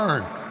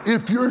learned,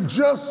 if you're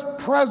just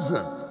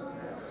present,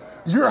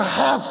 you're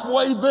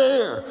halfway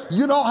there.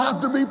 You don't have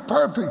to be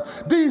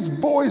perfect. These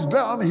boys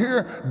down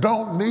here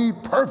don't need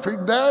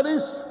perfect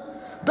daddies.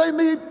 They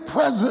need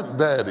present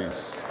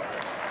daddies.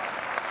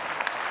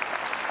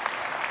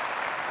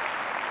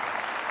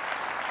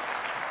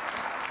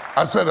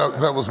 I said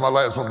that was my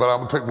last one, but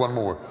I'm gonna take one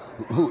more.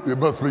 It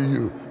must be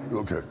you.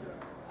 Okay.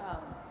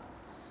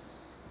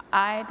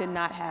 I did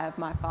not have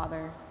my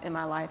father in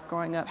my life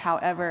growing up.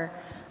 However,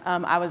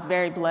 I was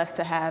very blessed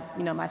to have,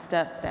 my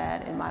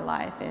stepdad in my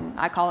life, and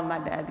I call him my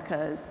dad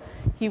because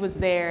he was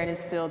there and is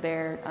still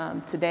there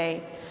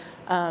today.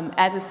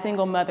 As a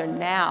single mother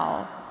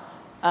now,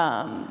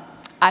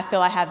 I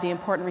feel I have the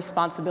important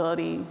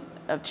responsibility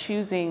of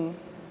choosing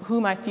who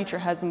my future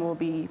husband will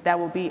be, that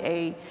will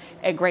be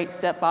a great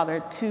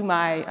stepfather to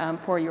my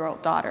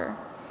 4-year-old daughter.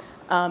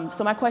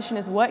 So my question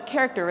is, what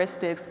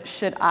characteristics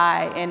should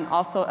I, and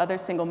also other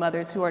single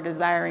mothers who are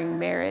desiring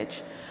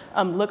marriage,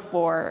 look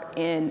for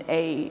in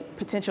a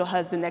potential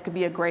husband that could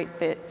be a great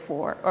fit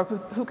for, or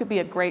who could be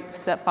a great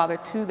stepfather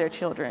to their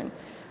children,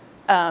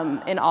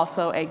 and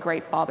also a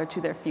great father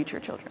to their future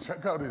children?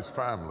 Check out his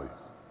family.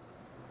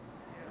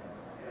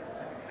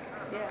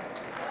 Yeah,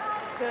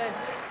 good.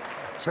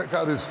 Check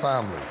out his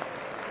family.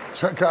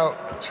 Check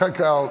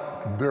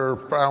out their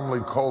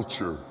family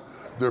culture,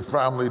 their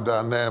family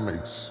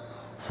dynamics,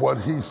 what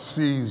he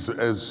sees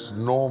as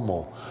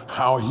normal,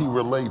 how he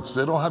relates.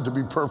 They don't have to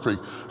be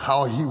perfect.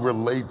 How he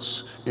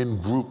relates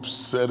in group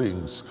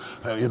settings,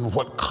 in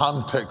what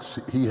context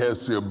he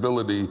has the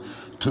ability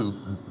to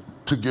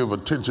give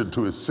attention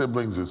to his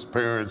siblings, his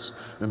parents,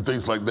 and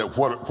things like that.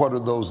 What are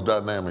those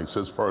dynamics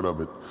as part of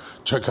it?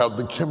 Check out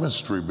the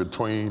chemistry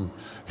between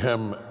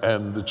him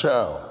and the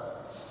child.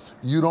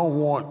 You don't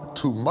want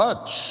too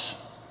much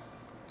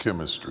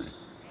chemistry.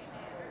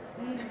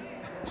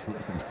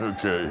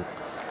 Okay.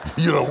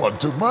 You don't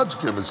want too much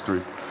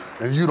chemistry,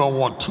 and you don't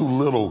want too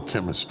little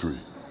chemistry.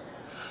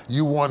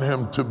 You want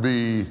him to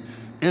be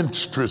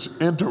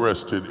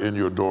interested in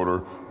your daughter,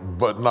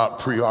 but not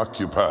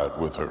preoccupied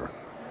with her.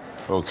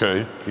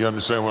 Okay? You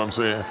understand what I'm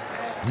saying?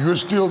 You're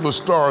still the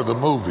star of the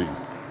movie.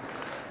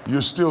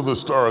 You're still the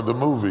star of the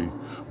movie,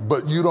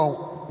 but you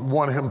don't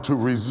want him to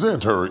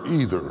resent her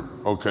either,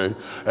 okay?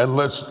 And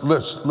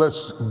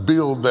let's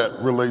build that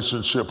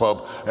relationship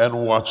up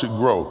and watch it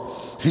grow.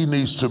 He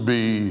needs to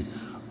be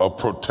a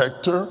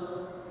protector.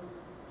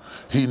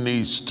 He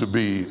needs to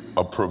be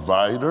a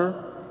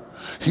provider.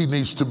 He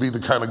needs to be the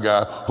kind of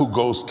guy who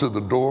goes to the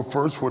door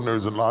first when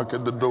there's a knock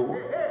at the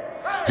door.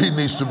 He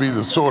needs to be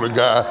the sort of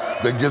guy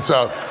that gets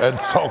out and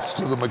talks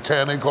to the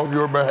mechanic on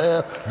your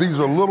behalf. These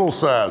are little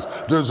signs.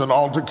 There's an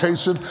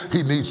altercation.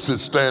 He needs to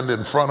stand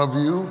in front of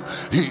you.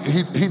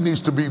 He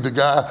needs to be the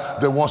guy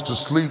that wants to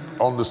sleep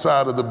on the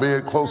side of the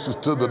bed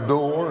closest to the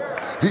door.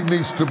 He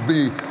needs to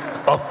be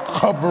a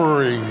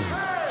covering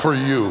for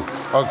you,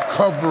 a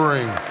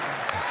covering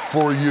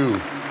for you.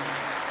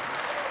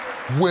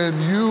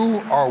 When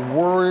you are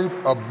worried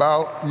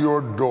about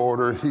your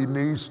daughter, he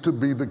needs to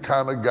be the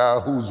kind of guy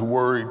who's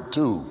worried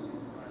too.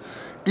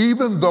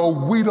 Even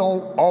though we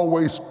don't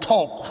always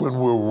talk when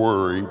we're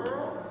worried,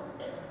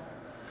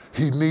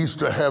 he needs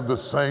to have the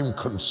same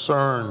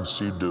concerns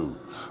you do.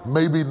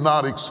 Maybe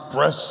not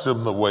express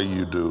them the way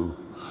you do,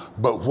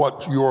 but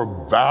what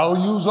your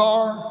values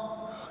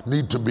are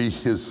need to be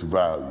his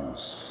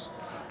values.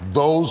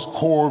 Those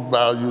core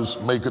values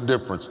make a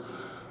difference.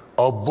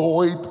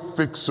 Avoid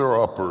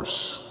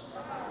fixer-uppers.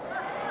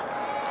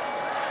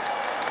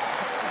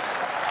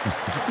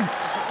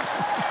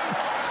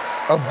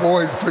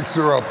 Avoid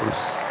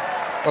fixer-uppers.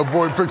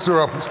 Avoid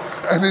fixer-uppers.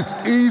 And it's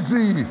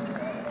easy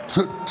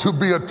to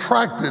be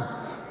attracted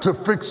to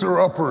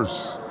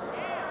fixer-uppers.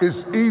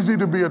 It's easy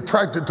to be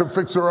attracted to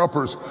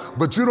fixer-uppers,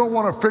 but you don't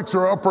want a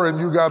fixer-upper and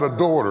you got a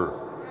daughter.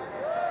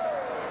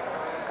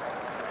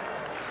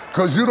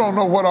 Because you don't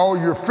know what all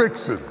you're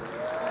fixing.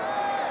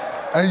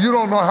 And you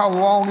don't know how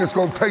long it's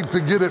going to take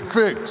to get it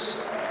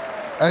fixed.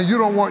 And you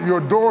don't want your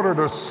daughter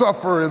to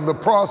suffer in the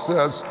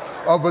process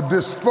of a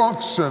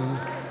dysfunction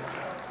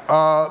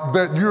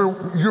that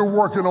you're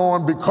working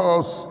on,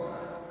 because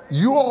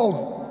you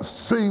all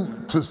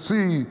seem to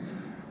see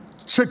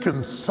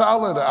chicken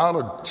salad out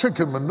of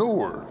chicken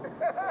manure.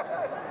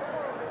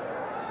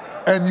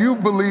 And you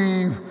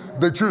believe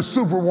that you're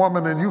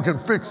Superwoman and you can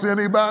fix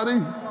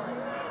anybody.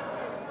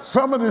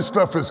 Some of this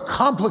stuff is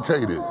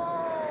complicated.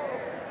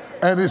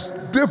 And it's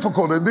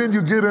difficult, and then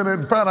you get in it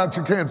and find out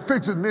you can't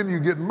fix it, and then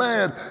you get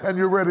mad and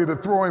you're ready to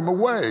throw him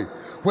away.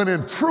 When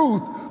in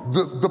truth,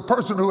 the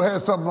person who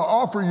has something to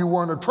offer you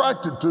weren't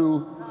attracted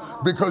to,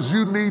 because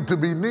you need to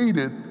be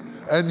needed,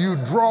 and you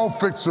draw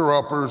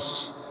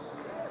fixer-uppers,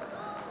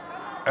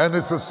 and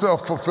it's a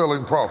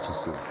self-fulfilling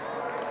prophecy.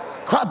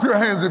 Clap your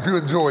hands if you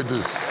enjoyed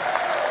this.